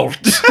Jolt,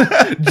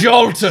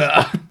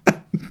 Jolter.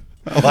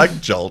 I like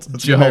Jolt.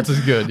 That's a good Jolt name.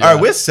 is good. All Yeah.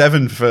 right, we're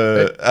 7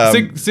 for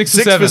Six six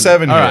for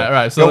 7. here. All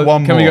right. So Got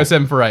one can we more. go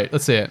 7 for 8?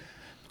 Let's see it.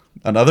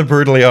 Another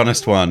brutally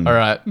honest one. All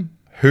right.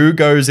 Who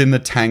goes in the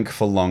tank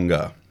for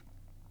longer?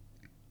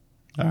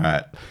 All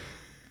right.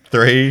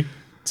 3,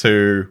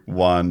 2,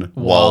 1.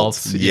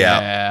 Waltz.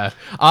 Yeah.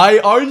 I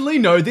only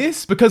know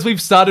this because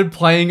we've started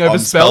playing over On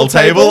spell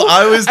table.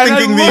 I was and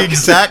thinking the look-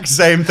 exact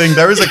same thing.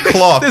 There is a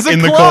clock There's a in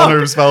the clock.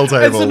 corner of spell And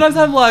table. sometimes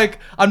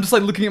I'm just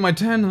like looking at my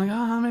turn. And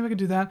I'm like, maybe I could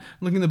do that. I'm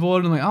looking at the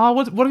board and I'm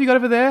like, what have you got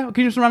over there?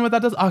 Can you just remind me what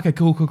that does? Oh, okay,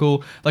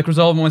 cool. Like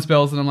resolve my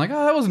spells and I'm like,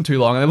 that wasn't too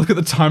long. And I look at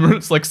the timer and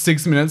it's like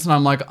 6 minutes and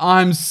I'm like,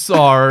 I'm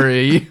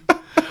sorry.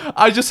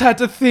 I just had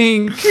to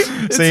think.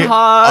 It's See,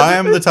 hard. I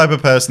am the type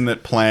of person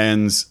that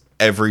plans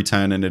every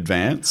turn in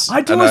advance.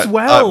 I do And as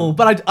well,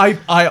 but I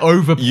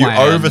overplan. You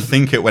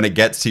overthink it when it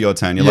gets to your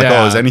turn. You're like,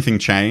 Yeah. has anything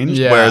changed?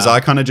 Yeah. Whereas I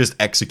kind of just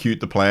execute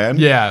the plan.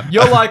 Yeah,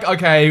 you're like,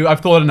 okay, I've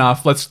thought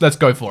enough. Let's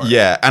go for it.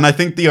 Yeah, and I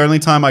think the only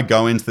time I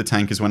go into the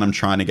tank is when I'm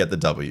trying to get the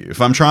W.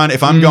 If I'm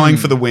Mm. going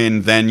for the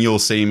win, then you'll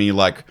see me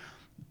like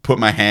put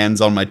my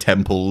hands on my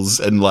temples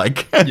and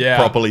like Yeah.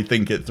 properly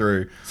think it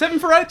through. 7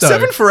 for 8 though.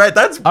 7 for 8,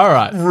 that's All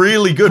right.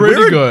 really good. Pretty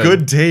We're good. a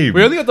good team.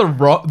 We only got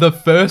the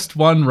first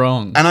one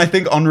wrong. And I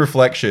think on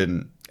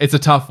reflection, It's a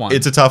tough one.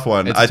 it's a tough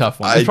one. It's a tough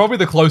one. It's probably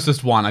the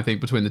closest one, I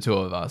think, between the two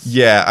of us.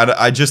 Yeah, and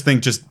I just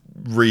think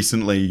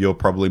recently you're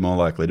probably more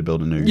likely to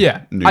build a new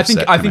Yeah, new I think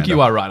set you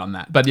commander. are right on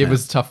that, but it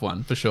was a tough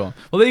one for sure.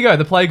 Well, there you go,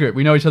 the play group.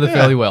 We know each other Yeah.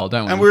 fairly well,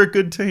 don't we? And we're a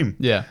good team.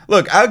 Yeah.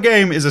 Look, our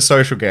game is a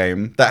social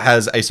game that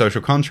has a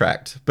social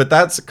contract, but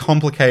that's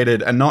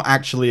complicated and not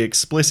actually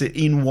explicit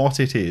in what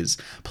it is.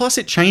 Plus,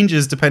 it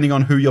changes depending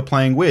on who you're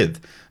playing with.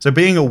 So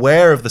being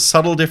aware of the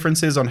subtle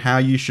differences on how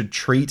you should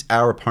treat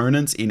our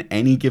opponents in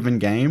any given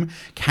game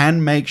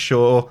can make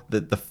sure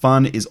that the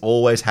fun is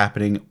always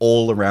happening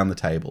all around the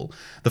table.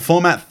 The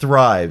format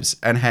thrives,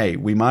 and hey,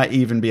 we might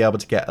even be able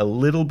to get a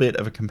little bit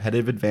of a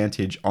competitive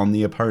advantage on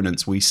the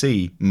opponents we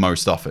see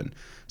most often.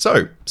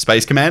 So,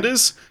 Space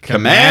Commanders,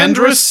 command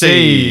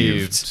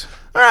received.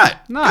 All right,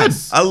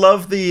 Nice. good. I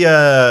love the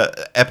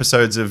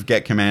episodes of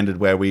Get Commanded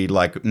where we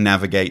like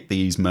navigate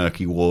these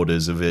murky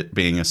waters of it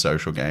being a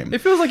social game.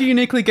 It feels like a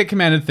uniquely Get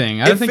Commanded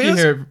thing. I don't think you feels-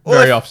 hear it well,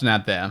 very often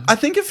out there. I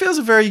think it feels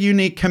a very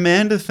unique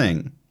Commander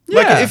thing. Yeah.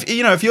 Like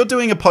if you're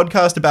doing a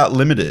podcast about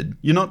Limited,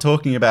 you're not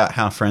talking about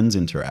how friends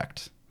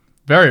interact.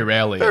 Very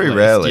rarely. at Very least.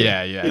 rarely.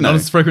 Yeah. You Not know.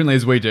 as frequently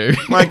as we do.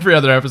 Like, every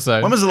other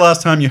episode. When was the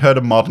last time you heard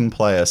a modern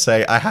player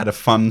say, "I had a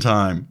fun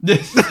time"?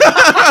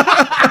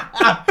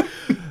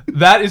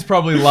 That is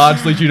probably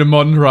largely due to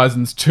Modern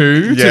Horizons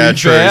 2. Yeah, to be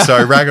true. fair.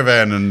 So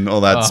Ragavan and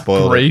all that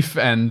spoiled it. Grief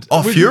and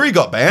Fury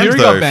got banned, Fury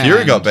though. got banned.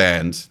 Fury got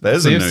banned.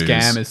 There's Sea a of news.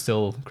 Scam is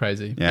still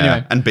crazy. Yeah,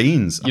 Anyway, and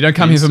Beans. you don't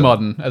come here Beans for still.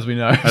 modern, as we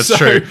know. That's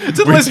true. To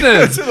the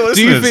listeners, To the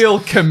do you listeners. feel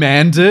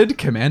Commander?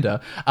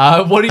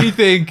 What do you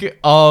think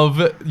of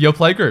your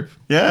playgroup?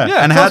 Yeah.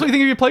 Yeah, And tell how- us what you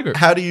think of your playgroup.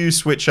 How do you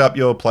switch up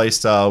your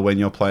playstyle when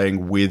you're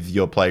playing with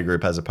your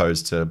playgroup as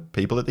opposed to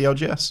people at the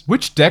LGS?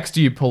 Which decks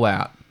do you pull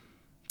out?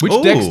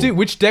 Ooh.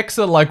 Which decks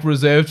are like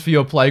reserved for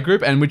your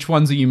playgroup, and which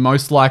ones are you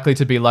most likely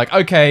to be like,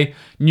 okay,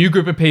 new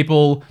group of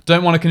people,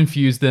 don't want to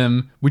confuse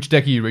them. Which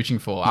deck are you reaching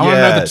for? I want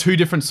to know Yeah. the two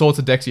different sorts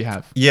of decks you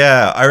have.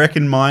 Yeah, I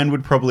reckon mine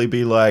would probably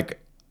be like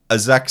a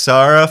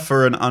Zaxara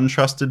for an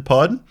untrusted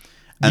pod.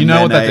 And You know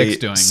then what that a deck's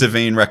doing.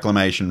 Savine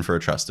Reclamation for a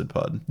trusted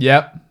pod.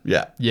 Yep.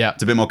 Yeah. Yeah.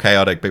 It's a bit more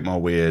chaotic, a bit more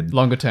weird.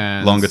 Longer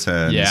turns. Longer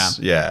turns. Yeah.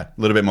 Yeah. A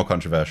little bit more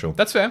controversial.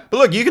 That's fair. But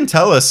look, you can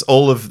tell us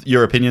all of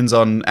your opinions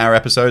on our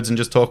episodes and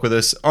just talk with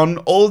us on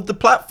all of the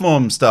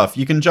platform stuff.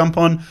 You can jump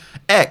on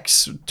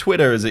X,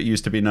 Twitter as it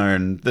used to be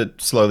known,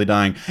 that's slowly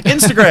dying,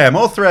 Instagram,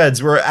 or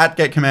Threads. We're at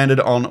Get Commanded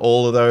on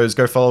all of those.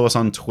 Go follow us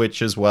on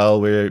Twitch as well.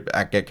 We're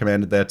at Get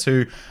Commanded there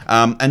too.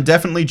 And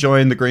definitely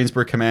join the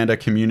Greensboro Commander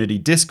community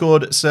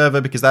Discord server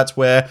because that's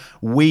where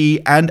we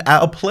and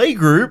our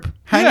playgroup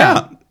hang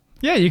out.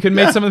 Yeah, you can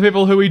meet some of the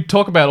people who we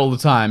talk about all the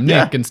time, Nick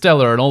Yeah. and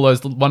Stella and all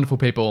those wonderful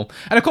people.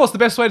 And of course, the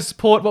best way to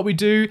support what we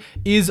do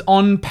is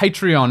on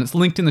Patreon. It's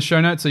linked in the show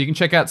notes, so you can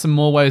check out some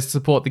more ways to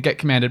support the Get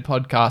Commanded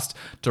podcast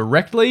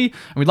directly.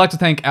 And we'd like to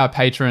thank our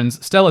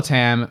patrons, Stella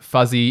Tam,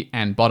 Fuzzy,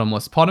 and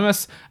Bottomless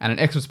Potamus, and an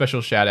extra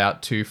special shout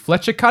out to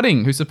Fletcher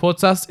Cutting, who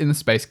supports us in the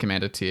Space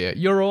Commander tier.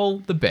 You're all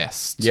the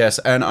best. Yes,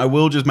 and I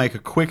will just make a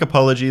quick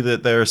apology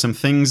that there are some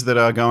things that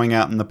are going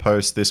out in the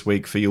post this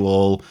week for you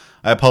all.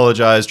 I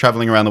apologize.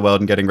 Traveling around the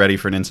world and getting ready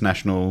for an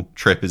international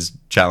trip is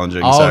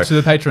challenging. Oh, so to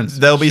the patrons.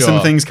 there'll be some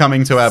Sure. things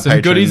coming to our Some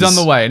patrons goodies on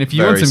the way. And if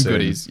you want very some soon.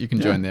 goodies, you can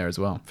join there as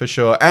well. For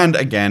sure. And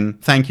again,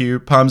 thank you,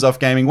 Palms Off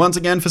Gaming, once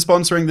again for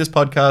sponsoring this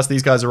podcast.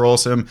 These guys are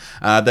awesome.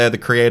 They're the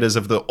creators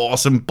of the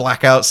awesome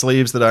blackout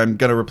sleeves that I'm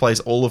going to replace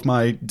all of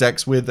my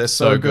decks with. They're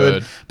so So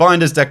good. good.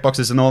 Binders, deck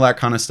boxes, and all that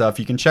kind of stuff.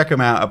 You can check them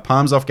out at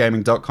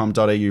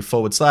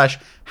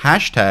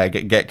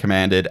palmsoffgaming.com.au/hashtag Get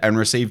Commanded and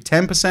receive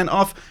 10%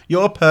 off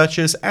your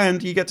purchase,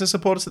 and you get to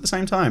support us at the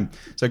same time.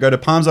 So go to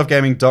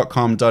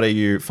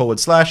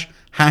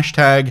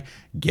palmsoffgaming.com.au/hashtag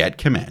Get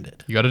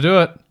Commanded. You got to do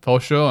it for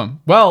sure.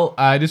 Well,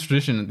 it is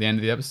tradition at the end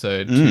of the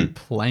episode to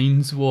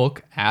planeswalk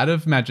out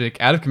of Magic,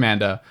 out of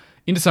Commander,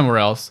 into somewhere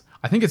else.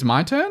 I think it's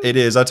my turn. It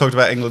is. I talked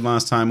about England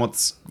last time.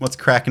 What's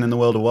cracking in the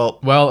world of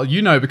Walt? Well,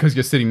 you know because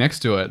you're sitting next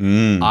to it.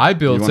 I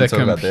built You wanna a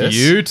talk about this?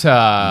 computer.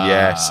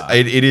 Yes,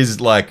 it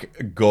is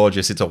like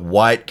gorgeous. It's a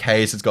white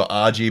case. It's got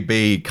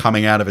RGB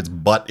coming out of its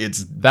butt.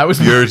 That was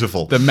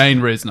beautiful. The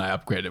main reason I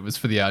upgraded was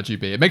for the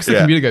RGB. It makes the Yeah.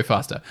 computer go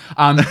faster.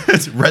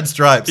 It's red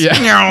stripes.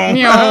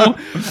 Yeah.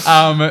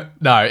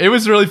 No, it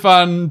was really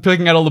fun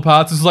picking out all the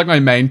parts. This was like my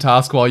main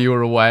task while you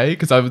were away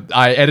because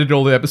I edited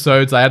all the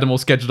episodes. I had them all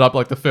scheduled up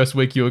like the first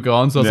week you were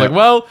gone. So I was Yeah. like,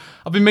 well,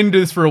 I've been meaning to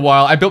do this for a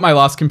while. I built my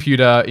last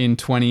computer in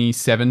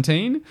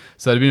 2017,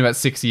 so it'd been about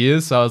 6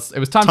 years. So it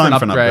was time for an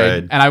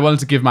upgrade, and I wanted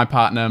to give my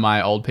partner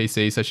my old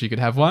PC so she could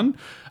have one.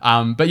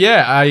 But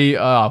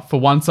yeah, for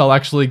once I'll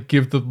actually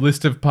give the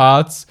list of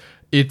parts.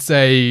 It's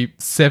a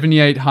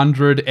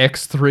 7800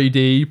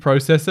 X3D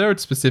processor.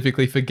 It's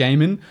specifically for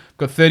gaming.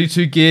 Got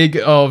 32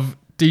 gig of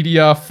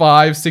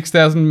DDR5,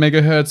 6000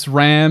 megahertz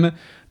RAM.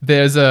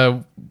 There's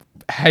a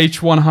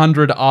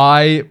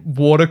H100i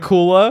water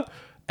cooler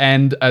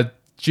and a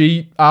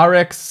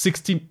RX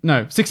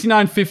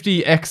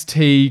 6950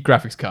 XT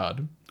graphics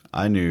card.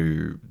 I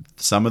knew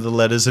some of the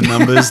letters and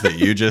numbers that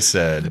you just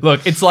said.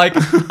 Look, it's like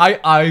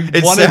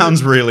It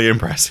sounds really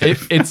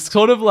impressive. It's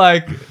sort of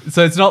like,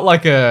 so it's not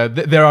like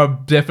there are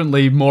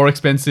definitely more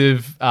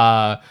expensive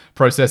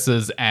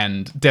processors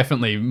and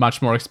definitely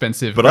much more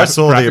expensive. But I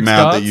saw the graphics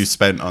amount cards. that you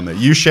spent on it.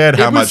 You shared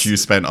how was- much you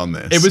spent on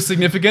this. It was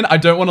significant. I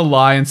don't want to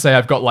lie and say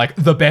I've got like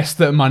the best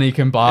that money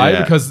can buy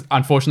Yeah. because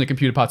unfortunately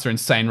computer parts are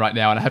insane right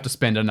now and I have to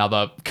spend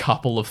another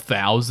couple of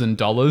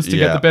 $1,000s to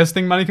Yeah. get the best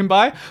thing money can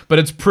buy. But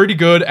it's pretty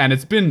good and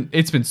it's been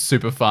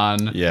super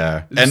fun.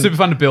 Yeah. It's super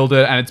fun to build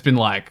it and it's been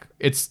like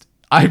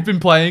I've been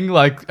playing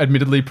like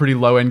admittedly pretty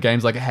low end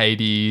games like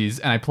Hades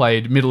and I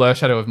played Middle Earth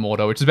Shadow of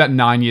Mordor, which is about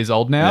 9 years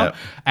old now. Yep.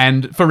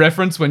 And for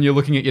reference, when you're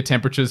looking at your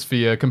temperatures for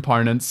your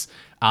components,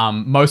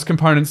 most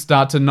components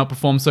start to not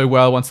perform so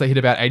well once they hit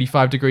about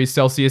 85 degrees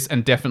Celsius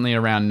and definitely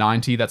around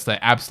 90. That's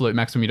the absolute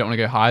maximum. You don't want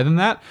to go higher than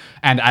that.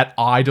 And at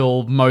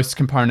idle, most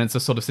components are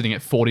sort of sitting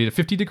at 40 to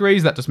 50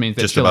 degrees. That just means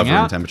they're Just chilling above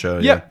room out. temperature,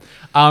 Yep.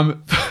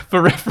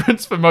 For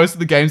reference, for most of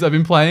the games I've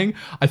been playing,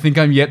 I think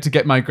I'm yet to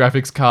get my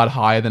graphics card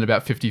higher than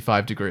about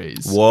 55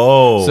 degrees.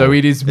 Whoa. So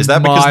it is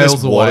that because miles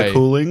this water away.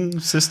 cooling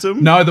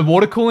system? No, the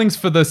water cooling's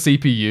for the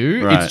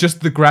CPU. Right. It's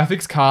just the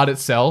graphics card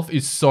itself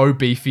is so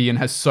beefy and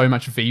has so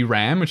much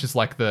VRAM, which is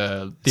like like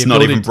the It's not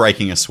ability even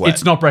breaking a sweat.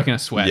 It's not breaking a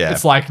sweat. Yeah.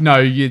 It's like, no,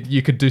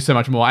 you could do so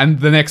much more. And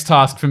the next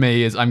task for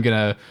me is I'm going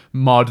to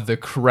mod the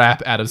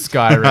crap out of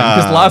Skyrim.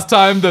 Because last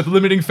time the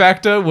limiting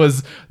factor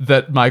was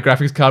that my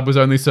graphics card was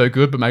only so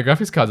good, but my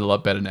graphics card's a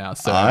lot better now.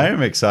 So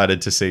I'm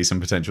excited to see some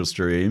potential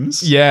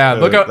streams. yeah,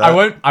 look, That-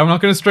 I'm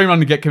not going to stream on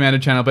the Get Commander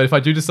channel, but if I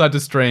do decide to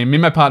stream, me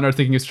and my partner are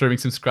thinking of streaming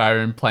some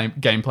Skyrim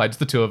gameplay, just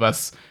the two of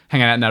us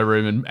hanging out in our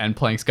room and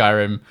playing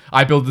Skyrim.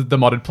 I build the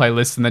modded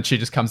playlist, and then she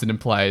just comes in and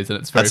plays, and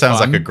it's very That sounds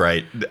fun. like a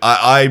great.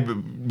 I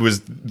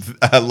was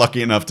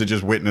lucky enough to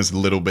just witness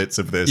little bits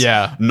of this.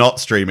 Yeah. Not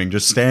streaming,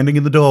 just standing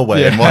in the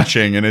doorway and Yeah.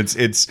 watching, and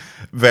it's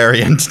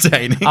very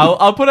entertaining.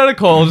 I'll put out a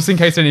call just in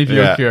case any of you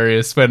Yeah. are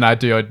curious when I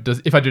do,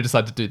 if I do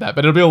decide to do that.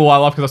 But it'll be a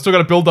while off because I've still got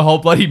to build the whole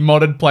bloody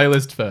modded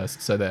playlist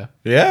first. So there.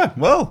 Yeah,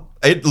 well,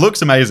 it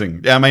looks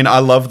amazing. I mean, I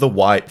love the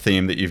white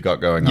theme that you've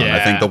got going on. I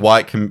Yeah. think the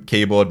white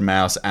keyboard,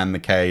 mouse, and the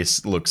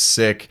case looks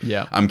sick.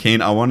 Yeah. I'm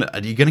keen. Are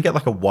you going to get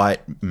like a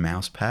white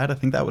mouse pad? I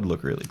think that would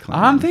look really clean.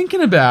 I'm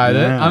thinking about it.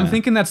 Yeah. I'm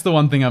thinking that's the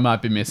one thing I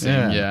might be missing.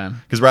 Yeah.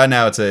 Because right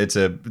now it's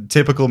a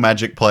typical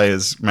Magic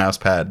player's mouse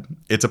pad.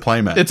 It's a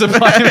playmat. It's a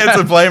playmat. It's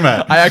a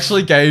playmat. I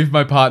actually gave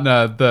my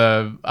partner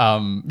the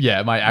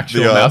my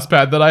actual The, mouse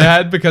pad that I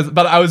had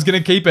but I was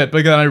gonna keep it,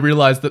 but then I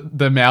realized that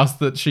the mouse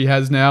that she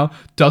has now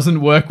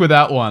doesn't work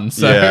without one.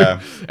 So Yeah.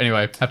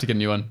 anyway, have to get a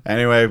new one.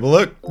 Anyway, well,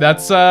 look,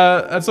 That's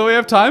all we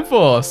have time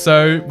for.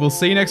 So we'll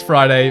see you next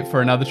Friday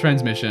for another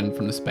transmission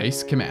from the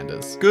Space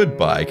Commanders.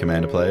 goodbye,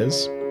 Commander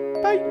players.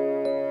 Bye.